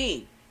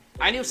 15,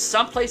 I knew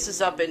some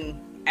places up in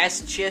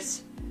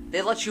Massachusetts,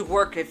 they let you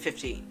work at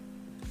 15.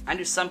 I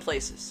knew some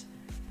places.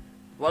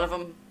 One of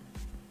them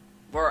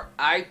where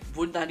I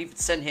would not even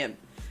send him.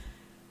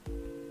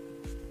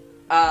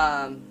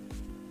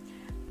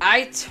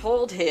 I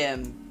told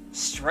him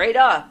straight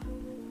up,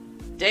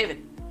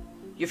 David,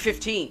 you're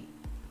 15.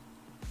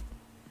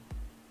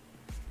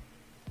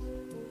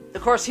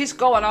 Of course, he's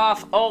going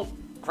off, oh,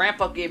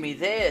 Grandpa gave me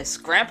this,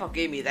 Grandpa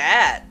gave me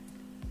that.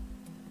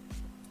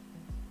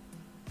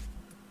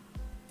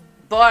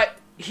 But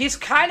he's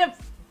kind of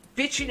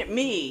bitching at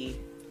me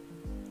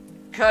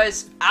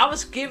because I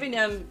was giving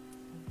him,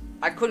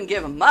 I couldn't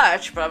give him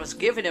much, but I was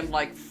giving him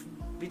like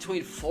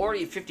between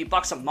 40 and 50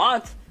 bucks a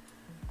month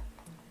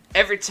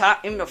every time,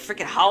 even the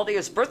freaking holiday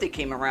his birthday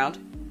came around.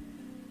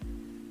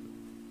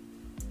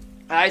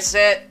 I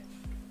said,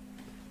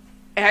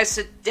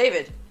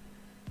 David,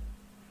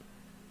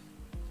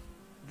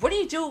 what do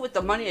you do with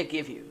the money I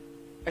give you?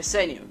 I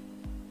send you.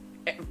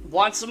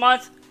 Once a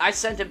month, I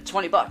send him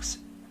 $20.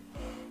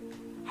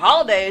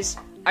 Holidays,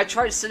 I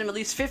try to send him at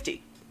least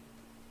 50.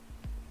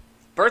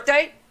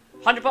 Birthday,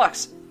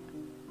 $100.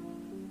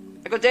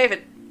 I go,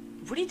 David,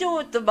 what do you do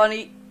with the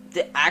money,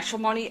 the actual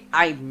money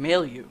I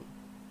mail you?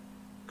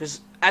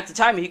 Because at the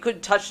time, he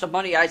couldn't touch the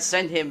money I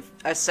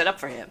set up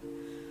for him.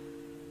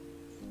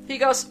 He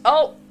goes,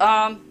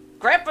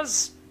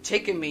 Grandpa's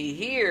taking me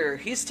here.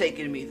 He's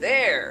taking me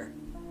there.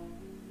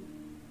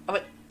 I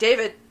went,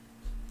 David,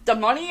 the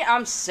money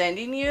I'm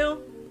sending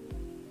you,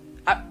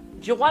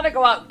 you want to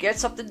go out and get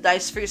something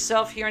nice for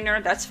yourself here and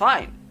there, that's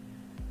fine.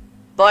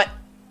 But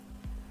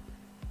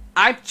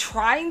I'm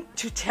trying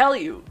to tell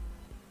you,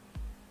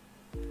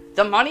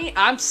 the money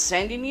I'm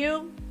sending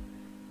you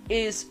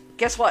is,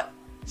 guess what?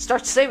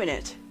 Start saving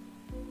it.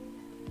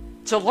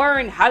 To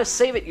learn how to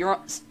save it,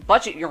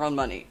 budget your own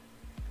money.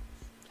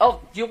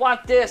 Oh, you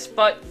want this,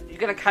 but you're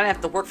going to kind of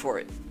have to work for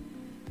it.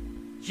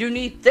 You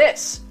need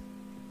this.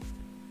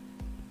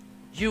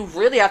 You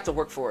really have to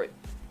work for it.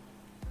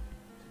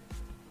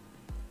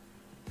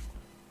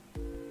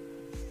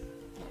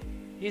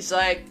 He's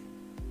like,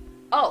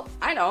 oh,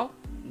 I know.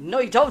 No,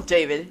 you don't,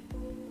 David.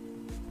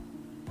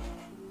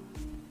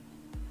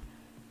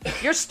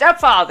 Your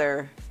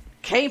stepfather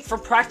came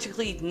from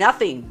practically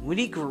nothing when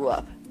he grew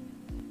up.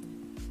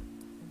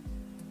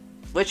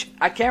 Which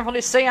I can't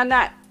really say on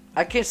that.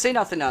 I can't say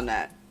nothing on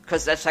that,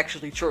 because that's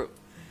actually true.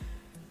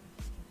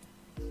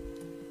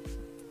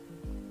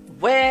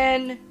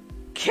 When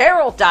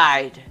Carol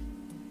died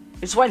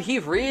is when he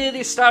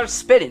really started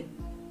spitting.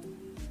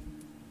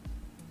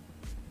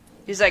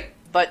 He's like,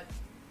 but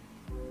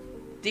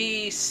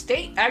the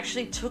state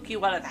actually took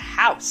you out of the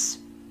house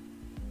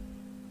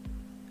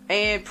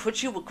and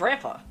put you with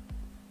Grandpa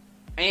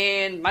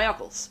and my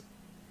uncles.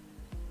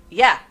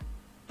 Yeah,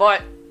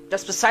 but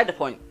that's beside the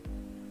point.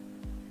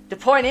 The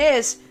point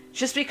is,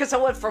 just because I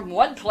went from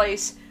one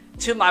place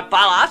to my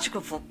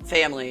biological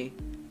family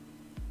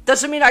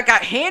doesn't mean I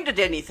got handed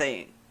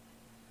anything.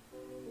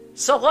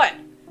 So what?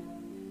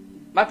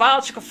 My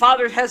biological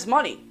father has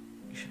money.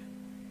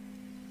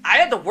 I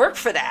had to work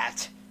for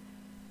that.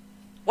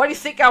 Why do you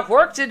think I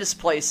worked in his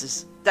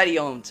places that he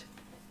owned?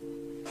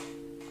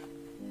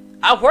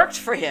 I worked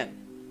for him.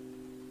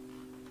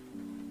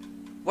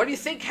 What do you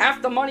think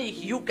half the money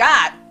you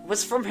got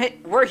was from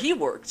where he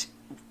worked?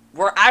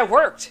 Where I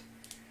worked?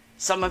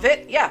 Some of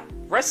it, yeah,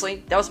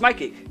 wrestling, that was my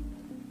gig.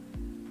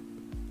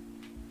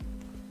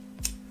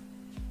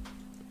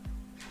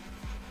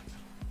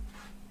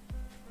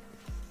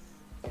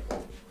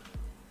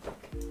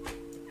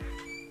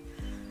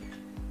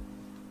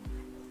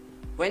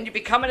 When you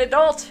become an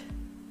adult,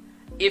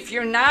 if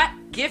you're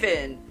not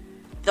given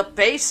the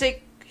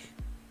basic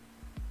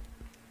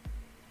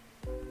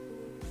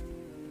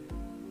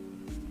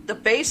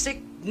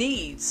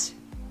needs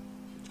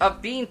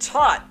of being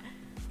taught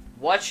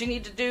what you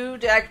need to do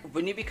to act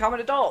when you become an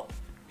adult,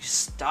 you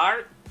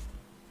start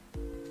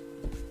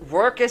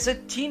work as a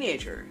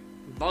teenager.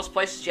 In most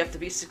places you have to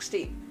be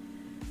 16.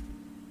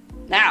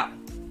 Now,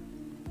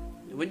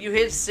 when you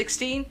hit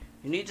 16,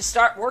 you need to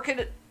start working.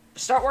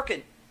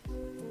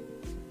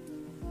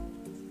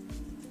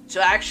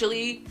 To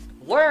actually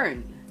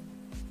learn.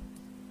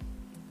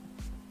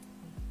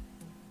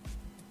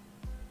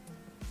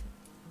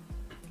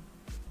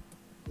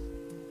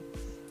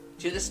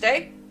 To this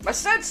day, my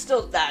son's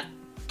still not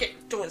getting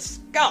to his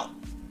skull.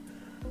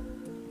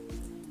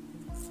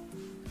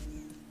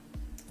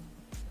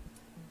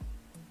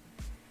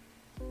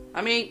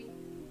 I mean,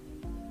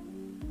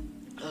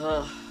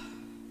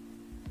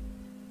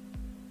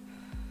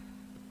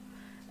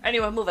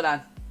 anyway, moving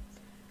on.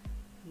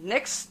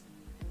 Next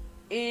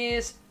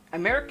is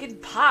American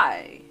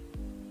Pie,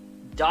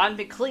 Don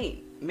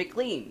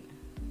McLean.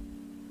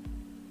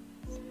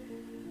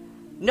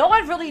 No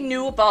one really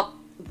knew about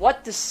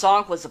what this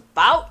song was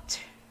about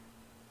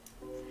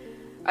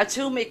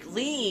until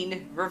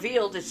McLean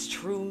revealed its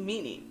true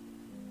meaning.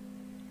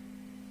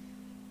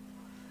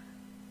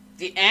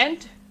 The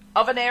end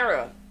of an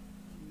era.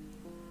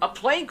 A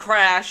plane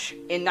crash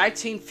in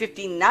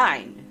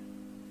 1959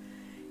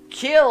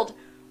 killed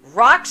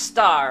rock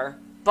star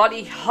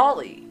Buddy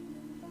Holly,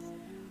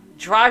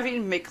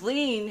 driving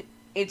McLean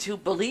into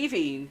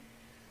believing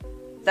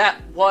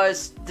that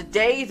was the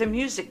day the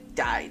music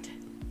died.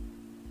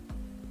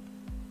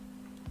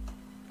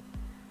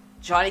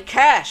 Johnny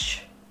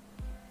Cash,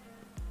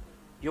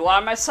 You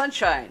Are My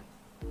Sunshine.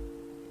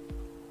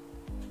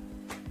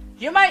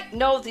 You might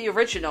know the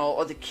original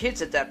or the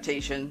kids'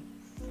 adaptation,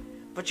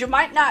 but you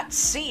might not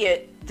see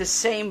it the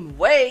same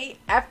way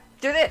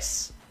after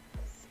this.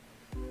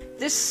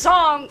 This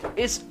song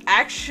is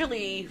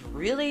actually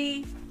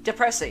really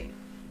depressing,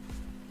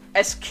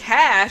 as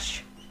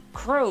Cash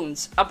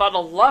croons about a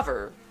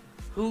lover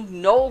who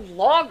no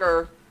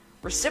longer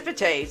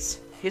reciprocates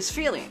his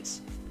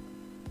feelings.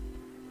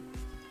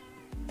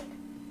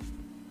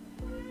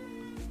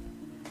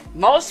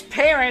 Most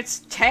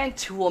parents tend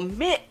to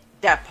omit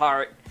that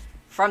part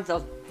from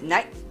the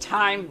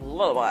nighttime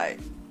lullaby.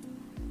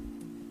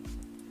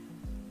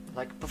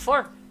 Like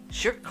before,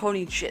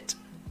 sugarcoating shit.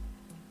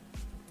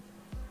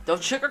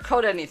 Don't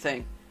sugarcoat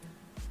anything.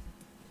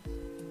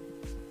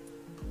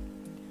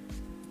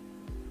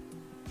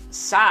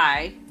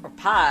 Psy, or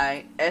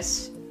Pi,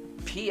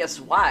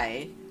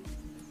 S-P-S-Y.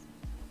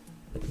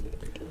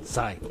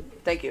 Sigh.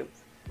 Thank you.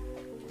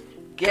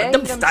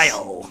 Gangnam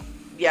Style.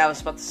 Yeah, I was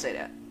about to say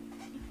that.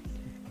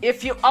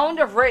 If you owned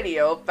a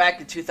radio back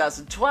in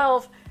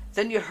 2012,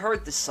 then you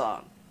heard this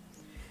song.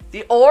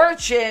 The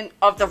origin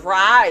of the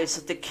rise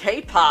of the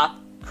K-pop,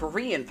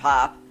 Korean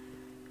pop,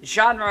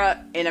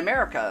 genre in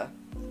America,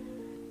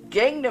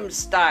 Gangnam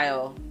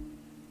Style,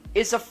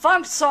 is a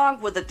funk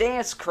song with a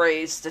dance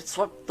craze that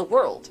swept the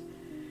world.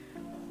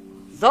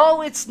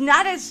 Though it's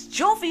not as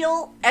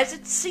jovial as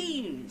it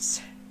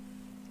seems.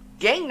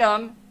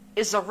 Gangnam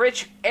is a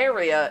rich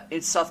area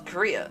in South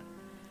Korea,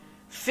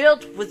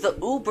 filled with the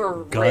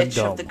uber-rich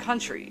of the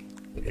country.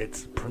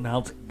 It's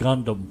pronounced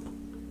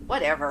Gundam.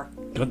 Whatever.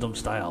 Gundam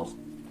Style.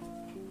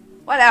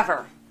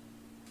 Whatever.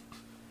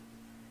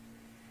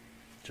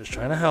 Just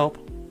trying to help.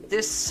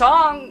 This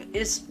song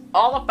is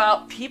all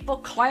about people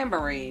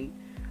clamoring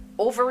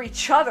over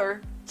each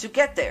other to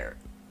get there.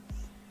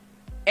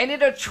 And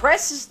it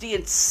addresses the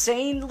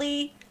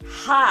insanely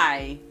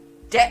high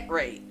debt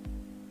rate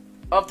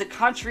of the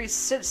country's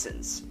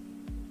citizens.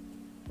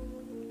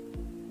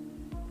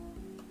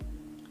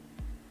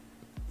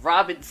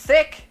 Robin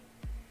Thicke,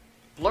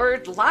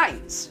 Blurred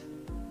Lines.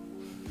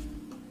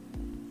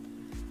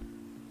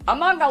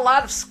 Among a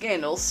lot of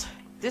scandals,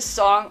 this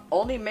song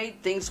only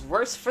made things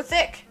worse for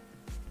Thicke.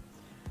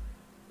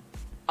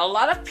 A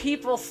lot of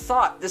people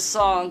thought this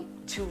song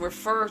to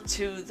refer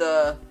to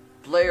the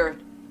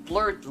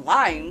blurred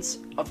lines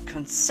of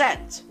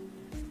consent,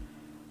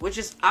 which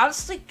is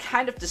honestly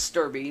kind of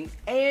disturbing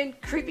and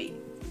creepy.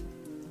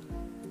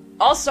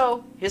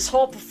 Also, his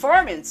whole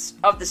performance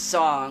of the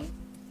song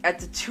at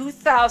the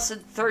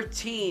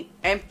 2013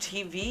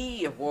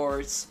 MTV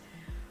Awards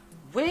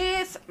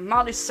with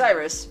Miley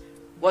Cyrus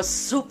was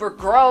super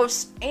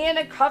gross and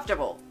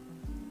uncomfortable.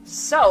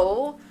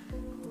 So,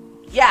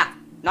 yeah,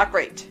 not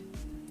great.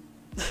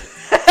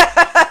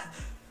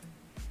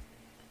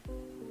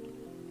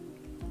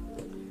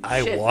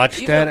 I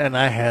watched that and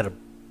I had to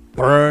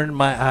burn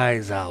my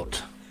eyes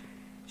out.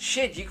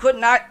 Shit, you could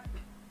not.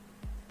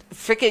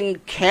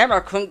 Freaking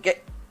camera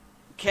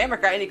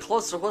got any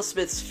closer to Will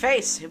Smith's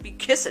face, he'd be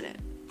kissing it.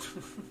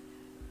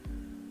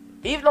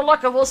 Even the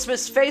look of Will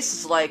Smith's face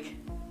is like,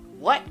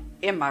 what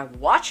am I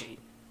watching?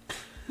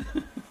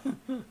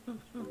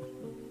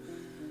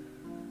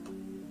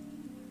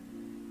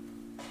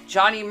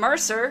 Johnny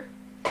Mercer,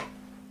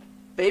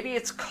 Baby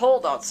It's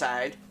Cold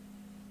Outside.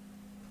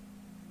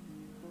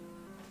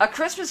 A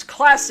Christmas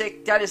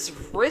classic that has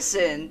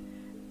risen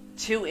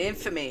to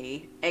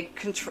infamy and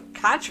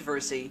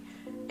controversy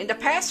in the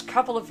past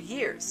couple of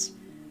years.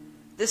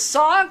 This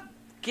song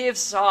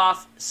gives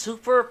off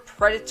super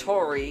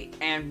predatory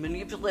and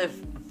manipulative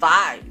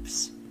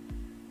vibes.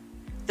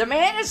 The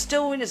man is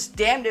doing his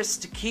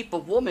damnedest to keep a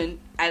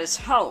woman at his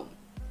home,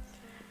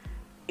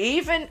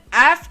 even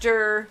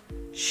after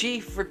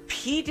she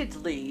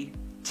repeatedly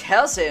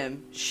tells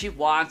him she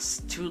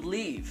wants to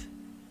leave.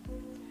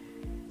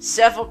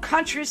 Several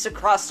countries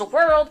across the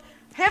world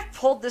have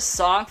pulled this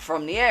song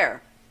from the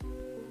air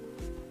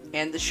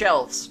and the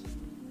shelves.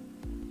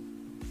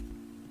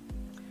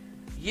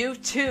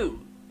 U2,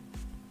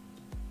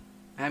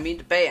 I mean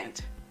the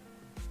band,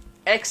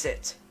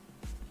 Exit.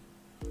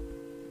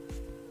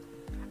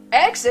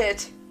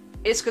 Exit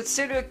is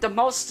considered the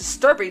most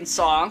disturbing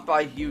song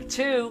by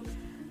U2,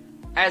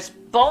 as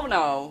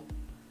Bono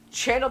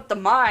channeled the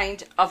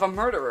mind of a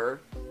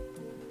murderer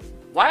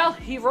while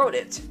he wrote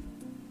it.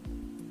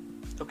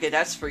 Okay,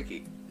 that's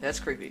freaky. That's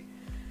creepy.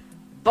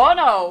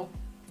 Bono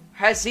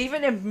has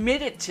even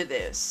admitted to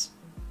this,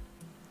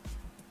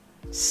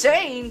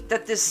 saying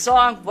that this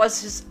song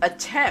was his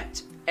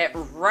attempt at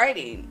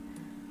writing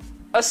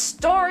a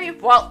story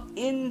while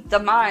in the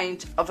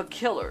mind of a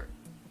killer.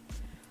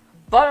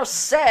 Bono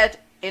said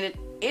in an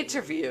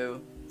interview,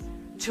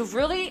 to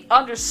really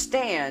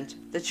understand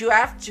that you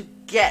have to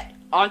get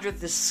under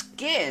the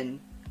skin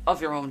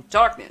of your own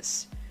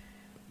darkness,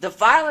 the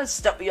violence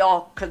that we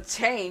all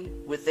contain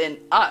within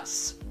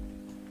us.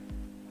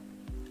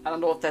 I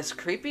don't know if that's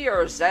creepy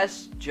or is that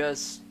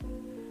just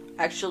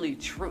actually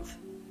truth.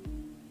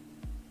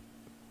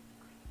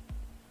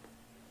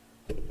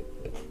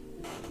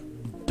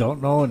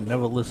 Don't know and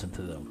never listened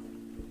to them.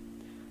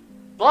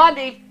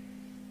 Blondie.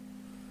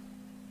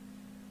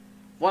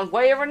 One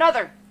way or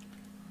another.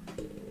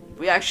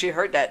 We actually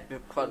heard that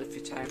quite a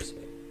few times.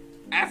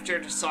 After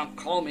the song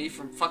Call Me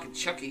from fucking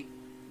Chucky.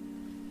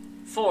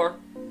 4.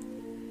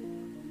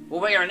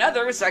 One way or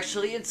another is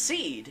actually in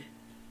Seed.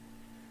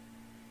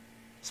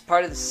 It's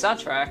part of the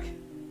soundtrack.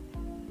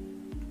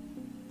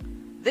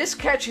 This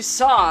catchy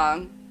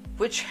song,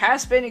 which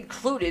has been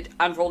included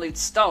on Rolling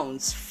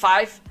Stone's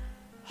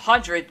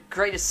 500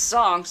 Greatest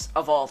Songs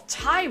of All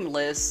Time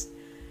list,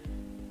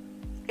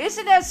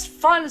 isn't as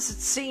fun as it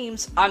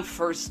seems on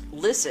first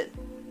listen.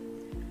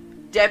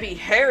 Debbie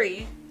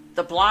Harry,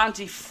 the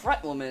Blondie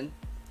frontwoman,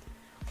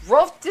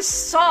 wrote this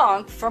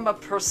song from a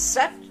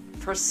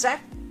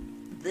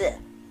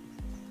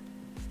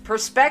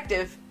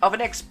perspective of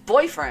an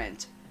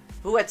ex-boyfriend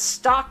who had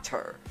stalked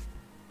her.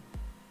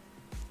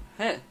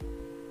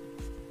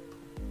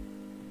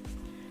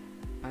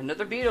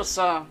 Another Beatles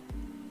song.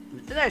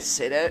 Did I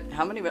say that?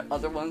 How many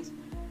other ones?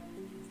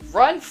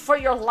 Run for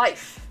Your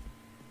Life.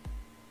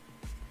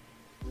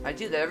 I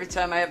do that every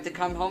time I have to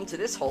come home to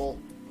this hole.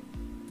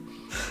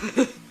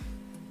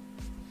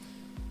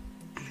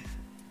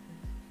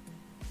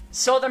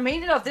 So the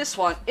meaning of this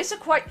one isn't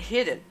quite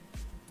hidden.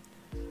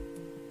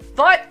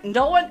 But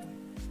no one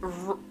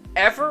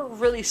ever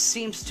really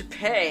seems to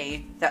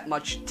pay that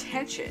much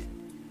attention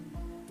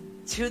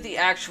to the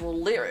actual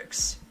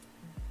lyrics.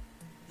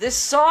 This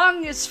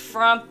song is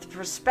from the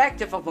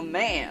perspective of a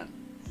man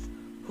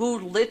who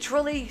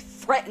literally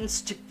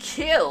threatens to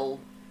kill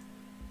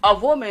a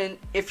woman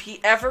if he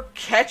ever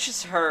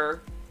catches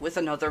her with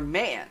another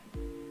man.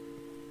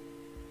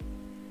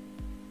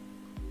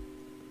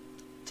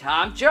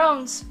 Tom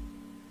Jones.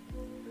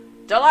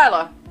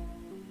 Delilah.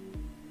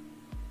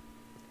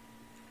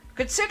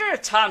 Considered a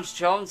Tom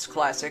Jones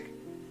classic,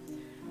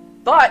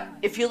 but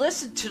if you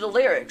listen to the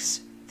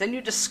lyrics, then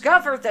you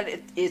discover that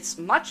it's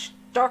much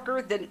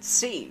darker than it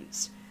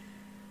seems.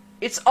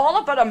 It's all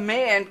about a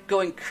man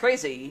going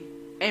crazy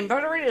and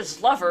murdering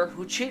his lover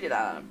who cheated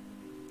on him.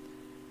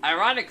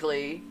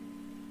 Ironically,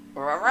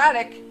 or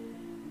ironic,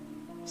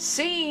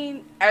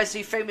 seeing as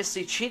he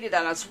famously cheated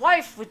on his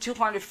wife with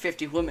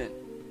 250 women.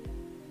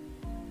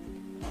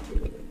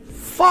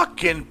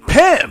 Fucking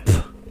pimp!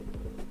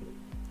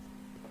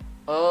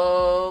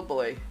 Oh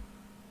boy.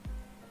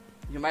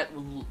 You might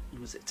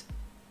lose it.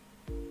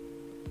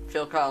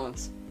 Phil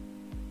Collins.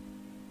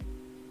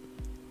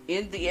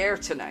 In the Air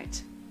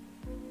Tonight.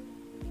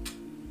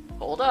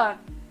 Hold on.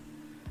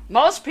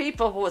 Most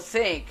people would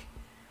think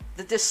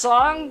that this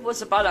song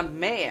was about a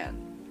man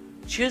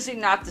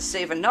choosing not to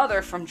save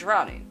another from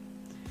drowning.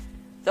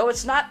 Though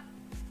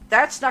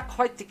that's not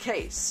quite the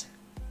case.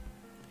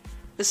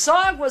 The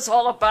song was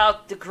all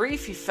about the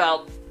grief he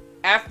felt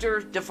after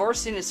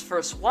divorcing his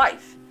first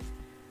wife,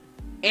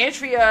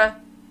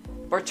 Andrea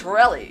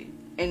Bertorelli,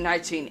 in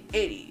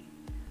 1980.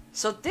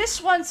 So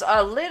this one's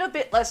a little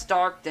bit less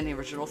dark than the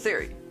original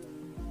theory.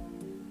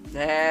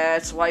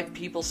 That's why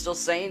people still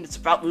saying it's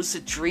about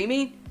lucid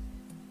dreaming.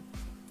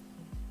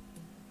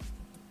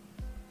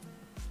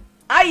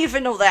 I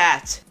even know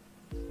that.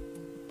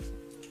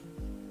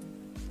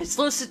 It's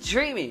lucid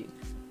dreaming.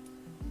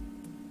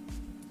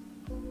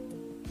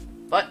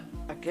 But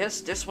I guess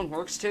this one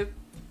works too.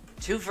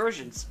 Two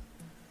versions.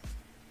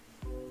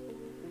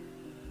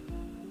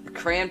 The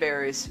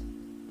Cranberries.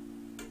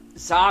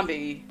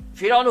 Zombie.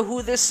 If you don't know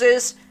who this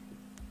is,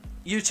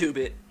 YouTube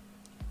it.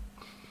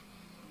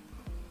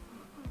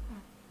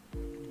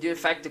 In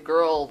fact, the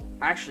girl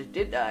actually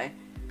did die.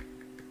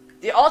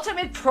 The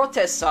Ultimate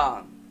Protest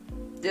Song.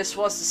 This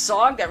was the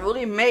song that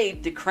really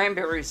made the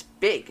Cranberries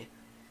big.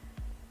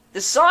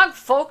 The song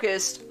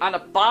focused on a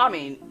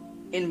bombing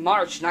in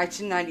March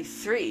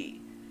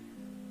 1993,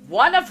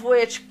 one of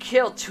which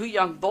killed 2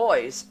 young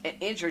boys and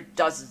injured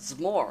dozens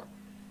more.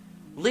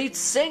 Lead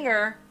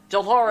singer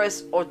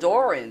Dolores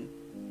O'Riordan,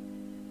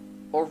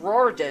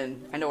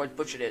 I know I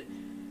butchered it,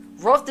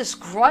 wrote this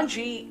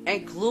grungy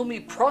and gloomy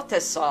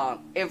protest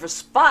song in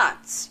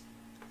response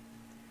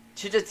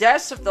to the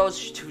deaths of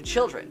those 2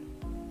 children.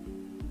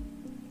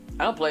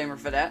 I don't blame her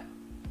for that.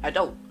 I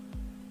don't.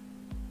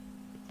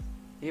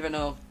 Even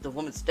though the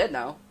woman's dead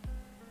now.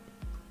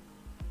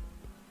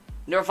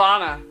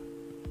 Nirvana.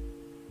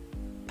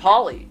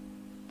 Polly.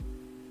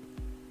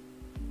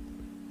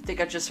 I think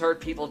I just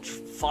heard people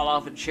fall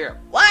off and cheer.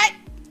 What?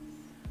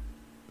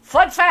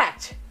 Fun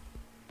fact.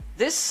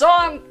 This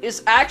song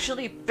is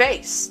actually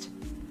based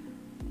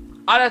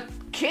on a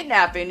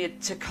kidnapping in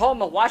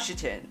Tacoma,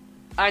 Washington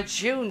on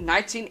June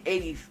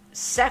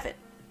 1987.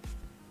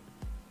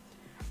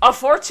 A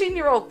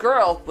 14-year-old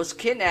girl was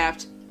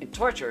kidnapped and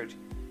tortured.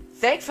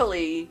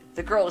 Thankfully,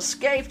 the girl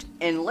escaped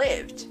and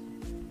lived.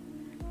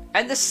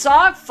 And the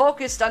song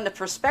focused on the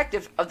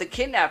perspective of the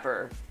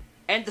kidnapper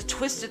and the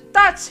twisted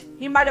thoughts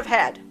he might have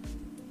had.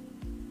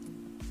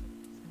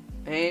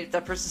 And if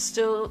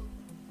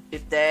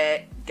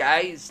that guy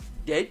is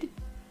dead,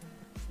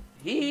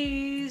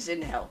 he's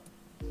in hell.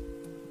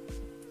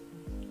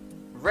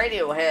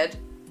 Radiohead,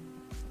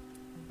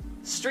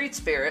 Street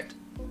Spirit.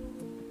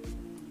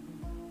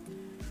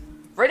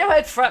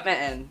 Radiohead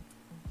frontman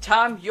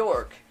Tom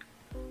York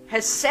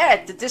has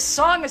said that this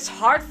song is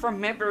hard for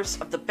members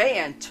of the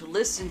band to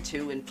listen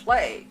to and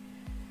play.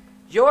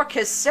 York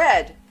has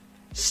said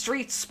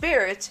Street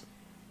Spirit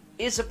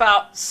is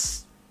about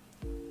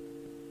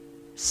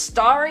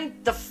staring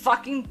the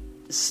fucking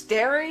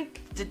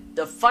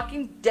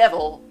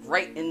devil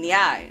right in the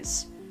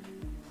eyes.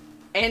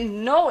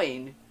 And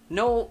knowing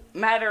no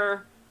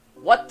matter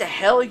what the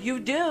hell you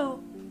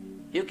do,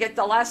 you get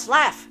the last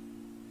laugh.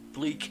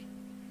 Bleak.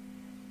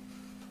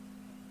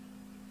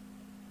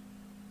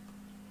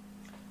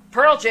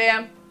 Pearl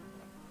Jam,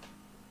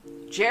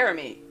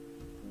 Jeremy.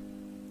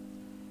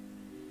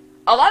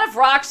 A lot of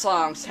rock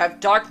songs have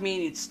dark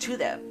meanings to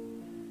them.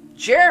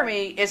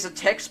 Jeremy is a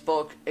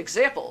textbook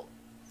example.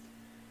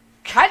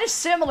 Kind of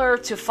similar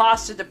to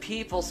Foster the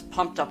People's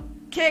Pumped Up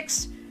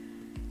Kicks,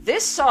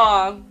 this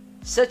song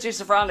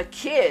centers around a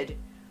kid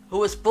who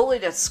was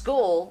bullied at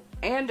school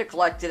and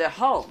neglected at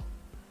home.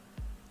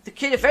 The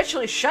kid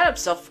eventually shot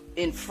himself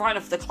in front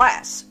of the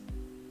class.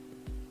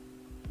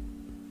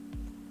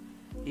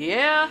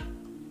 Yeah.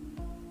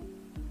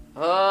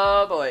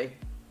 Oh boy.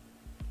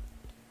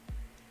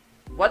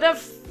 One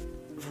of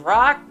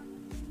rock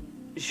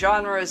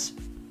genre's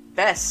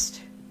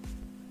best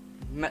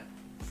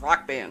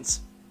rock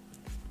bands,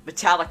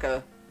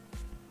 Metallica,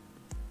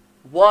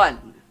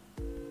 One,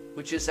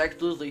 which is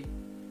actually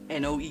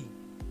N-O-E.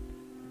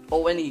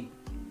 O-N-E,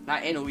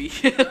 not N-O-E.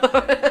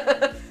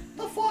 The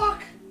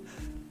fuck?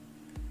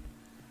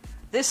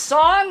 This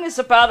song is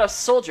about a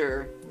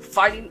soldier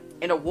fighting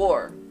in a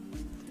war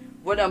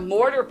when a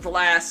mortar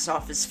blasts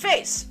off his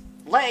face,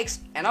 legs,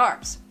 and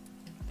arms.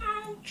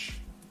 Ouch.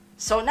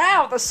 So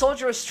now the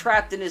soldier is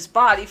trapped in his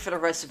body for the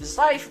rest of his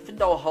life with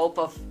no hope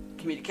of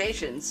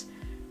communications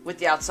with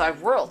the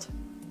outside world.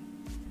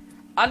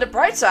 On the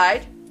bright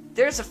side,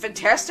 there's a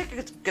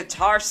fantastic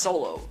guitar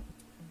solo.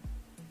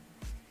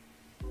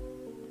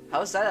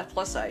 How is that a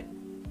plus side?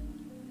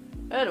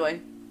 Anyway,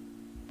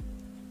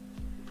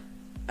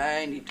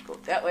 I need to go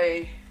that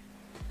way.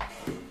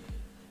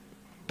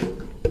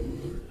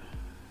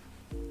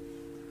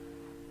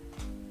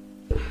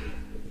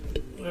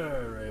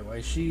 Alright,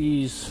 while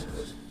she's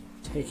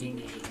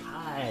taking a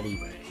tidy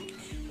break,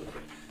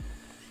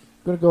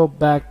 Gonna go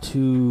back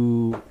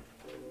to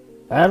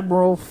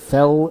Admiral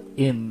Fell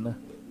Inn.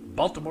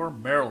 Baltimore,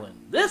 Maryland.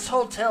 This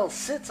hotel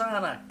sits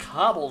on a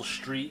cobble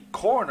street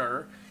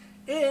corner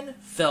in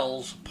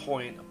Fells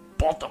Point,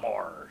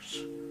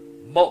 Baltimore's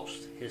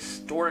most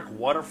historic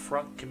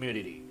waterfront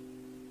community.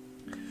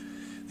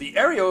 The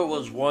area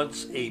was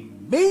once a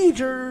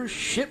major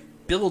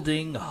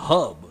shipbuilding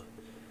hub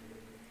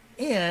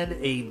and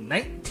a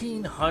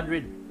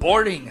 1900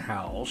 boarding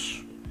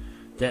house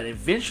that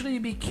eventually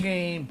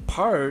became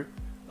part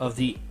Of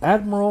the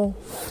Admiral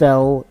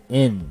Fell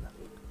Inn.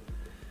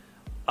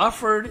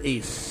 offered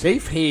a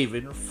safe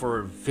haven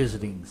for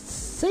visiting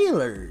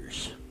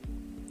sailors.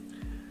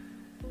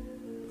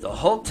 The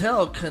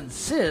hotel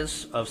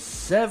consists of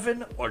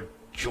 7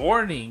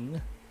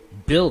 adjoining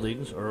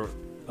buildings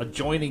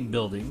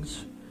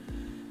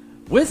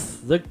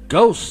with the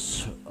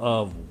ghosts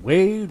of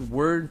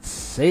wayward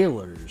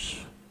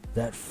sailors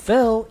that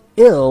fell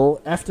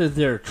ill after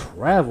their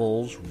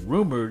travels,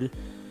 rumored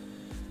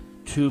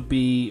to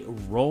be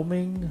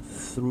roaming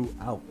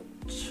throughout.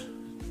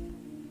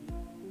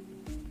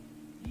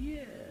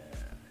 Yeah,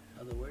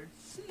 other words,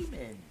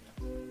 seamen.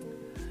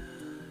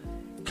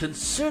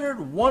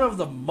 Considered one of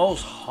the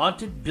most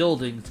haunted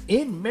buildings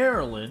in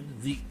Maryland,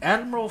 the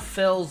Admiral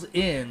Fells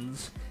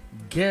Inn's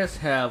guests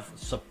have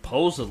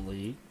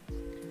supposedly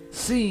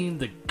seen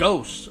the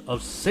ghosts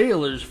of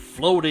sailors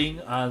floating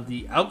on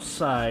the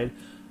outside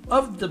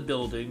of the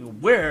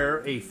building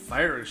where a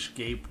fire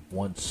escape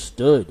once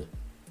stood.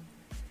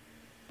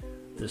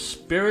 The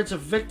spirits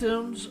of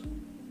victims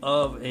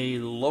of a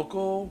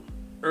local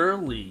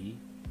early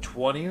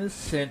 20th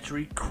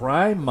century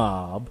crime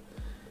mob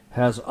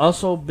has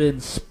also been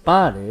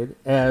spotted,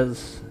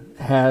 as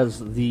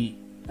has the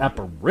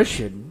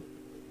apparition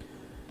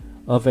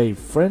of a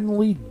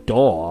friendly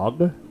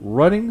dog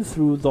running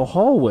through the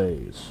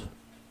hallways.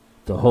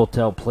 The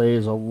hotel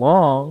plays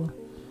along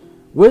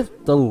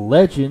with the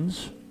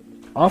legends,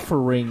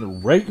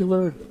 offering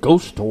regular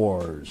ghost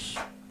tours.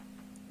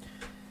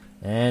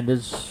 And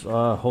this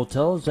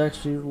hotel is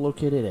actually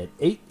located at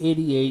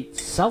 888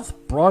 South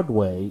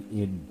Broadway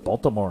in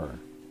Baltimore.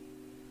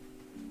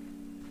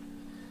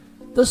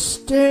 The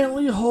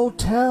Stanley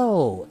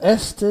Hotel,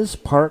 Estes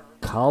Park,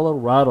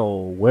 Colorado,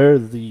 where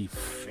the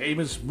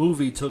famous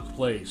movie took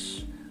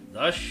place,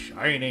 The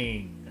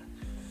Shining.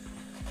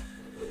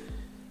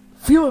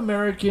 Few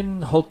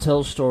American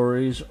hotel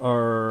stories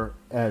are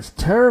as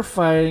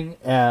terrifying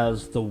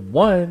as the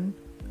one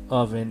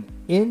of an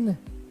inn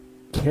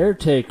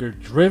caretaker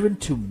driven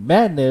to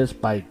madness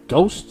by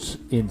ghosts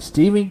in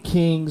Stephen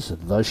King's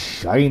The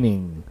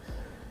Shining,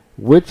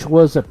 which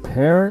was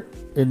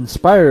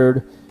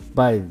inspired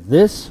by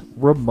this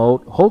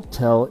remote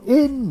hotel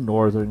in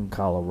northern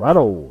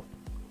Colorado.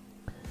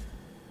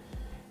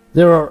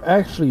 There are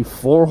actually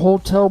 4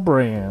 hotel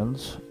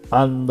brands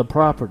on the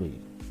property,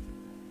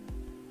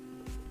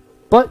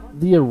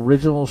 but the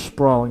original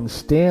sprawling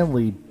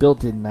Stanley,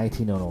 built in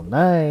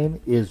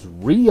 1909, is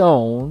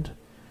re-owned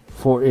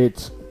for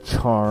its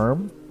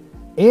charm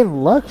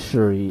and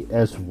luxury,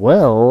 as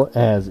well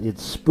as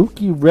its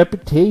spooky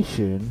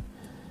reputation,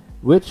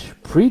 which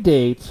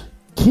predates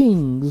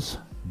King's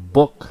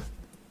book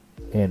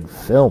and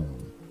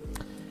film.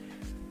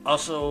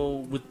 Also,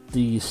 with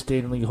the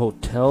Stanley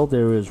Hotel,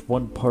 there is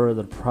one part of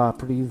the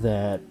property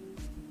that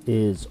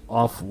is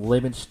off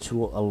limits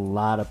to a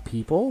lot of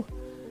people,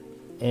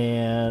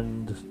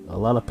 and a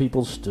lot of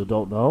people still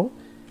don't know.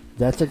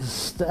 That's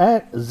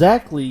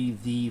exactly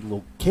the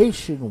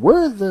location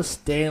where the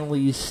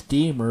Stanley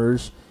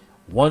steamers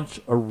once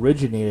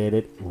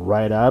originated,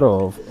 right out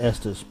of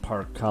Estes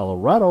Park,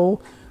 Colorado,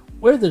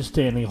 where the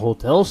Stanley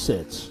Hotel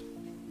sits.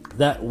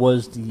 That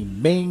was the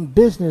main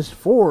business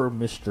for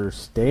Mr.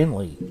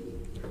 Stanley.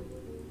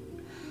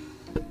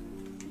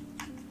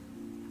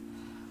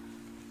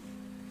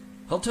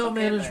 Hotel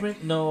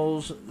management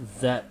knows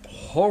that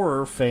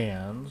horror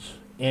fans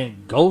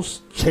and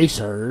ghost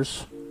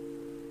chasers...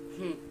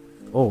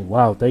 Oh,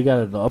 wow, they got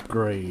an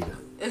upgrade.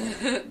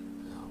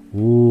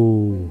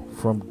 Ooh,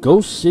 from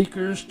ghost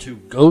seekers to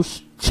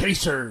ghost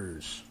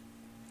chasers.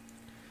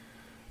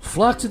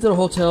 Flock to the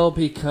hotel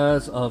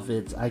because of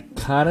its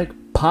iconic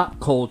pop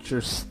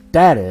culture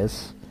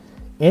status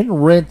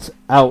and rent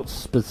out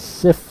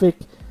specific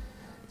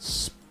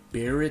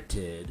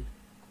spirited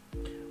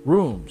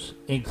rooms,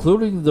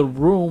 including the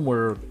room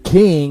where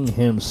King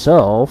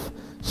himself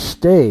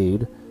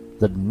stayed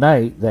the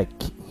night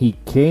that he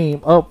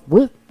came up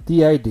with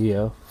the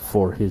idea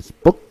for his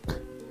book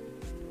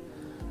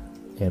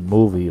and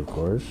movie, of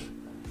course.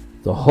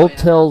 The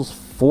hotel's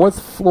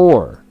fourth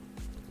floor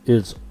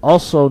is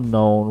also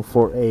known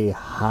for a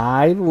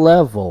high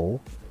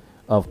level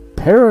of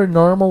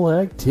paranormal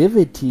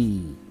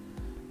activity,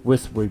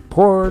 with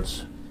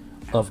reports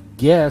of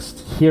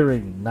guests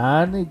hearing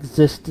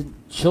non-existent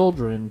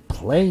children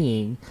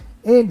playing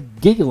and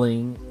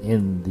giggling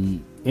in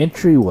the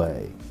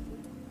entryway.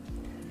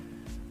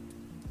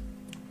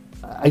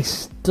 I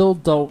still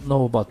don't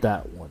know about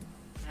that one.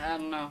 I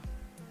don't know.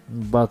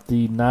 About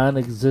the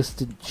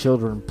non-existent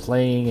children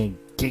playing and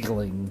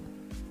giggling.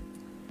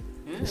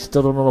 I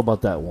still don't know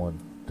about that one.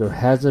 There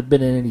hasn't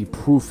been any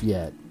proof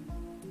yet.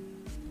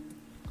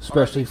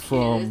 Especially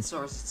from... kids,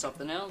 or is it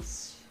something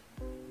else?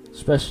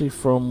 Especially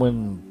from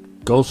when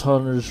Ghost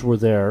Hunters were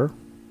there,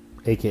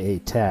 a.k.a.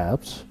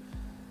 Taps.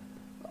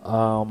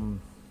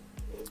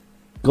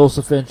 Ghost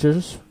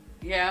Adventures.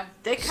 Yeah,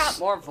 they caught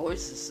more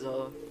voices,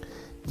 though.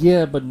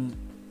 Yeah, but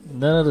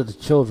none of the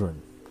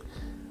children.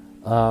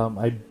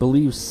 I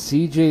believe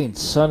CJ and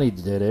Sonny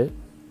did it.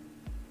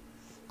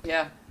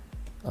 Yeah.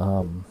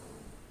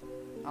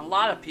 A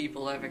lot of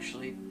people have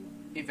actually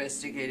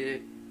investigated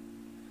it.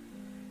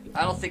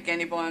 I don't think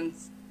anyone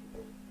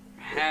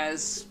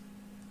has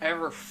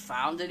ever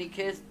found any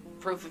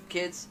proof of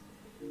kids.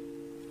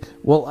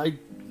 Well,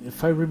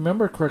 if I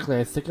remember correctly,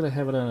 I think I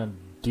have it on a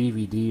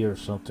DVD or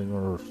something,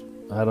 or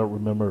I don't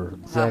remember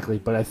exactly,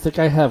 but I think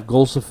I have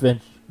Ghost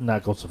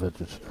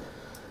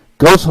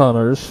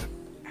Hunters.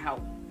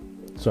 How?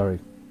 Sorry.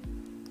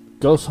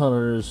 Ghost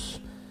Hunters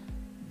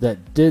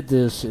that did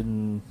this,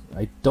 and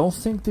I don't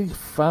think they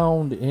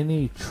found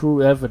any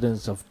true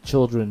evidence of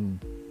children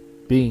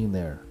being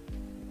there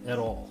at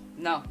all.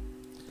 No,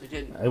 they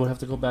didn't. I would have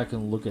to go back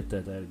and look at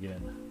that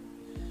again.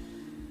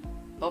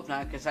 Hope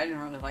not, because I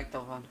didn't really like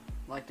that one.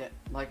 Like it.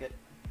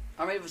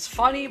 I mean, it was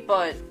funny,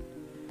 but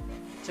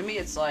to me,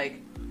 it's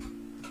like,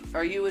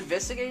 are you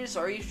investigators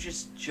or are you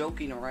just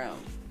joking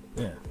around?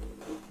 Yeah.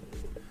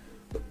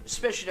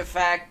 Especially the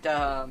fact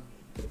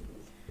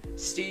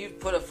Steve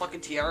put a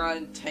fucking tiara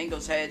on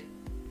Tango's head.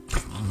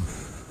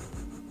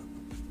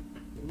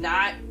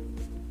 Not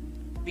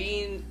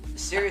being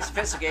serious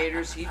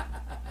investigators, he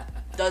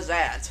does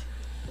that.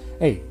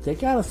 Hey, they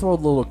gotta throw a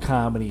little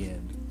comedy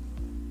in.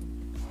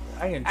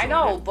 I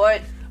know,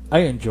 but I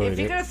enjoyed if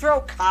you're gonna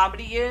throw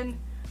comedy in,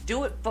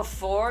 do it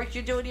before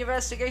you're doing the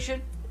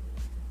investigation,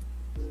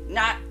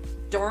 not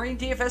during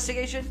the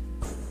investigation.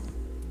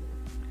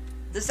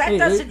 That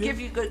doesn't give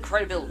you good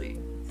credibility.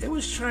 It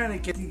was trying to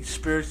get these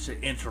spirits to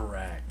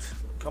interact.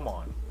 Come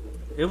on.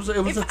 It was a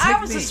technique. If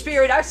I was a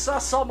spirit, I saw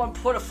someone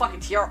put a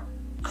fucking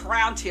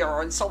crown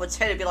tiara on someone's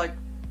head and be like,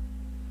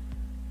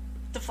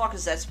 what the fuck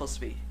is that supposed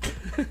to be?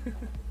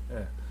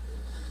 Yeah.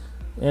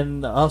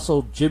 And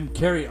also, Jim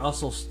Carrey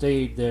also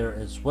stayed there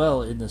as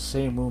well, in the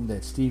same room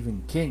that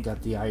Stephen King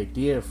got the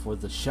idea for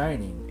The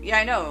Shining. Yeah,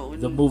 I know.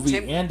 The movie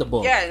and the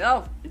book. Yeah, I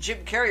know. Jim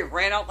Carrey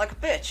ran out like a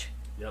bitch.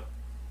 Yep.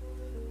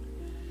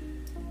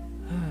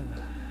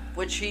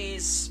 Which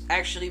he's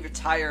actually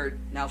retired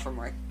now from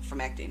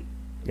acting.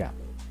 Yeah.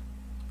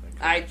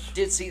 I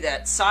did see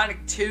that.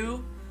 Sonic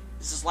 2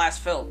 is his last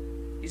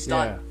film. He's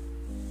done.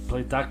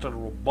 Played Dr.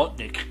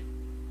 Robotnik.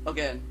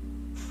 Again.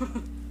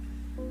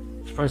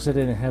 Surprised I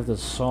didn't have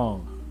this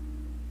song.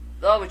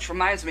 Oh, which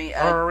reminds me.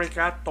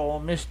 Arigato,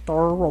 Mr.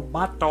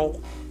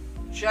 Roboto.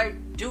 Which I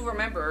do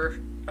remember.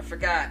 I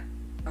forgot.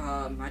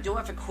 I do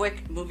have a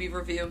quick movie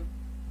review.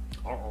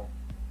 Uh-oh.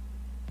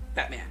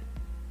 Batman.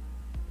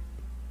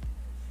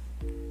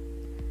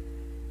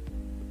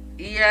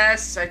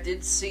 Yes, I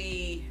did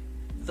see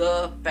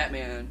the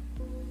Batman.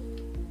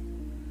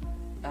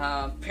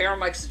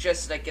 Paramike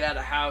suggested I get out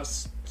of the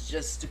house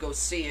just to go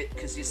see it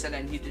because he said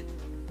I needed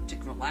to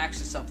relax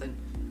or something.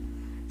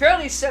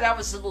 Apparently he said I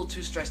was a little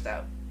too stressed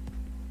out.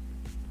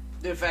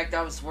 In fact,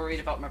 I was worried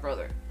about my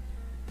brother.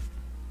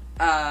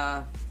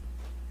 I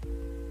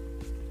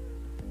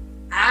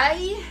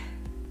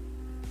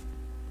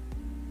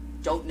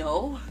don't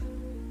know.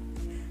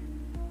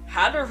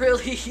 how to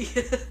really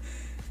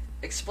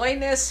explain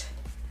this.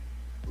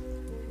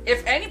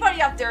 If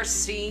anybody out there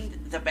seen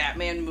the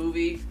Batman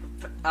movie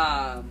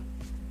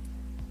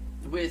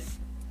with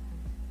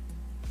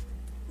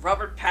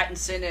Robert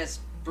Pattinson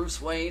as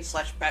Bruce Wayne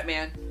 /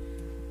 Batman,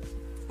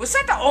 was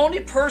that the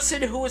only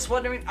person who was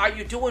wondering, are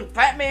you doing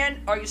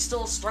Batman or are you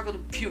still struggling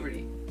with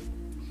puberty?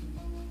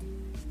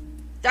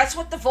 That's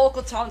what the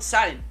vocal tone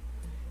sounded.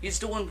 He's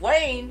doing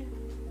Wayne.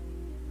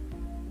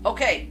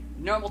 Okay,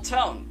 normal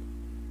tone.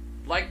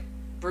 Like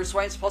Bruce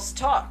Wayne's supposed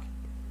to talk.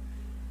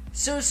 As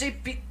soon as he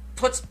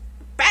puts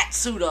bat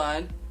suit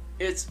on,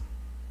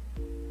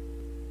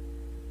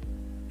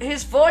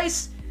 his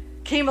voice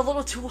came a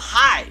little too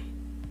high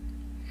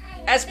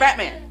as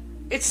Batman.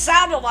 It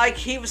sounded like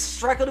he was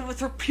struggling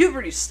with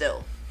puberty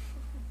still.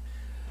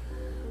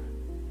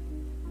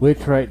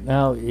 Which right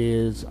now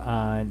is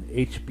on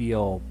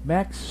HBO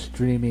Max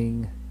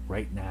streaming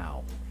right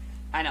now.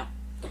 I know.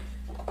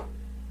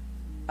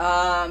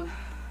 I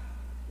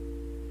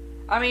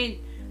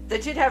mean, they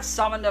did have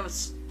someone that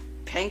was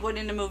Penguin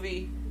in the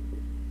movie.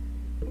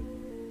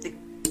 The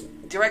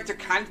director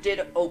kind of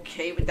did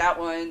okay with that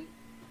one.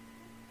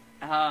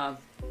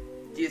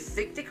 Do you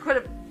think they could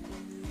have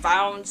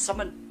found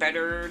someone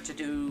better to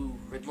do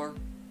Riddler?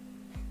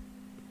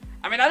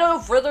 I mean, I don't know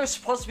if Riddler's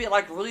supposed to be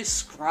like really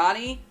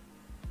scrawny,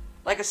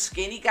 like a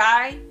skinny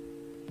guy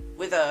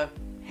with a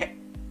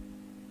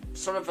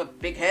sort of a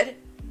big head.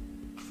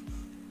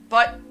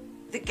 But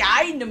the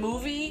guy in the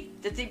movie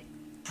that they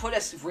put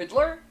as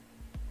Riddler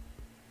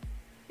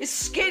is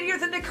skinnier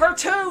than the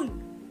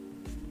cartoon.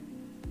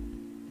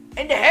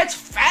 And the head's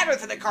fatter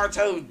than the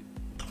cartoon.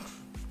 Good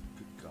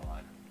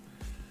God.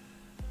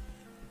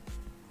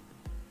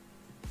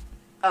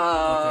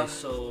 Okay,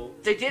 so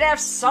They did have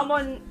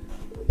someone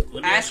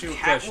let me as ask you a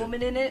question.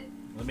 Catwoman in it.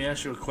 Let me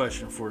ask you a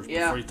question first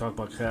Yeah. before you talk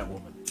about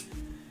Catwoman.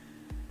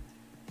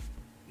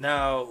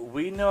 Now,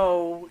 we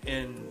know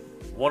in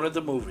one of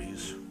the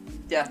movies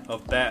Yeah.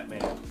 of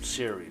Batman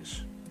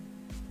series,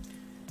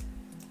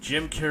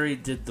 Jim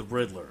Carrey did the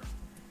Riddler.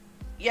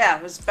 Yeah,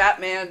 it was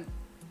Batman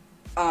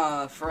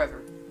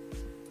Forever.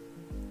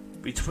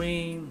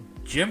 Between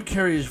Jim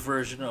Carrey's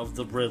version of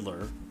the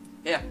Riddler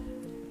Yeah.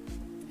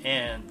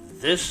 and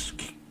this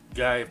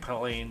guy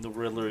playing the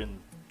Riddler in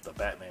the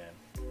Batman,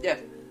 Yeah.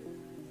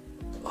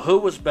 who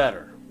was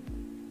better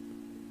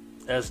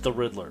as the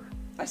Riddler?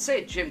 I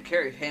say Jim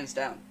Carrey, hands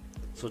down.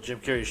 So Jim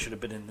Carrey should have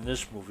been in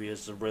this movie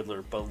as the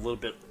Riddler, but a little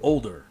bit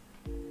older.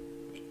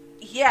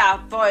 Yeah,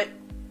 but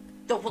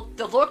the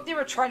look they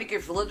were trying to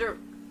give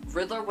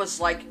Riddler was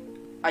like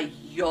a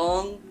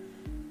young,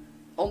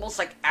 almost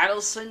like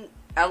adolescent,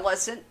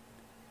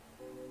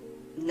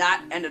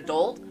 not an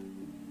adult.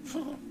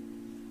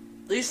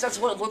 At least that's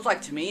what it looked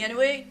like to me,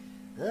 anyway.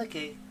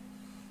 Okay.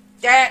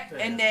 That,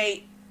 and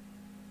they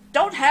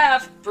don't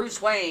have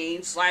Bruce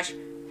Wayne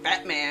 /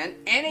 Batman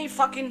in a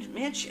fucking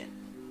mansion.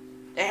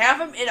 They have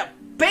him in a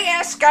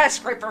big-ass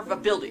skyscraper of a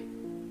building.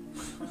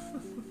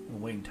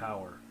 Wayne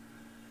Tower.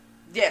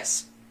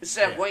 Yes.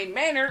 Instead of Yeah. Wayne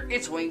Manor,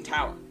 it's Wayne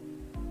Tower.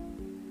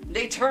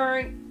 They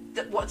turn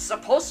what's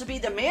supposed to be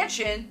the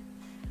mansion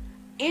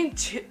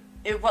into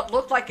what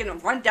looked like a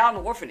rundown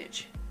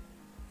orphanage.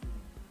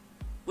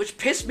 Which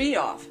pissed me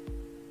off.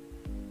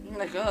 I'm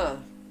like,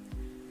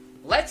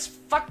 let's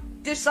fuck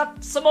this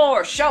up some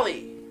more, shall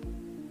we?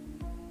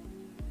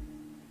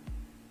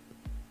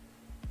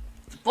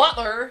 The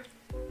butler,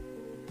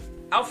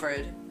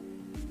 Alfred,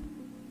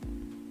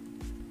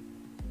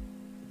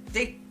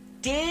 they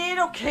did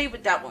okay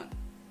with that one.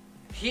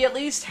 He at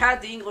least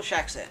had the English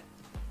accent.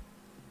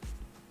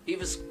 He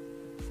was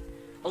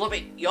a little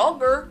bit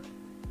younger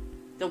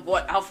than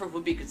what Alfred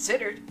would be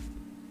considered.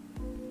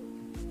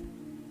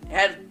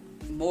 Had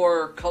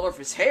more color of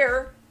his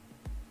hair,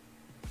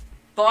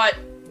 but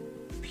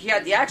he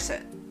had the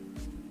accent.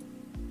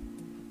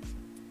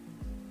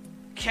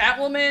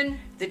 Catwoman,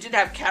 they did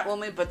have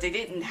Catwoman, but they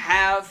didn't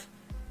have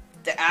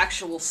the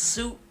actual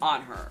suit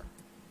on her.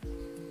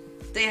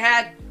 They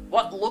had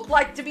what looked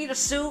like to be the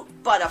suit,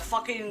 but a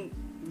fucking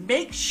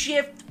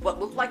makeshift, what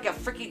looked like a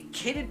freaking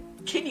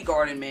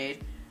kindergarten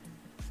made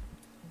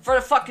for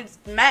the fucking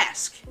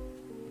mask.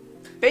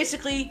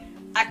 Basically,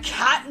 a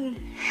cotton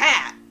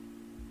hat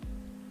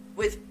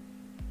with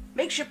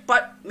makeshift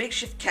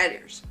cat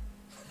ears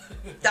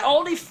that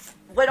only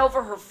went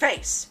over her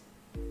face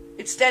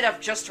instead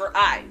of just her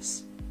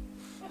eyes.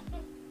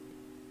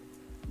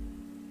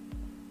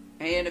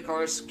 And of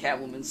course,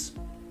 Catwoman's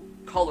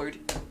colored.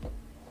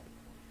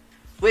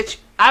 Which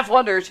I've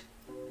wondered,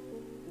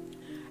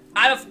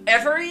 out of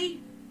every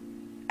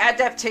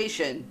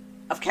adaptation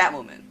of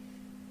Catwoman,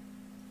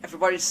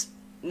 everybody's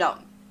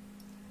known,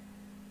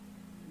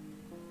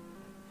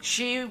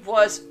 she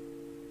was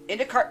in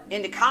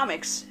the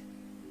comics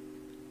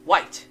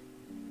white.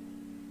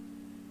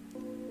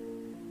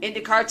 In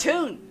the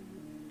cartoon,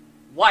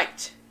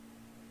 white.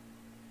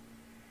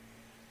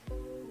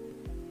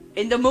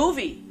 In the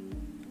movie,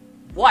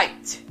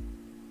 white.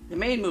 The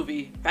main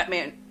movie,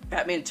 Batman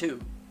 2.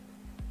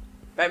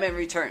 Batman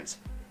Returns.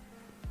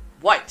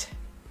 White.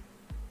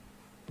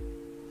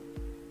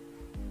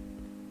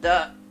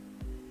 the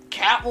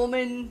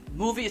Catwoman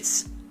movie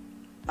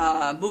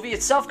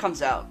itself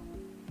comes out.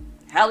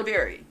 Halle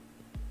Berry.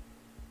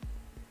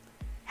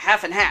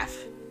 Half and half.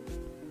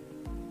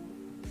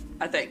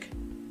 I think.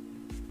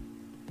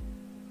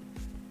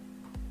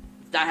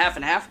 Not half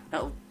and half.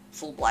 No,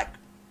 full black.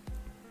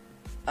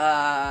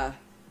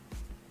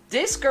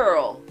 This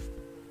girl,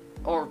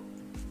 or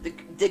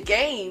the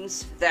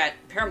games that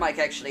Paramike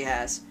actually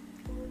has,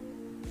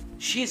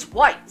 she's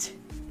white.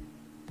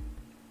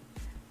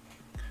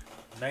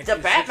 The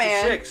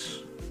Batman.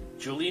 1966,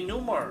 Julie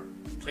Newmar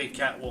played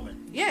Catwoman.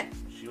 Yeah.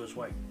 She was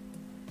white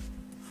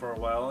for a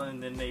while,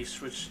 and then they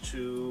switched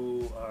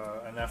to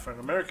an African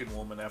American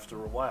woman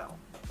after a while.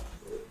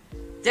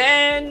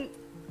 Then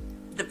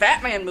the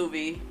Batman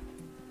movie,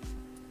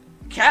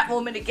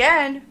 Catwoman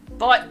again,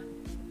 but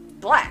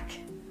black.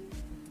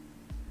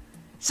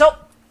 So,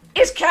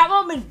 is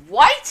Catwoman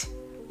white,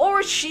 or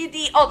is she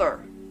the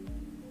other?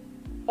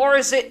 Or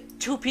is it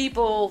two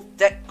people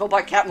that go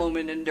by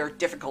Catwoman and they're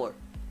different color?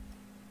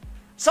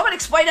 Someone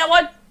explain that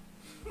one?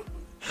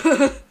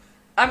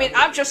 I mean,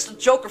 I'm just a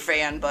Joker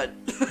fan, but...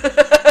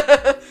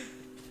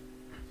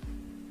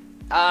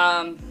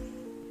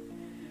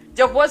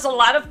 there was a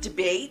lot of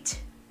debate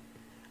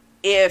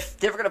if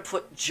they were going to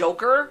put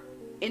Joker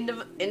in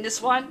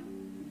this one.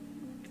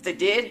 If they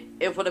did,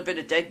 it would have been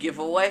a dead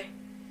giveaway.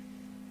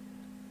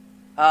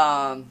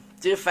 Due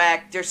to the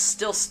fact there's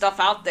still stuff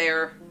out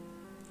there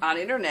on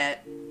the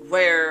internet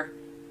where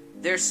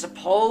they're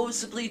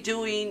supposedly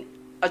doing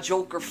a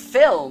Joker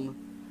film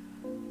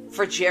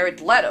for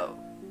Jared Leto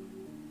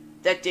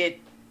that did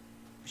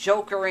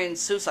Joker in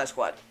Suicide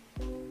Squad,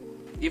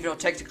 even though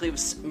technically it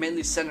was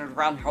mainly centered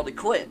around Harley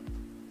Quinn,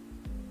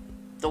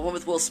 the one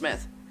with Will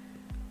Smith.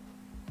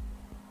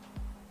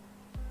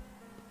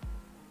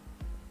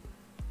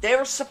 They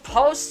were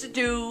supposed to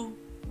do,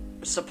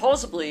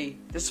 supposedly,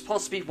 there's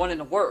supposed to be one in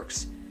the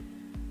works,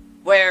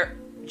 where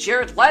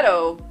Jared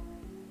Leto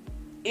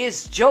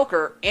is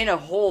Joker in a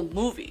whole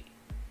movie.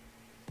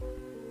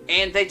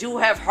 And they do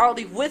have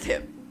Harley with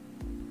him.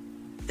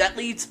 That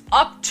leads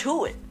up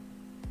to it.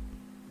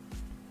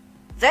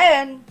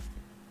 Then,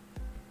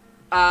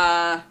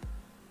 the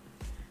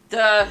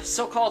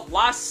so-called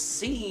lost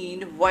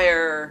scene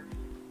where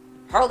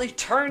Harley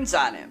turns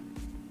on him.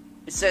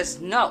 It says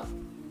no.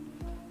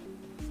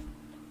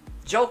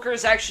 Joker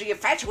is actually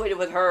infatuated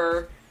with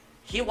her.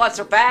 He wants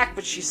her back,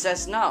 but she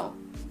says no.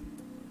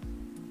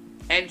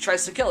 And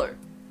tries to kill her.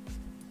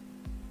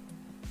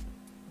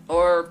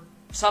 Or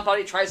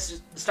somebody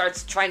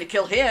starts trying to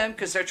kill him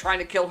because they're trying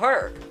to kill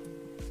her.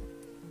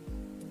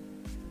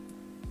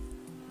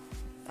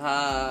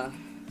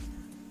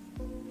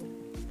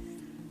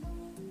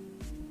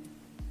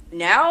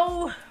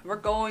 Now we're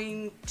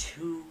going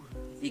to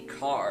the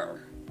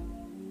car.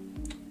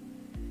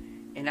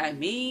 And I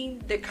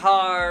mean the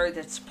car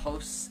that's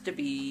supposed to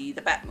be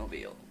the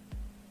Batmobile.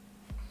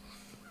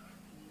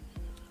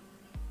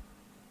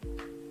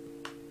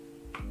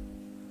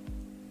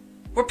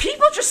 Were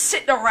people just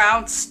sitting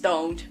around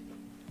stoned,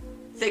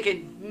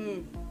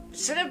 thinking,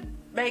 instead of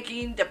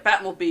making the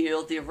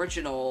Batmobile the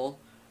original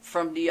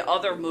from the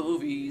other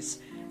movies,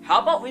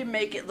 how about we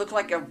make it look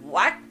like a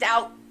whacked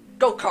out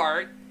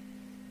go-kart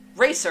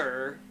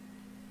racer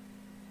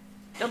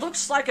that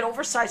looks like an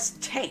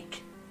oversized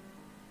tank?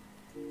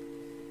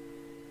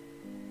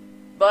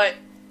 But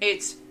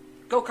it's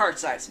go-kart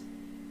size.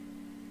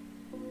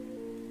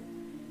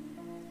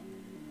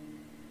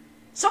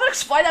 Someone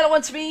explain that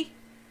one to me.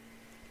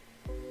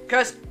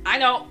 Because I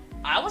know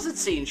I wasn't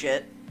seeing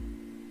shit.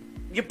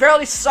 You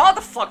barely saw the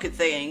fucking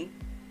thing.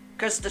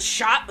 Because the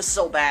shot was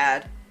so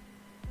bad.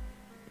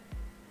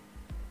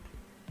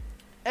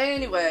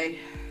 Anyway.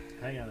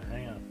 Hang on.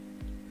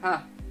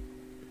 Huh.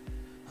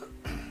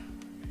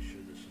 Make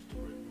sure this is the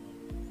right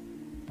one.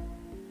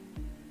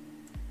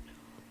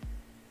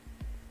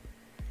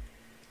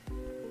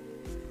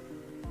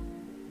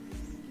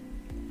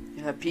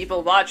 You have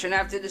people watching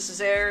after this is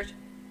aired. If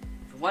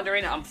you're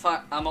wondering, I'm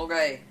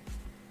okay.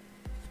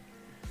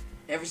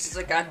 Ever since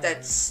I got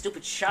that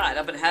stupid shot,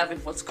 I've been having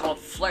what's called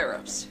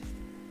flare-ups.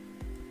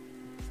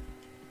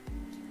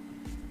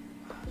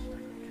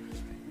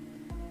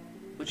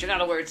 Which, in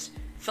other words,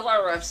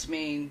 flare-ups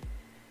mean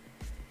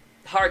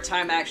hard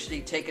time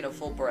actually taking a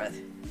full breath.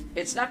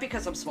 It's not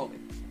because I'm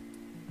smoking.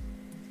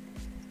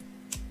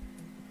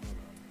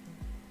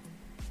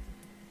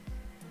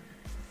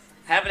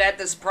 Haven't had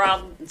this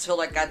problem until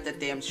I got the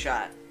damn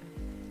shot.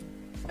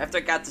 After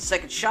I got the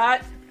second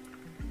shot,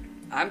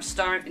 I'm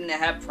starting to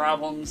have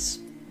problems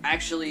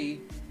actually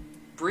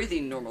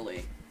breathing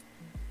normally.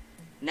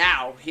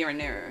 Now, here and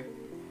there.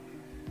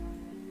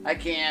 I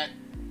can't.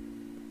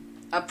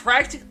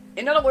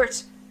 In other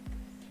words,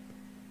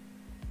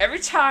 every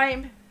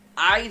time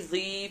I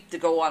leave to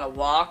go on a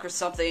walk or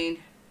something,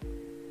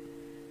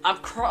 I'm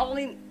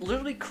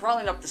literally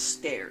crawling up the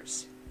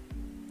stairs.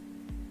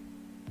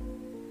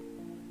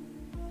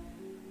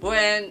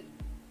 When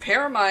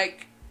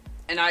Paramike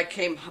and I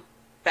came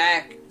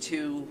back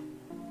to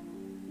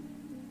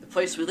the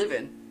place we live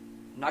in,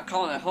 I'm not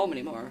calling it home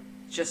anymore,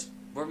 it's just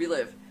where we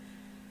live.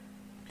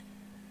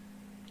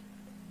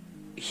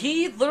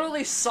 he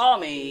literally saw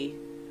me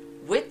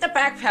with the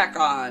backpack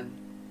on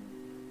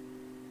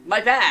my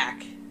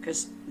back,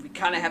 because we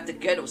kind of have to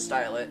ghetto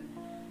style it.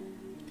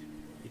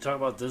 You talk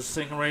about this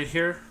thing right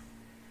here?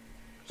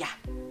 Yeah.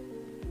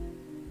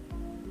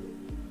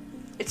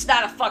 It's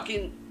not a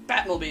fucking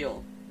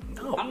Batmobile.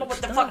 No, I don't know what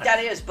it's the fuck not. that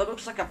is, but it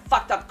looks like a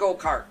fucked up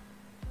go-kart.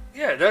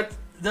 Yeah,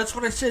 that's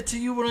what I said to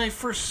you when I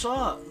first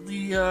saw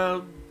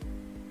the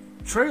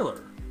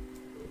trailer.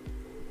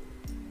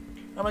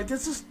 I'm like,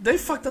 they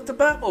fucked up the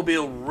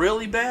Batmobile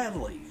really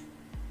badly.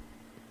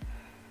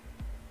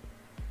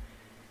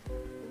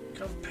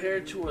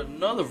 Compared to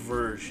another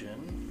version.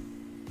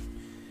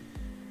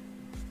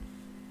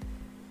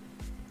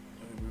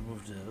 Let me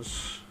remove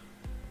this.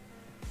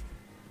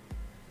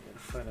 Gotta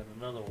find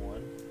another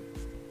one.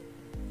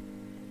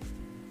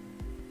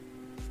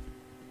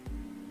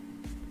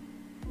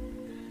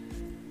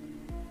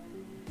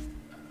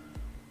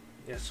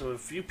 Yeah, so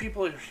if you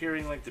people are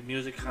hearing like the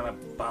music kind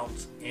of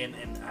bounce in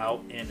and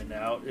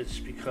out, it's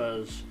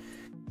because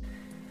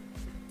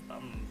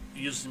I'm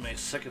using my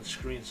second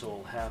screen so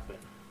it'll happen.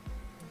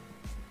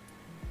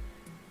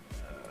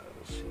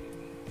 Let's see.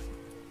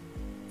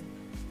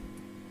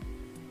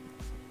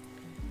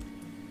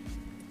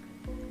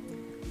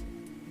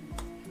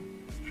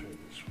 Try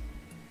this one.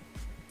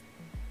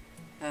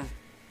 Huh.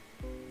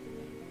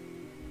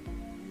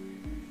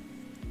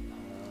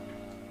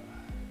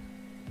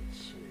 Let's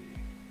see.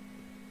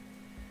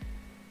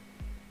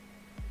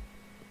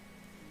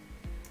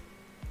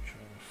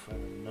 Trying to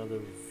find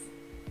another.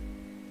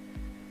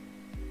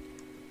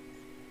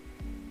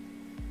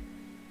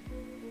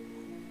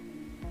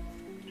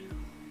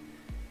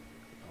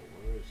 Oh,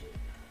 where is it?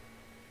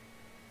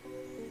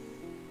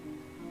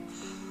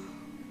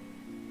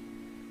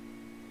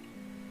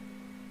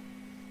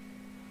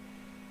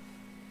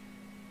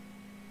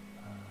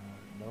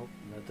 Nope,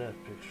 not that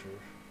picture.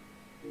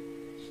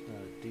 It's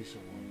not a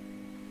decent one.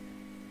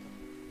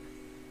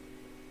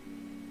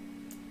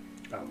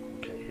 Oh,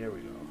 okay, here we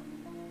go.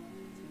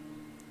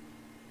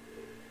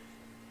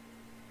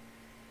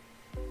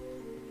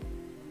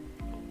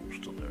 Oh, we're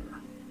still there.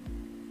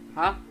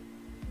 Huh?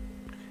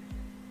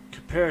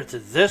 Compared to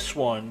this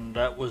one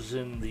that was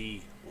in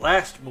the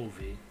last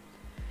movie,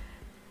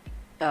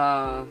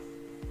 That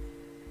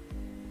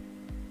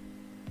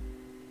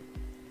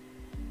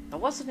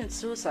wasn't in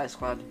Suicide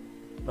Squad.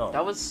 no,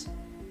 That was...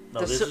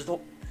 no, the this su- is the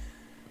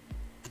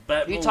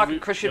Batmobile. You talking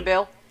Christian Yep.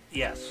 Bale?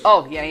 Yes.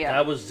 Oh, yeah, yeah.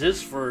 That was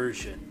this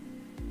version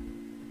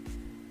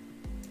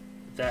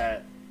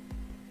that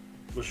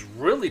was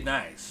really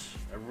nice.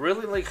 I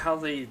really like how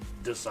they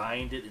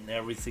designed it and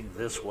everything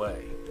this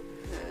way.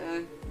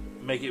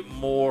 Make it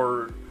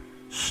more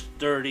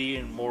sturdy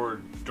and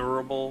more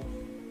durable.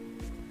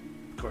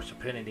 Of course, a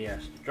pain in the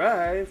ass to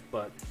drive,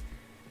 but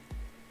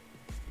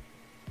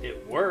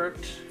it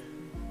worked.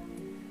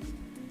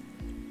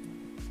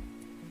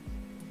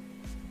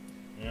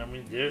 You know what I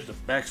mean? There's the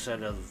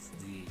backside of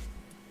the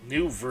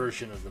new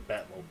version of the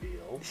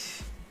Batmobile.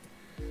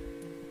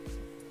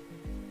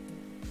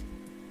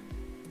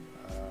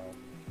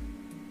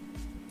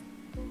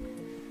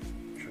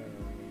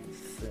 Trying to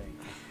think.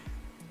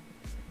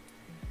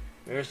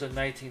 There's the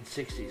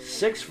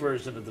 1966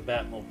 version of the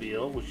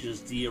Batmobile, which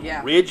is the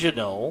Yeah.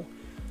 original,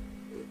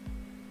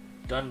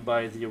 done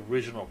by the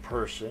original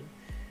person,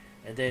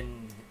 and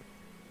then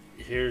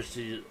here's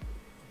the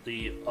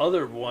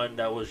other one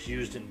that was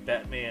used in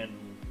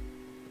Batman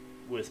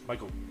with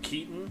Michael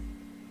Keaton,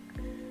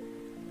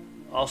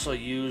 also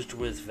used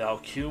with Val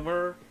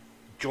Kilmer,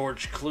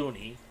 George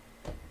Clooney,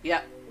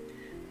 Yeah.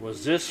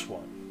 was this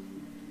one.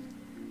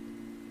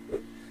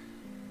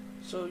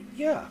 So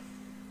yeah,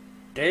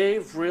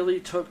 Dave really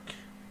took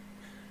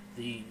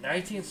the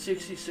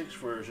 1966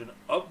 version,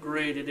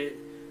 upgraded it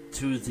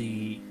to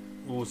the,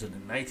 what was it, the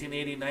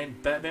 1989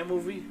 Batman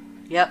movie?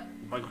 Yep.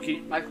 Michael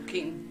Keaton? Michael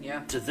Keaton,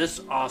 yeah. To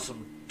this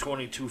awesome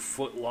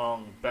 22-foot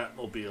long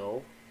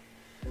Batmobile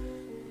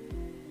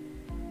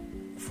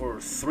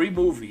for 3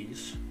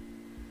 movies.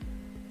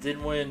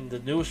 Then when the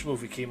newest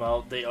movie came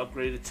out, they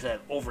upgraded to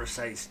that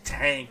oversized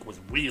tank with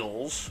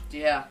wheels,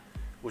 Yeah.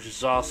 which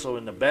is also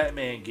in the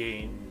Batman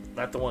game,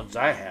 not the ones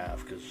I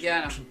have, because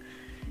Yeah, I know.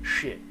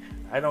 shit,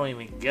 I don't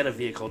even get a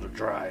vehicle to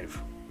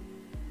drive.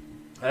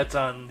 That's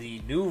on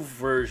the new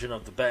version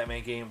of the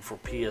Batman game for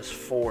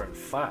PS4 and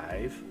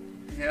 5.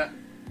 Yeah.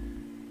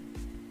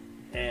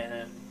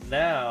 And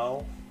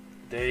now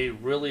they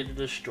really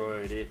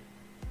destroyed it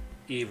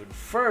even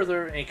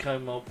further and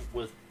come up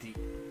with the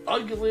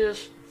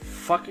ugliest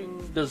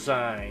fucking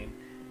design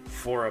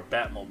for a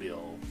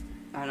Batmobile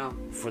I know.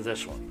 for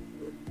this one.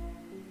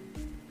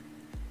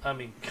 I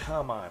mean,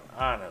 come on,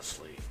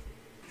 honestly.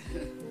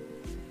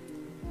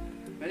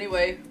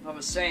 Anyway, I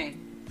was saying,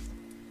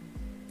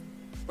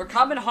 we're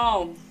coming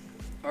home,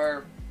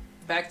 or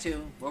back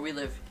to where we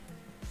live,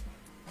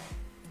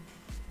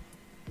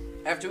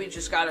 after we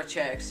just got our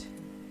checks.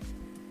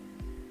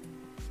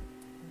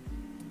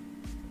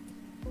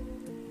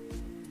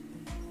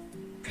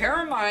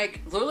 Paramike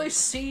literally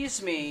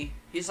sees me.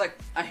 He's like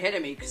ahead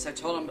of me because I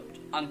told him to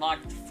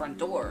unlock the front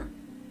door.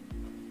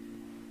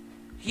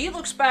 He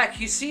looks back,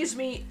 he sees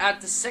me at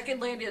the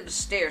second landing of the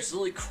stairs,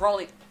 literally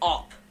crawling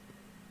up.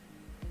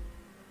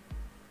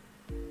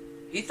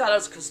 He thought it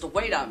was because of the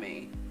weight on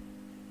me.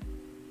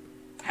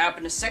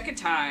 Happened a second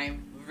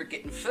time, we were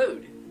getting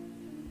food.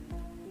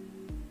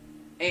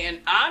 And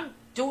I'm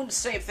doing the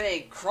same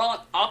thing, crawling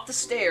up the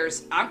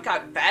stairs. I've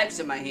got bags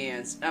in my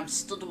hands, and I'm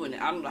still doing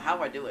it. I don't know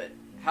how I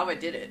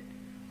did it.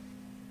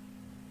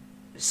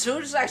 As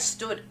soon as I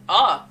stood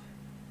up,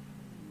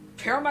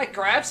 Paramite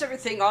grabs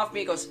everything off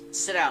me and goes,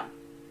 sit down.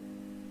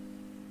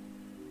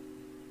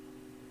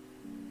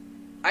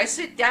 I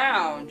sit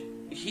down,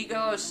 he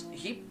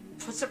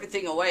puts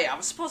everything away. I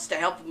was supposed to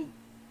help him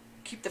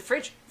keep the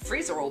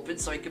freezer open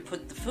so he could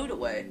put the food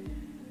away.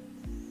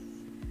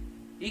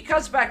 He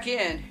comes back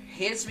in,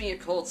 hands me a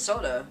cold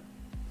soda.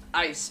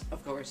 Ice,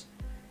 of course.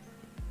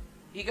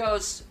 He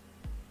goes,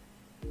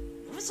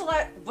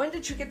 when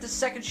did you get the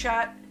second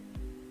shot?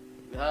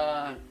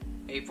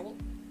 April?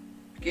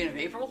 Beginning of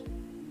April?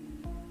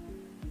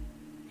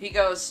 He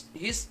goes,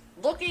 he's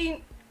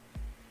looking,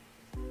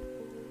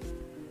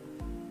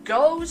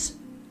 goes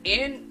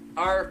in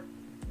our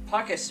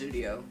podcast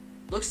studio,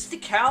 looks at the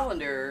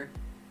calendar,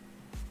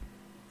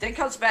 then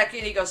comes back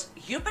in, he goes,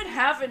 you've been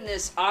having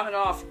this on and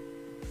off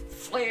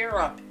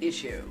flare-up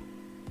issue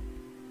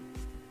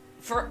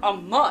for a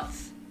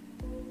month.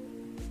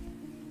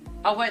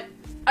 I went,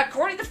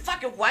 according to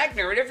fucking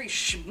Wagner and every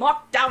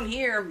schmuck down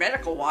here,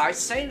 medical-wise,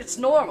 saying it's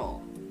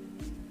normal.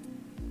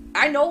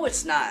 I know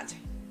it's not.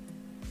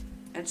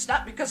 And it's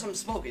not because I'm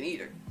smoking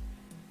either.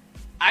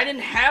 I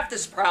didn't have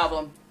this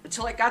problem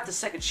until I got the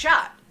second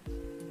shot.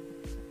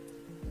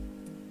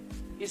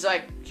 He's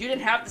like, you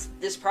didn't have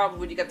this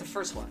problem when you got the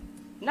first one.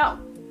 No.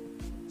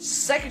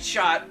 Second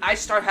shot, I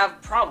start having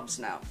problems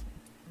now.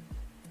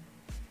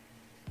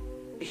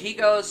 He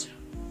goes,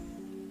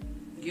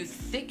 you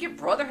think your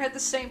brother had the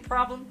same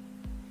problem?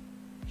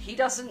 He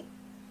doesn't.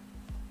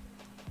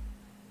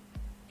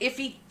 If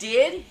he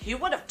did, he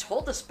would have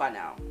told us by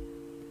now.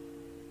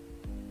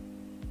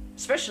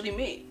 Especially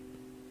me.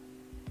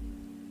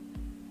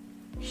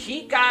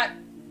 He got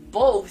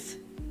both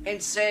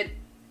and said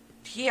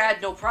he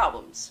had no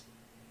problems.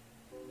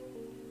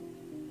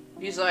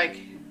 He's like,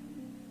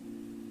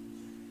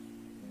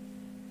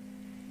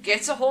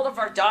 gets a hold of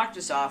our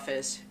doctor's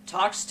office,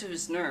 talks to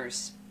his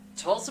nurse,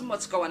 tells him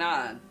what's going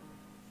on.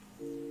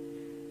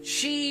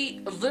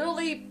 She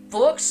literally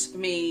books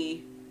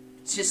me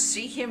to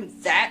see him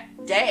that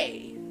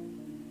day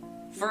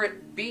for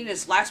being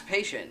his last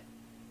patient.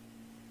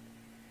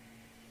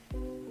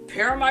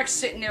 Paramike's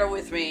sitting there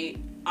with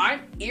me.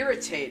 I'm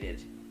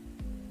irritated,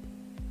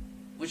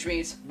 which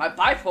means my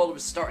bipolar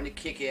was starting to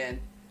kick in.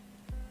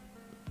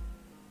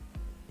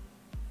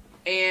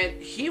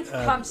 And he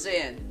comes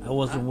in. I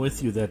wasn't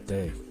with you that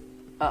day.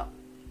 Oh.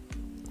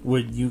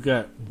 When you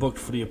got booked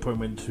for the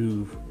appointment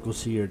to go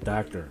see your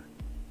doctor.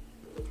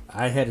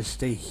 I had to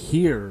stay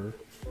here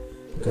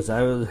because I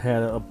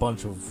had a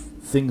bunch of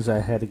things I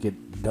had to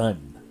get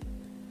done.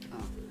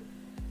 Oh.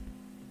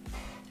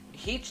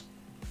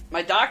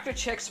 My doctor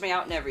checks me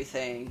out and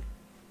everything.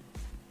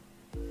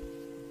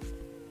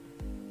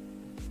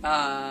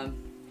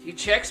 He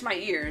checks my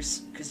ears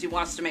because he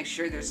wants to make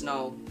sure there's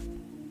no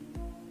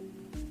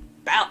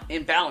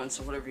imbalance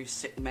or whatever you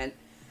meant.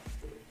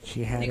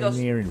 She had an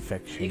ear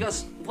infection. He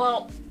goes,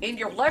 well, in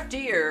your left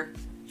ear,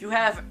 you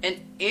have an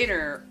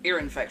inner ear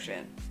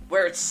infection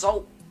where it's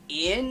so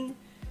in,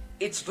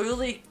 it's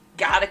really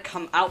gotta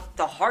come out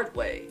the hard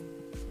way.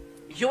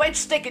 You ain't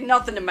sticking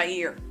nothing in my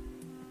ear.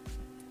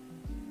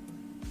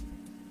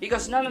 He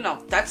goes,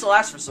 no, that's the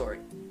last resort.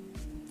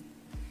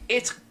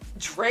 It's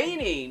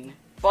draining,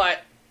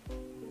 but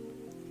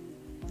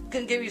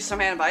can give you some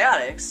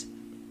antibiotics.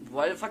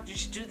 Why the fuck did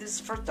you do this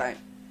the first time?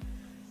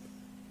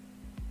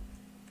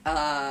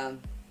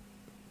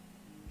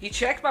 He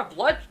checked my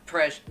blood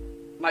pressure,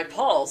 my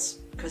pulse,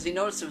 because he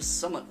noticed it was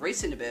somewhat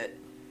racing a bit.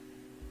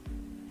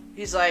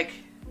 He's like,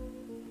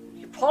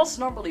 your pulse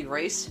normally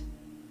race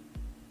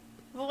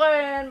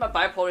when my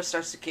bipolar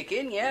starts to kick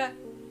in, yeah.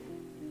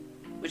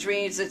 Which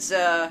means it's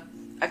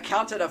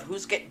accounted of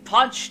who's getting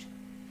punched.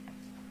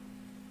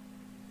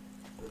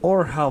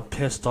 Or how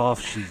pissed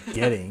off she's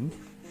getting.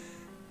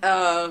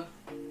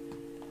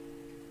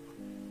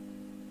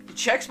 He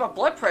checks my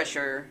blood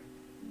pressure.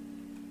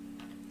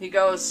 He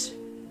goes,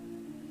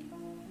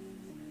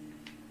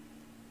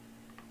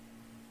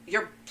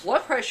 your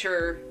blood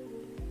pressure,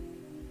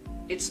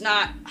 it's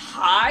not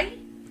high,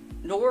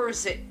 nor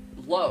is it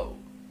low.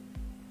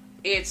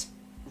 It's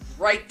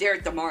right there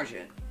at the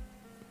margin.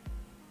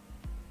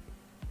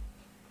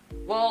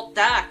 Well,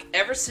 Doc,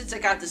 ever since I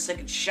got the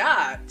second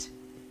shot,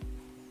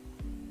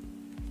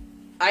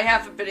 I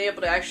haven't been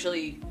able to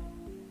actually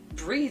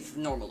breathe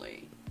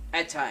normally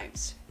at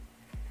times.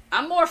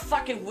 I'm more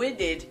fucking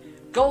winded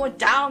going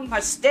down my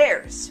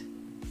stairs.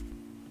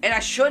 And I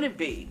shouldn't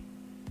be.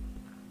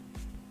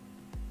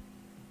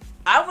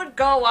 I would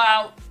go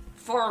out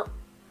for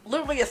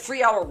literally a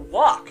 3-hour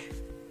walk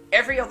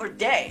every other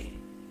day.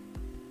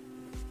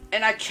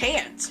 And I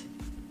can't.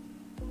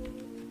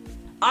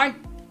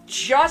 I'm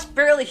just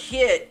barely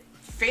hit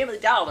Family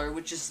Dollar,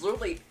 which is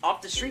literally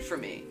up the street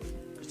from me.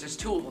 Because there's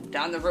two of them,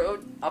 down the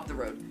road, up the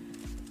road.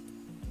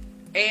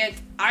 And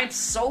I'm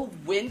so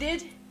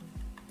winded,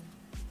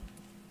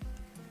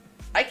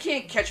 I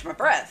can't catch my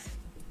breath.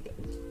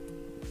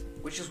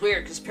 Which is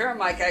weird, because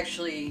Paramike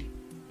actually,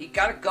 he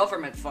got a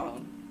government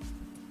phone.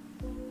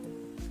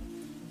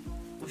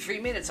 With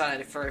 3 minutes on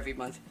it for every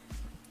month.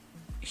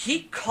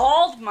 He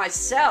called my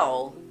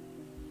cell.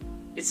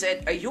 It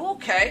said, "Are you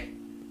okay?"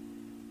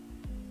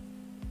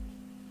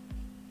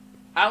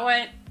 I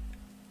went,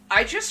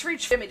 "I just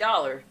reached Family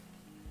Dollar,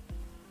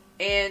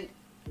 and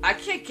I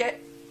can't get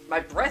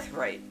my breath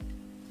right."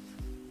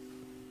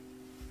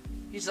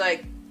 He's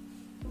like,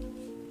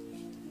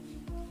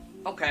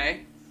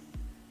 "Okay.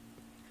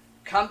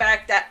 Come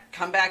back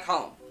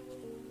home.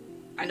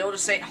 I know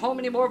this ain't home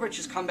anymore, but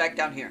just come back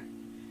down here."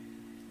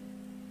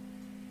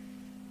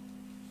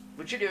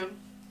 What you do?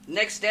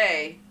 Next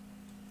day,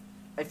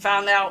 I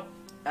found out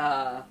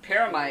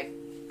Paramike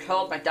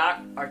called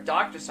our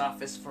doctor's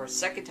office for a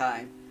second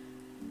time.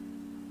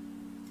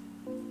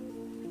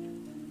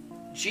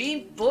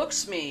 Gene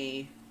books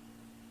me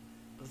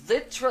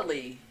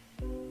literally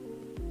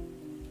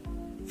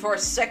for a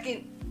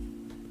second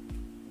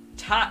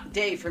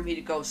day for me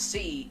to go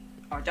see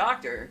our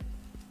doctor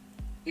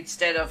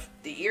instead of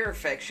the ear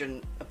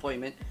infection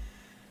appointment.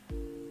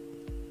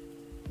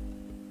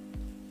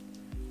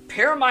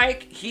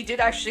 Paramike, he did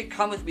actually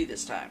come with me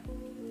this time.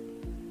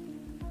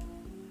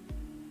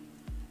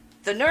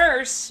 The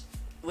nurse,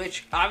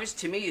 which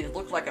obviously to me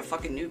looked like a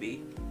fucking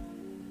newbie,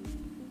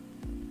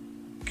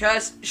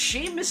 because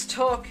she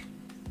mistook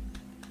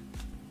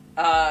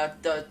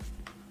the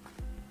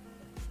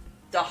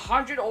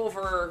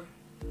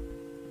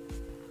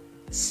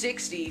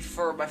 100/60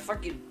 for my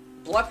fucking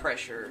blood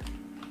pressure,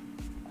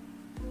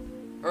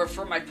 or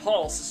for my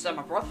pulse instead of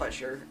my blood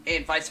pressure,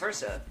 and vice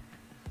versa.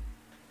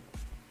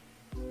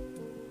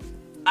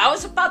 I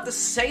was about to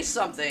say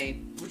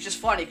something, which is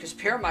funny, because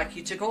Paramike,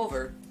 he took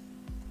over.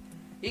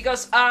 He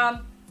goes,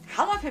 how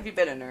long have you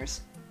been a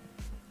nurse?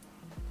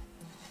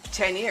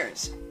 10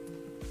 years.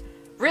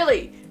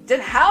 Really?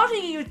 Then how do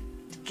you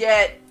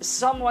get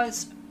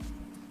someone's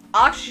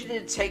oxygen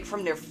intake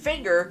from their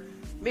finger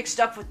mixed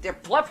up with their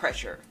blood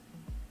pressure?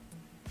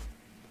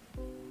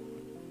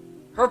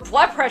 Her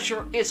blood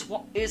pressure is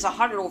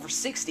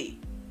 100/60,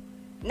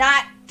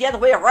 not the other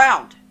way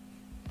around.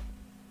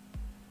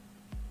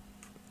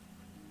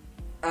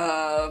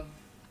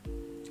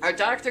 Our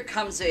doctor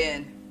comes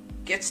in,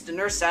 gets the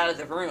nurse out of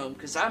the room,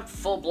 because I'm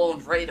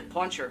full-blown ready to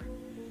punch her.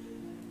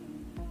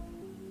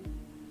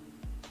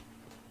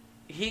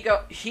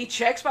 He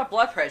checks my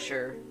blood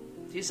pressure.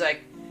 He's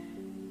like,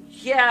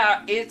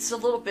 "Yeah, it's a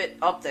little bit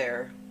up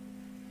there.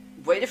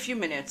 Wait a few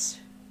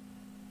minutes.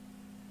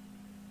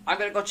 I'm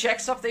gonna go check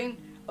something.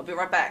 I'll be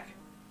right back.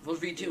 We'll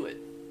redo it."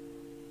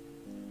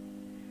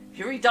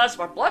 He redoes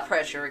my blood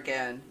pressure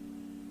again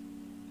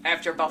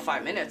after about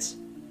 5 minutes.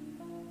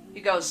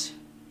 He goes,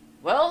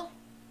 "Well,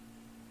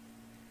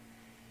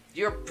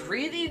 your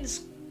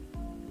breathing's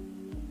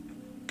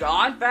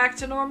gone back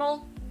to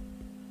normal."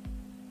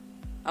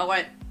 I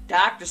went,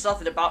 "Doc, there's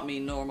nothing about me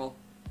normal."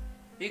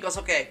 He goes,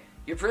 "Okay,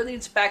 your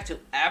breathing's back to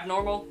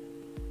abnormal,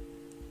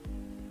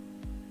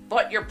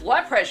 but your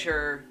blood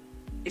pressure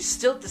is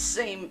still the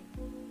same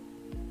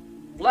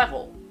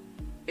level.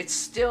 It's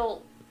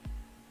still,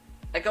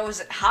 it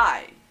goes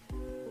high.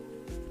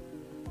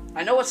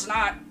 I know it's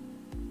not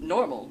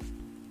normal."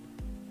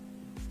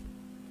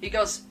 He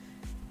goes,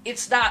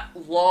 "It's not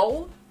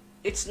low,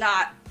 it's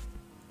not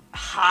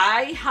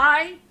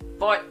high,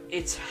 but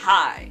it's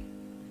high."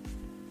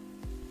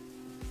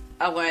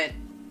 I went,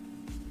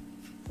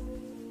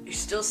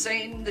 "You're still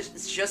saying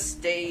this just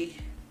stay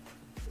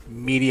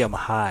Medium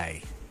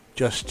high,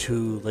 just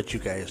to let you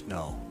guys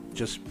know.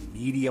 Just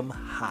medium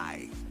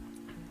high."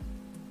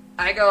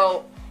 I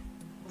go,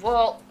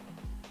 "Well,"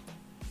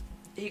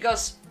 he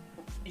goes,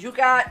 "You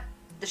got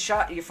the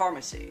shot at your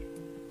pharmacy."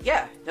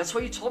 "Yeah, that's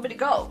where you told me to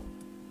go.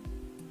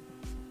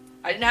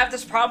 I didn't have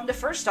this problem the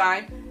first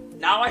time.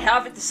 Now I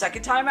have it the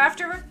second time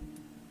after."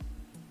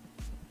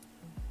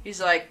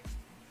 He's like,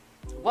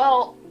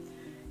 "Well,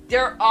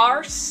 there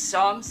are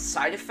some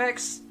side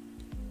effects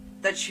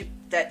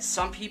that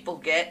some people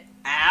get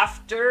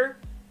after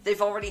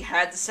they've already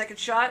had the second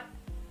shot.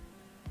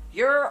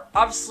 You're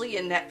obviously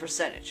in that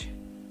percentage.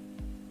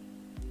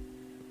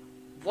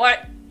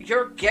 What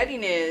you're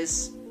getting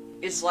is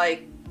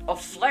like a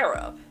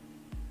flare-up.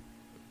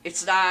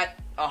 It's not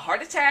a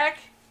heart attack.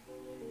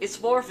 It's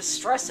more of a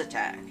stress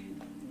attack."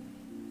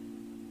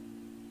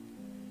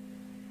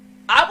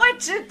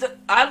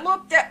 I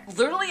looked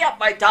literally at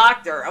my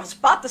doctor. I was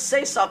about to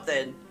say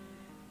something.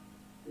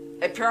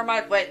 And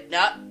Paramount went,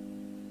 "Nah.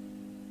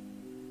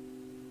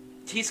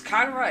 He's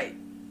kind of right.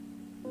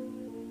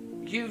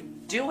 You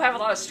do have a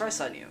lot of stress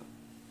on you.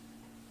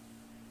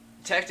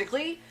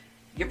 Technically,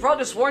 your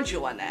brother's warned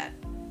you on that.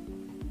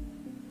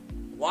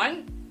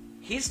 One,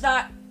 he's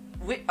not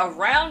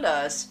around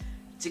us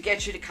to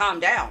get you to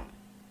calm down.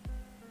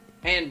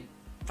 And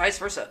vice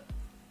versa.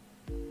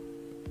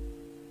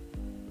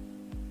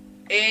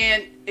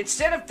 And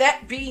instead of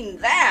that being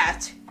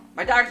that,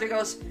 my doctor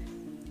goes,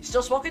 "You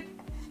still smoking?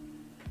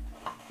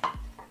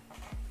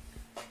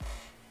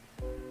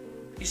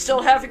 You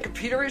still having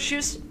computer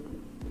issues?"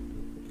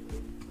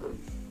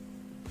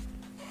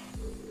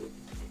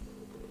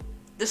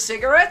 The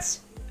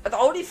cigarettes are the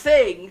only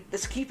thing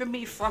that's keeping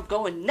me from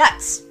going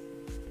nuts.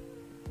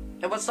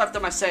 And what's left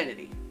of my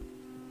sanity.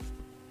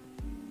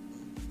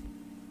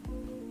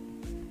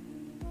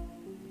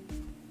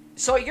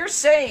 So you're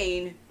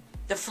saying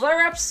the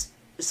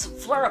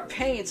flare-up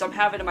pains I'm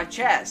having in my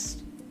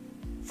chest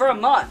for a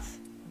month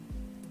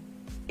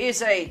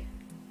is a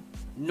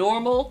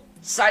normal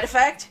side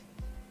effect?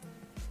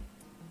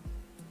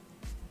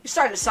 You're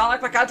starting to sound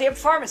like my goddamn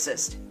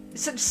pharmacist. You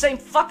said the same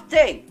fucking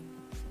thing.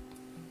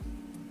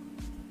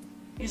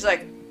 He's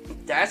like,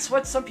 that's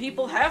what some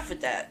people have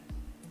with that.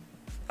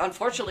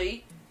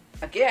 Unfortunately,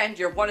 again,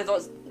 you're one of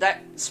those,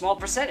 that small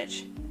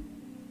percentage.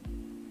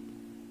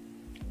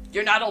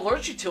 You're not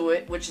allergic to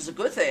it, which is a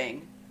good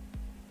thing.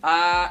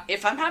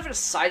 If I'm having a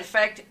side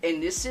effect,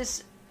 and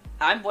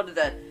I'm one of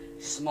the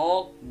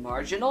small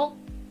marginal,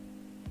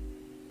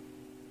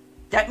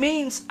 that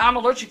means I'm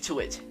allergic to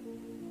it.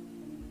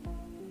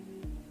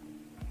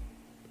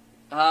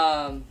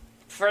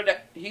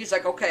 He's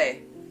like,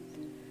 okay,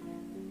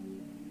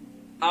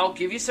 I'll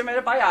give you some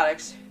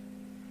antibiotics,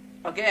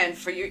 again,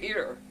 for your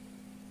ear.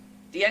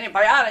 The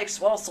antibiotics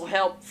will also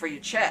help for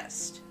your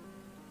chest.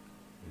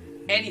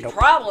 Any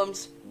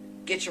problems,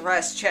 get your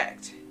ass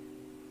checked.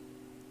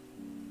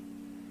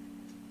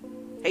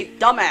 Hey,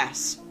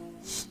 dumbass.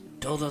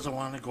 Still doesn't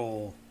want to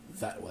go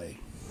that way.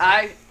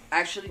 I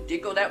actually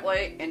did go that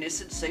way, and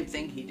this is the same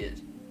thing he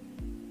did.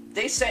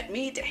 They sent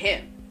me to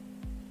him.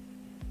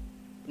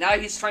 Now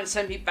he's trying to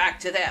send me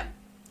back to them.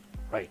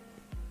 Right.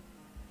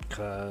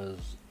 Because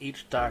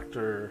each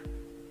doctor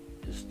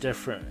is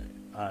different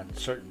on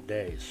certain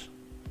days.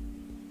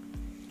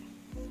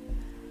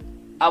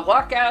 I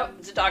walk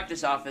out the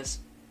doctor's office.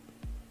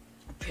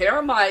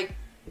 Paramike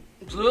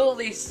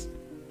literally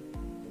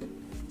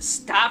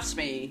stops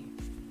me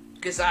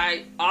because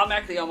I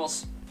automatically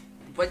almost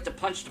went to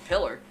punch the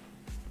pillar.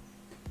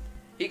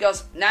 He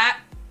goes, "Nah,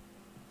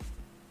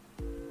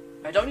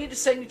 I don't need to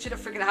send you to the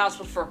freaking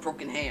hospital for a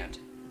broken hand."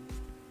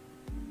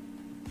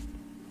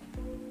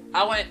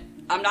 I went,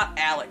 "I'm not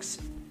Alex."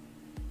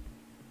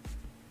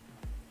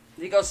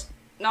 He goes,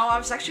 "No, I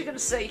was actually going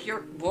to say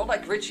you're more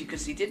like Richie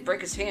because he did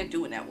break his hand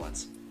doing that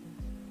once."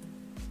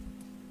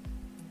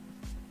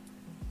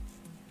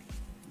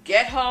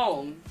 Get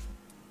home.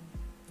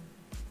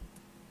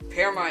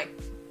 Paramite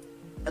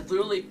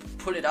literally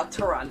put it up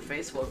to her on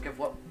Facebook of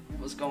what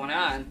was going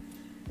on.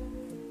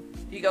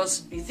 He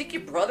goes, "You think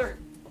your brother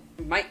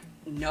might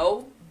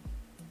know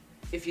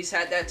if he's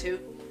had that too?"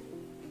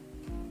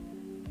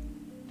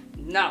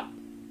 No.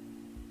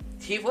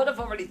 He would have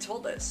already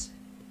told us.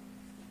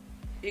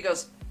 He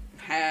goes,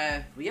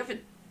 "We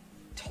haven't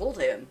told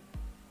him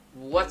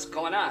what's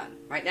going on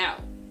right now."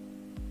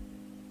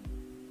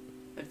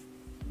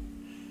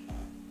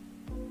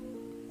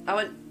 I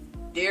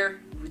went,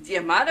 "Dear, with the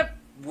amount of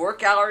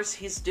work hours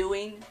he's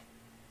doing,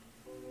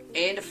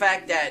 and the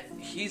fact that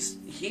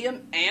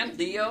him and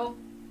Leo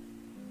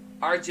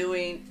are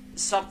doing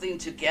something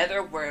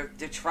together where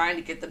they're trying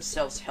to get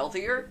themselves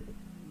healthier,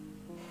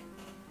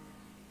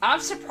 I'm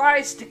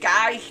surprised the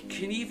guy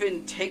can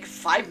even take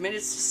 5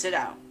 minutes to sit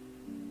out.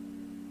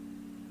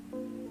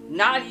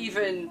 Not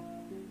even,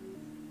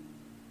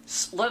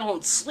 let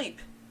alone sleep."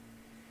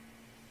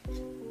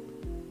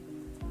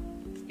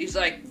 He's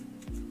like,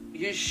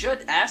 "You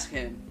should ask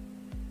him."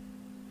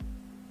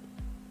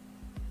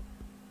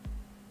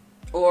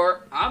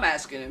 Or, I'm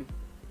asking him.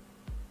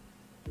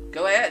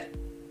 Go ahead.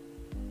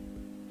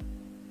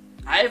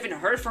 I haven't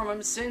heard from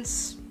him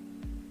since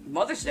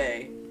Mother's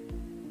Day.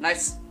 And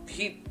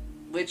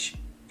which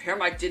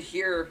Paramike did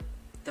hear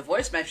the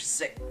voice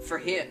message for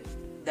him,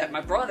 that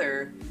my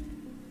brother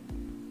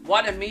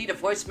wanted me to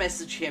voice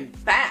message him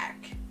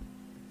back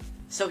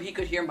so he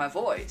could hear my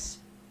voice.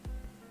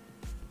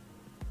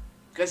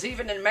 Because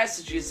even in the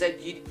message he said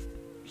he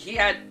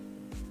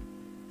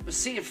was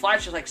seeing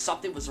flashes like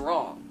something was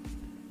wrong.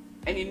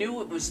 And he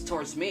knew it was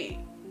towards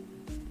me.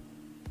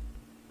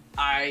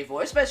 I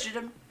voice messaged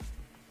him.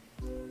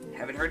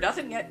 Haven't heard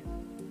nothing yet.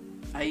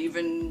 I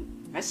even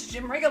messaged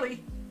him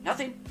regularly.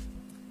 Nothing.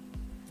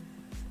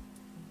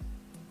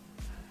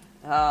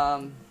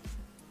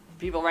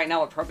 People right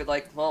now are probably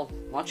like, "Well,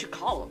 why don't you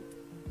call him?"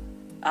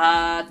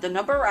 The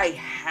number I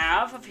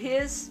have of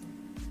his,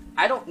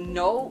 I don't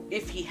know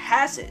if he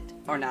has it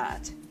or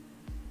not.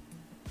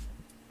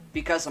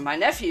 Because of my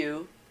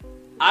nephew,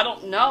 I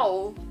don't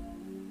know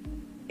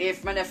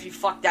if my nephew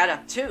fucked that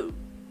up too.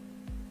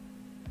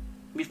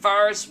 As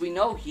far as we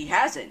know, he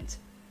hasn't.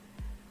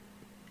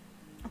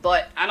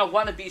 But I don't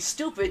want to be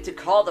stupid to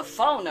call the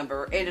phone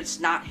number and it's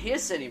not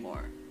his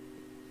anymore.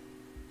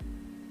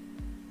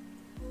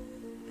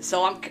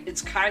 So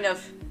it's kind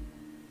of,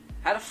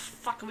 how the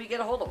fuck can we get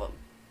a hold of him?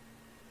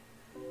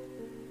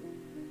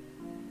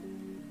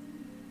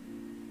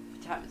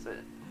 What time is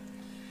it?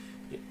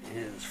 It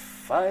is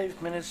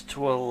 5 minutes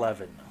to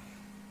 11.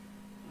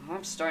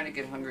 I'm starting to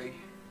get hungry.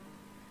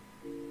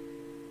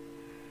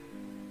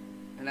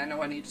 And I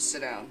know I need to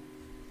sit down.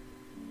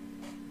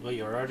 Well,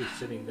 you're already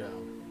sitting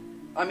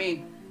down. I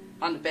mean,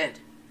 on the bed.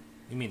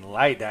 You mean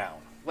lie down?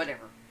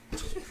 Whatever.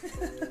 There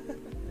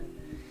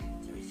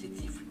is a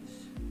difference.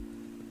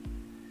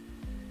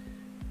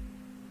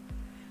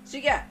 So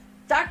yeah,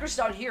 doctor's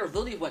not here.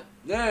 Lily went,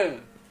 no.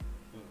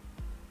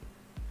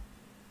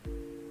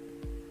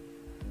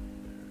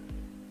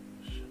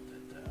 Shut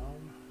that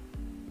down.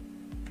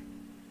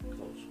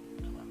 Close.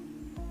 Come on.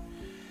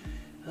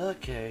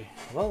 Okay.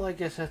 Well, I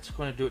guess that's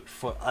going to do it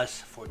for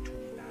us for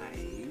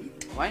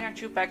tonight. Why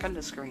aren't you back on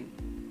the screen?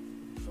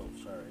 Oh,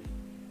 sorry.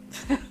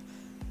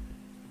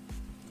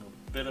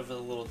 A bit of a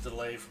little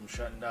delay from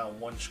shutting down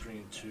one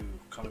screen to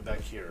coming back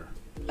here.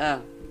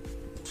 Oh.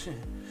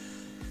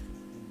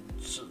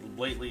 So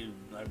lately,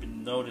 I've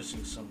been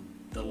noticing some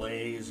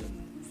delays,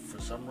 and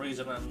for some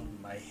reason,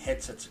 my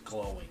headset's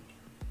glowing.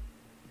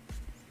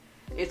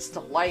 It's the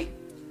light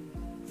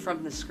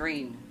from the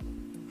screen.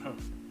 Huh.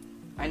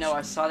 I know,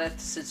 I saw that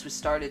since we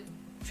started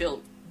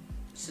film.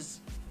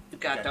 Since it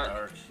got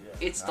dark. Yeah.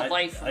 It's the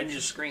light from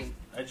the screen.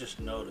 I just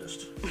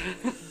noticed.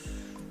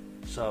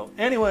 So,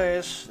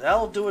 anyways,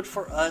 that'll do it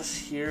for us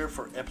here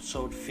for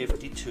episode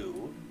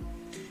 52.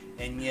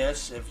 And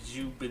yes, if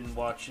you've been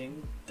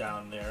watching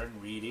down there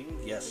and reading,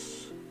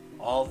 yes,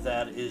 all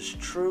that is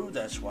true.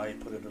 That's why I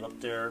put it up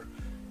there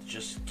to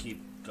just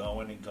keep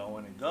going and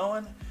going and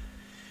going.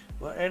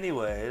 Well,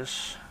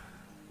 anyways,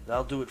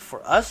 that'll do it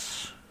for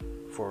us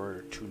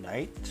for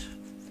tonight.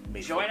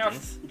 May Join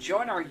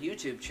 14th. our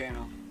YouTube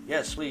channel.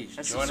 Yes, please.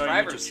 And Join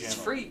our YouTube subscribers. channel.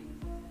 It's free.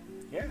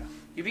 Yeah.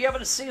 You'll be able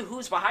to see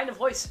who's behind the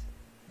voice.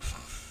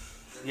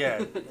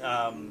 Yeah.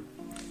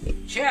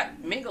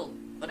 Chat, mingle,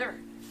 whatever.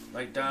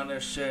 Right down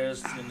there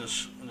says in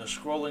the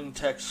scrolling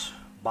text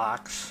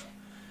box,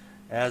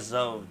 as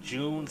of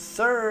June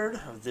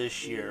 3rd of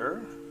this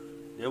year,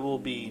 there will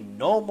be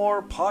no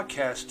more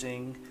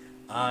podcasting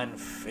on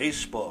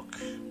Facebook.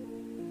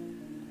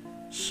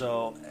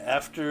 So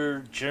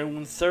after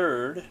June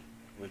 3rd,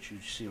 which you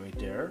see right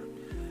there,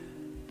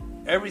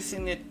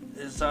 everything that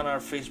is on our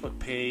Facebook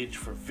page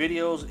for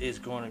videos is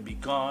going to be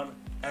gone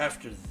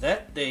after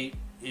that date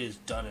is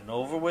done and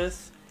over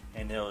with,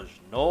 and there is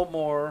no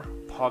more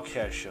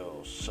podcast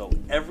shows. So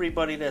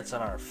everybody that's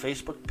on our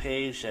Facebook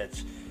page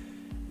that's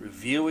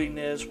reviewing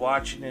this,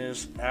 watching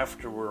this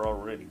after we're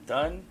already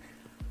done,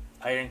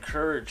 I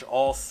encourage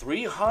all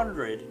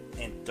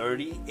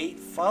 338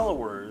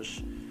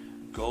 followers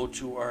go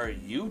to our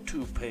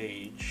YouTube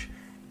page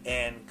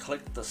and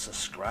click the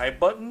subscribe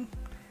button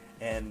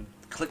and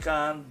click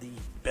on the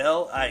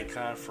bell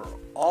icon for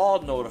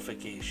all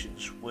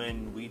notifications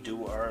when we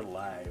do our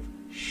live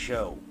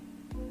show.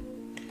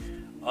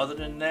 Other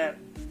than that,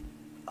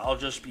 I'll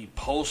just be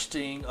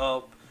posting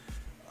up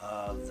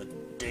the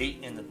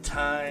date and the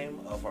time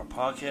of our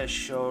podcast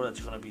show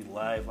that's going to be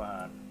live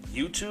on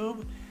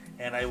YouTube,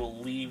 and I will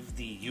leave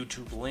the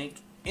YouTube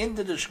link in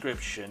the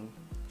description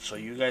so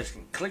you guys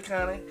can click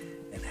on it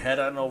and head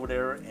on over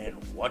there and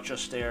watch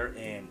us there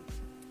and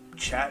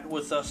chat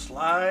with us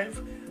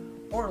live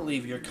or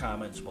leave your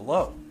comments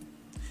below.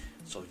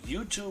 So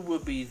YouTube will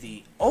be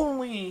the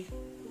only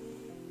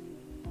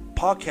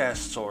podcast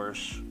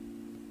source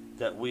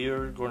that we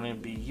are going to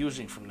be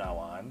using from now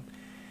on,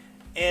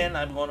 and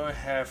I'm going to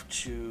have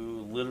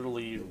to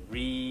literally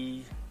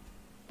redo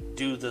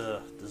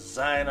the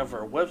design of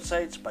our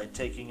websites by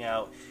taking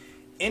out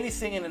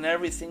anything and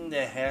everything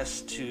that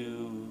has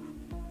to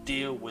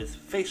deal with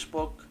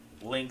Facebook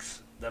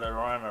links that are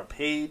on our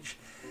page,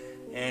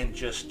 and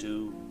just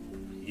do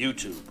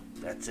YouTube.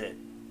 That's it.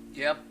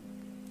 Yep.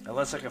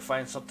 Unless I can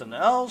find something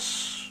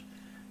else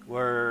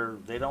where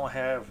they don't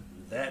have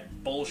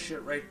that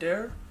bullshit right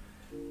there,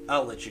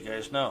 I'll let you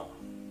guys know.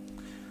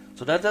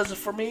 So that does it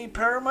for me,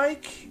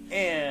 Paramike,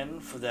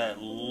 and for that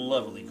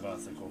lovely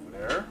Gothic over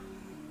there.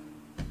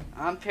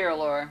 I'm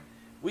Paralore.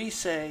 We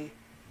say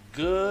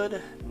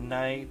good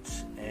night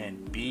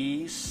and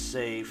be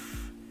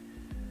safe.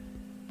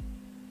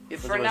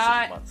 If for we're the rest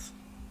not, of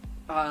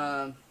the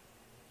month.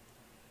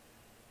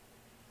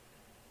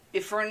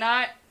 If we're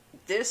not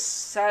this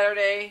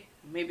Saturday,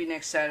 maybe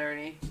next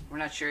Saturday, we're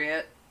not sure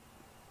yet.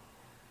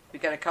 We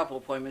got a couple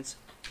appointments.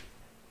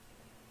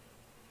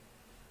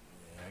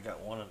 Yeah, I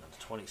got one on the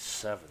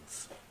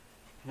 27th.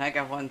 And I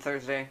got one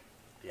Thursday.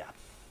 Yeah.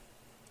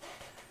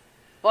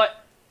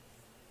 But,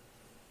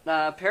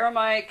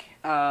 Paramike,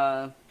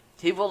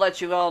 he will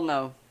let you all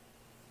know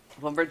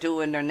when we're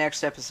doing our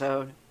next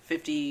episode,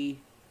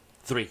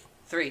 53.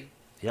 3.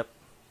 Yep.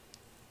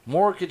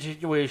 More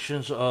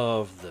continuations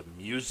of the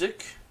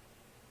music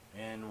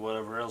and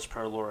whatever else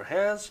Paralora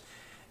has.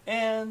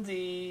 And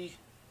I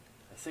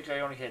think I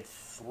only had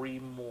 3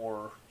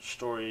 more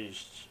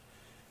stories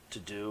to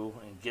do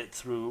and get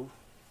through.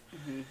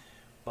 Mm-hmm.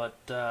 But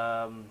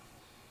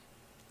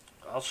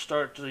I'll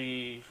start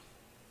the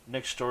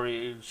next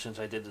story, since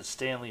I did the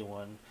Stanley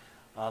one,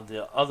 on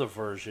the other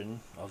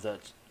version of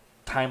that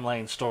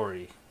timeline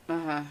story.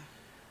 Uh-huh.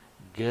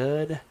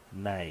 Good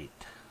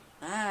night.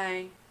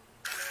 Bye.